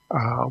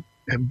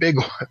 and big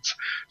ones.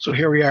 So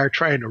here we are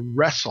trying to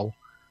wrestle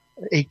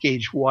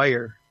 8-gauge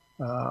wire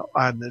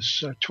on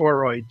this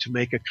toroid to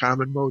make a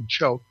common mode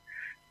choke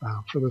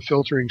for the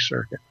filtering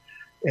circuit.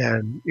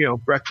 And,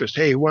 breakfast,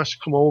 hey, he wants to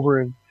come over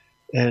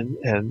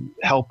and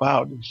help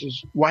out. And he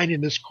says,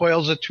 winding this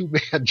coil's a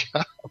 2-man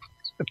job.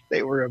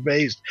 They were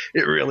amazed.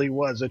 It really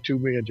was a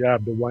 2-man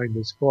job to wind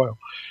this coil.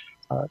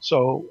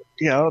 So,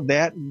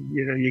 that,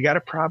 you got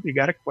a problem, you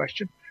got a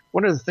question.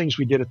 One of the things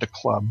we did at the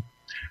club,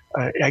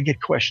 I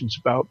get questions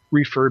about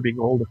refurbing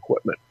old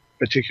equipment,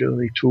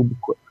 particularly tube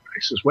equipment. I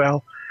says,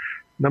 well,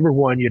 number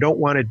one, you don't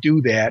want to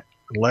do that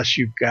unless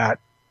you've got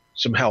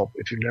some help,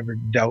 if you've never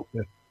dealt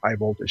with high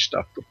voltage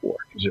stuff before,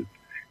 because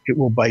it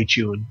will bite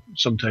you, and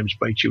sometimes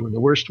bite you in the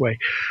worst way.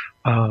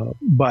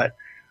 But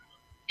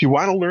if you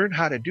want to learn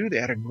how to do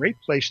that, a great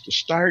place to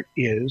start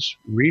is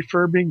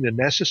refurbing the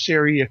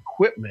necessary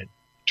equipment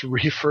to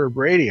refurb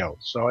radios.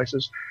 So I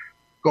says,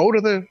 go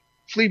to the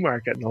flea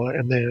market,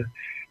 and the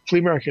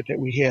flea market that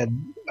we had,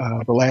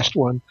 the last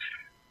one,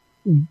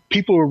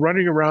 people were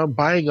running around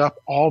buying up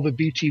all the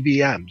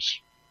VTVMs.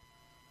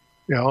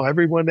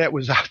 Everyone that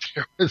was out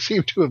there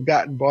seemed to have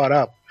gotten bought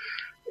up.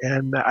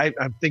 And I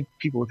think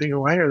people were thinking,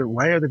 why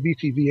are the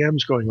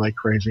VTVMs going like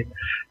crazy?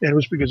 And it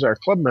was because our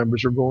club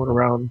members were going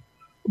around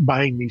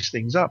buying these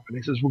things up. And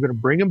he says, we're going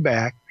to bring them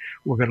back.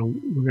 We're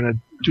going to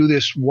do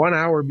this 1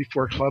 hour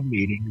before club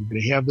meeting. We're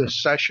going to have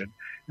this session.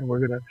 And we're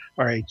going to,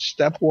 all right,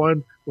 step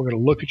one, we're going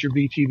to look at your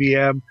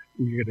VTVM.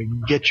 We're going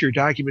to get your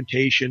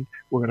documentation.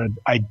 We're going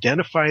to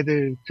identify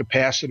the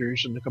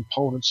capacitors and the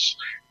components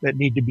that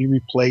need to be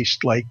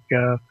replaced, like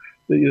the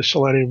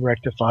selenium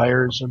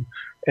rectifiers.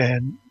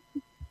 And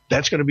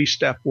that's going to be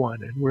step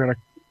one. And we're going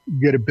to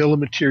get a bill of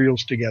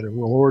materials together.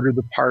 We'll order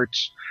the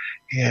parts,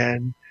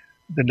 and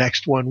the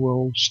next one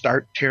we'll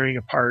start tearing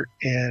apart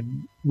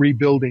and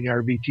rebuilding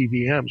our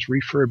VTVMs,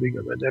 refurbing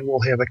them, and then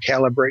we'll have a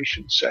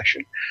calibration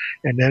session.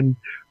 And then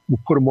we'll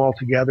put them all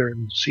together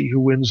and see who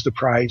wins the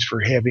prize for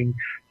having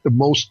the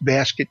most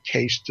basket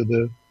case to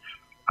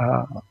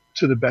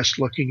the best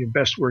looking and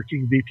best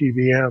working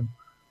VTVM.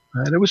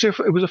 And it was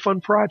a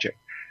fun project.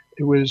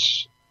 It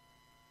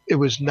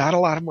was not a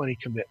lot of money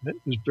commitment.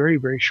 It was very,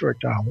 very short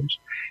dollars.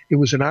 It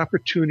was an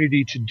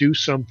opportunity to do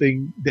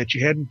something that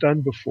you hadn't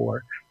done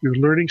before. You're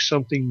learning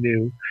something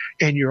new,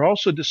 and you're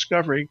also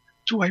discovering,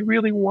 do I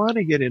really want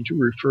to get into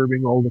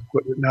refurbing old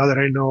equipment now that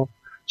I know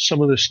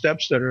some of the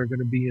steps that are going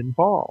to be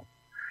involved?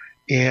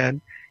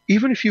 And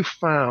even if you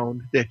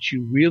found that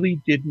you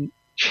really didn't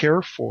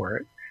care for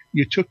it,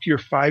 you took your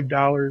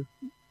 $5,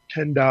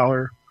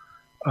 $10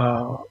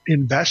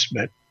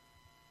 investment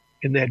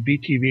in that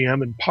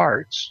VTVM and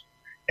parts,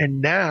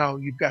 and now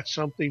you've got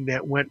something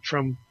that went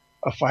from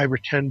a $5 or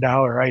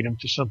 $10 item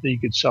to something you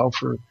could sell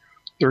for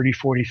 30,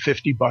 40,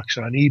 50 bucks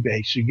on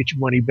eBay. So you get your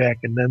money back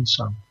and then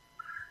some.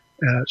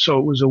 So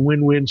it was a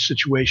win-win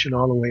situation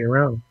all the way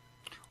around.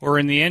 Or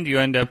in the end, you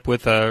end up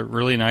with a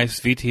really nice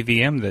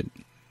VTVM that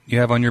you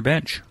have on your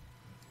bench.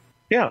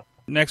 Yeah.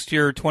 Next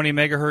year, 20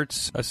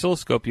 megahertz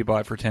oscilloscope you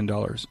bought for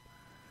 $10.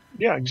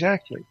 Yeah,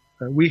 exactly.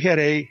 We had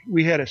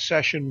a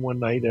session one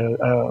night. We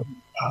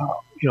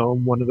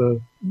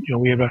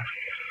have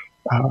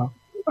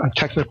a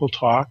technical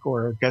talk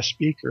or a guest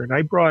speaker, and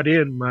I brought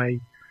in my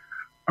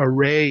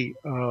array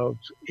of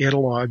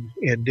analog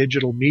and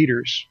digital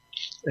meters,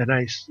 and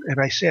I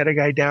sat a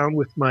guy down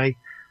with my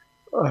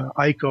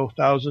ICO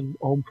 1000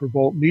 ohm per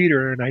volt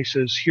meter, and I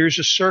says, here's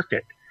a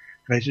circuit.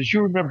 And I says,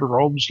 you remember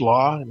Ohm's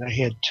law? And I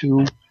had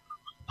two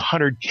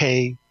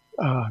 100K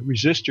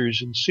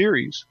resistors in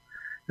series.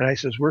 And I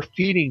says, we're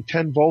feeding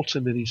 10 volts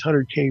into these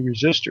 100K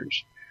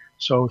resistors.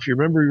 So if you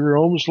remember your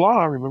Ohm's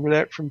law, remember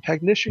that from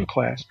technician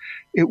class,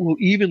 it will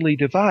evenly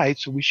divide,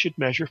 so we should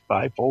measure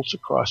 5 volts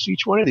across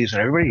each one of these.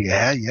 And everybody,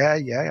 yeah.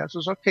 I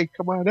says, okay,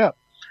 come on up.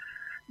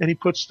 And he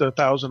puts the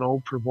 1000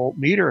 ohm per volt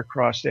meter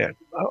across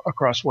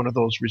one of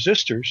those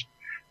resistors,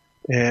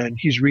 and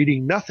he's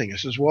reading nothing. I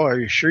says, well, are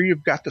you sure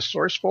you've got the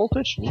source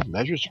voltage? And he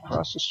measures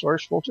across the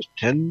source voltage,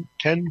 10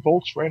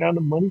 volts right on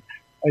the money.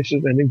 I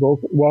said, and then go,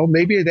 well,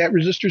 maybe that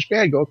resistor's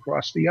bad. Go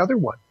across the other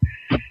one.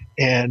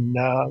 And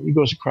he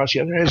goes across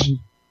the other. There's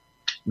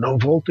no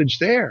voltage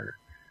there.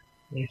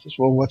 And he says,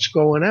 well, what's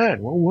going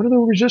on? Well, one of the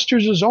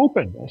resistors is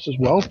open. I says,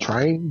 well,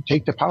 try and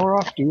take the power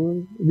off,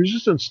 do a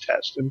resistance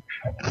test. And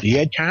he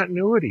had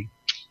continuity.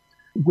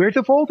 Where'd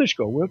the voltage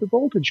go? Where'd the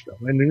voltage go?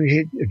 And then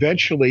he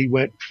eventually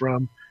went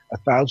from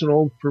 1,000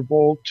 ohms per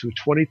volt to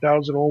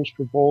 20,000 ohms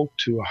per volt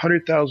to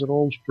 100,000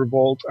 ohms per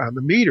volt on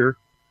the meter.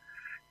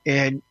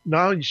 And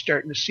now you're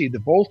starting to see the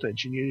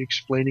voltage, and you're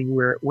explaining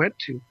where it went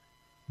to.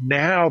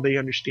 Now they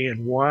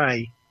understand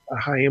why a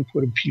high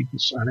input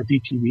impedance on a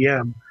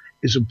VTVM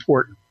is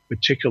important,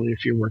 particularly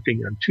if you're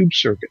working on tube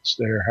circuits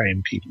that are high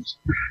impedance.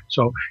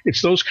 So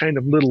it's those kind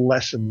of little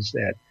lessons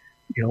that,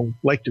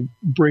 like to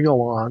bring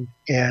along.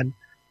 And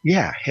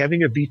yeah,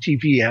 having a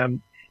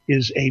VTVM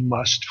is a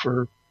must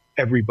for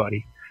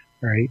everybody,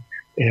 right?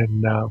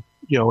 And, a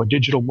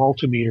digital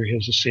multimeter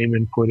has the same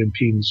input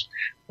impedance,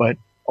 but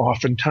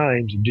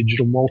oftentimes a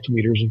digital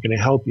multimeter isn't going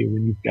to help you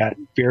when you've got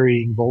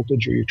varying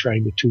voltage or you're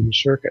trying to tune a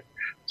circuit.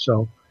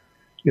 So,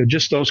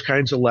 just those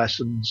kinds of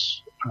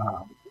lessons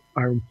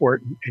are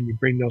important, and you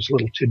bring those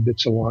little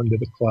tidbits along to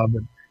the club,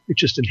 and it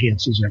just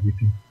enhances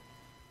everything.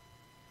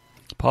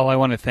 Paul, I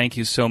want to thank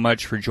you so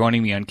much for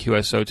joining me on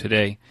QSO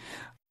today.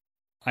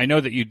 I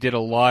know that you did a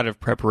lot of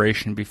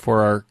preparation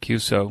before our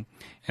QSO,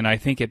 and I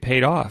think it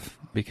paid off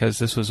because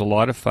this was a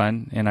lot of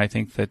fun, and I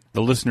think that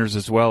the listeners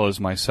as well as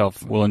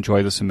myself will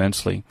enjoy this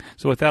immensely.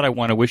 So with that, I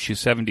want to wish you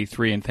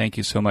 73, and thank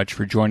you so much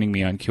for joining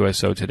me on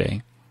QSO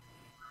today.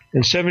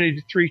 And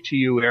 73 to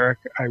you, Eric.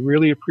 I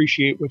really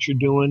appreciate what you're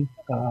doing.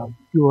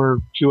 Your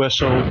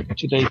QSO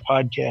Today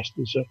podcast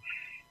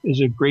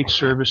is a great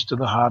service to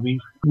the hobby.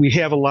 We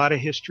have a lot of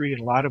history,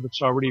 and a lot of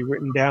it's already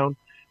written down,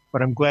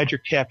 but I'm glad you're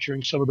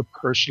capturing some of the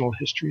personal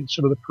history and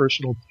some of the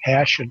personal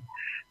passion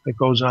that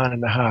goes on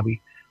in the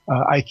hobby.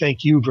 I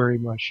thank you very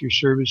much. Your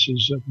service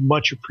is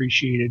much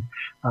appreciated,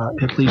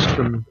 at least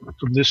from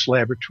this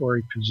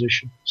laboratory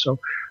position. So,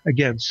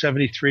 again,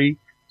 73,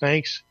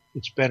 thanks.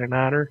 It's been an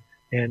honor,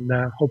 and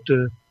hope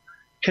to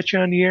catch you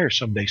on the air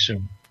someday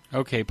soon.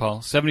 Okay,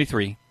 Paul,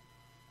 73.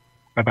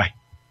 Bye-bye.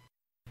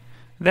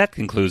 That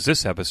concludes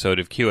this episode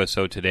of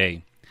QSO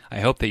Today.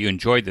 I hope that you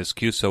enjoyed this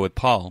QSO with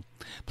Paul.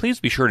 Please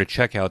be sure to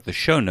check out the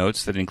show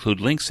notes that include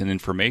links and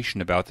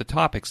information about the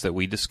topics that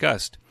we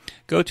discussed.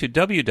 Go to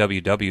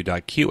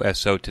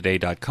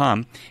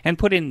www.qsotoday.com and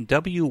put in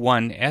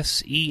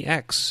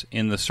W1SEX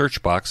in the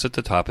search box at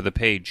the top of the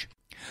page.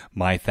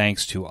 My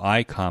thanks to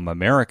ICOM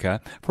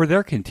America for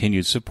their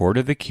continued support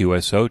of the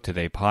QSO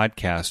Today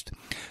podcast.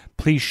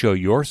 Please show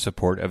your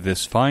support of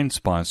this fine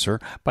sponsor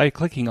by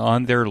clicking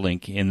on their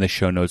link in the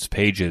show notes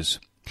pages.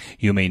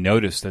 You may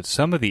notice that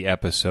some of the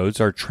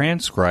episodes are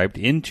transcribed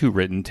into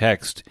written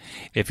text.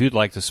 If you'd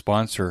like to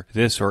sponsor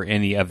this or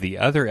any of the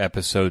other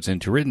episodes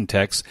into written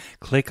text,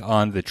 click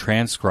on the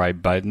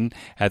transcribe button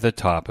at the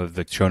top of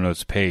the show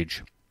notes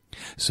page.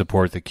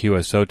 Support the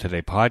QSO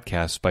Today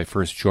podcast by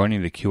first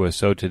joining the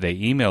QSO Today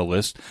email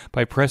list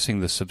by pressing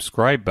the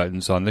subscribe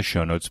buttons on the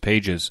show notes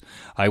pages.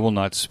 I will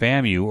not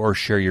spam you or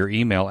share your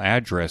email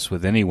address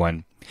with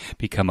anyone.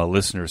 Become a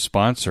listener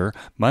sponsor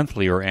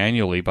monthly or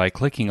annually by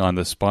clicking on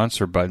the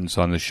sponsor buttons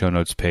on the show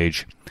notes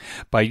page.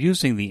 By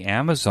using the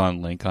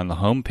Amazon link on the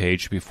home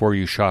page before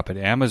you shop at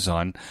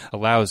Amazon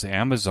allows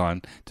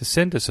Amazon to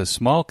send us a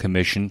small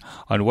commission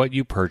on what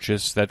you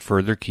purchase that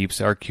further keeps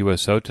our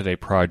QSO Today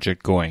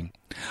project going.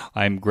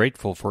 I'm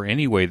grateful for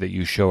any way that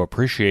you show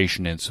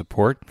appreciation and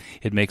support.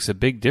 It makes a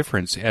big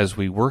difference as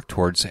we work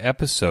towards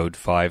episode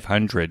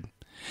 500.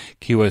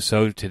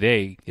 QSO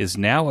Today is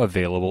now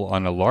available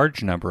on a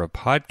large number of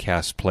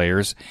podcast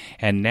players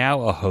and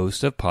now a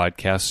host of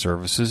podcast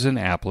services and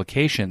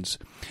applications.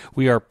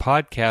 We are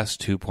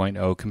Podcast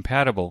 2.0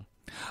 compatible.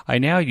 I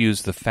now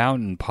use the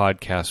Fountain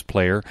podcast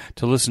player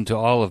to listen to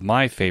all of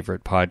my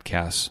favorite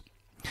podcasts.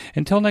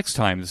 Until next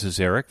time, this is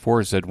Eric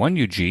for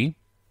Z1UG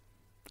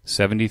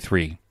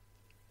 73.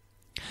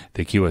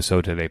 The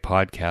QSO Today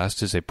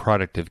podcast is a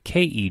product of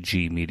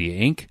KEG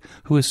Media Inc.,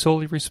 who is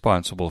solely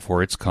responsible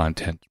for its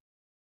content.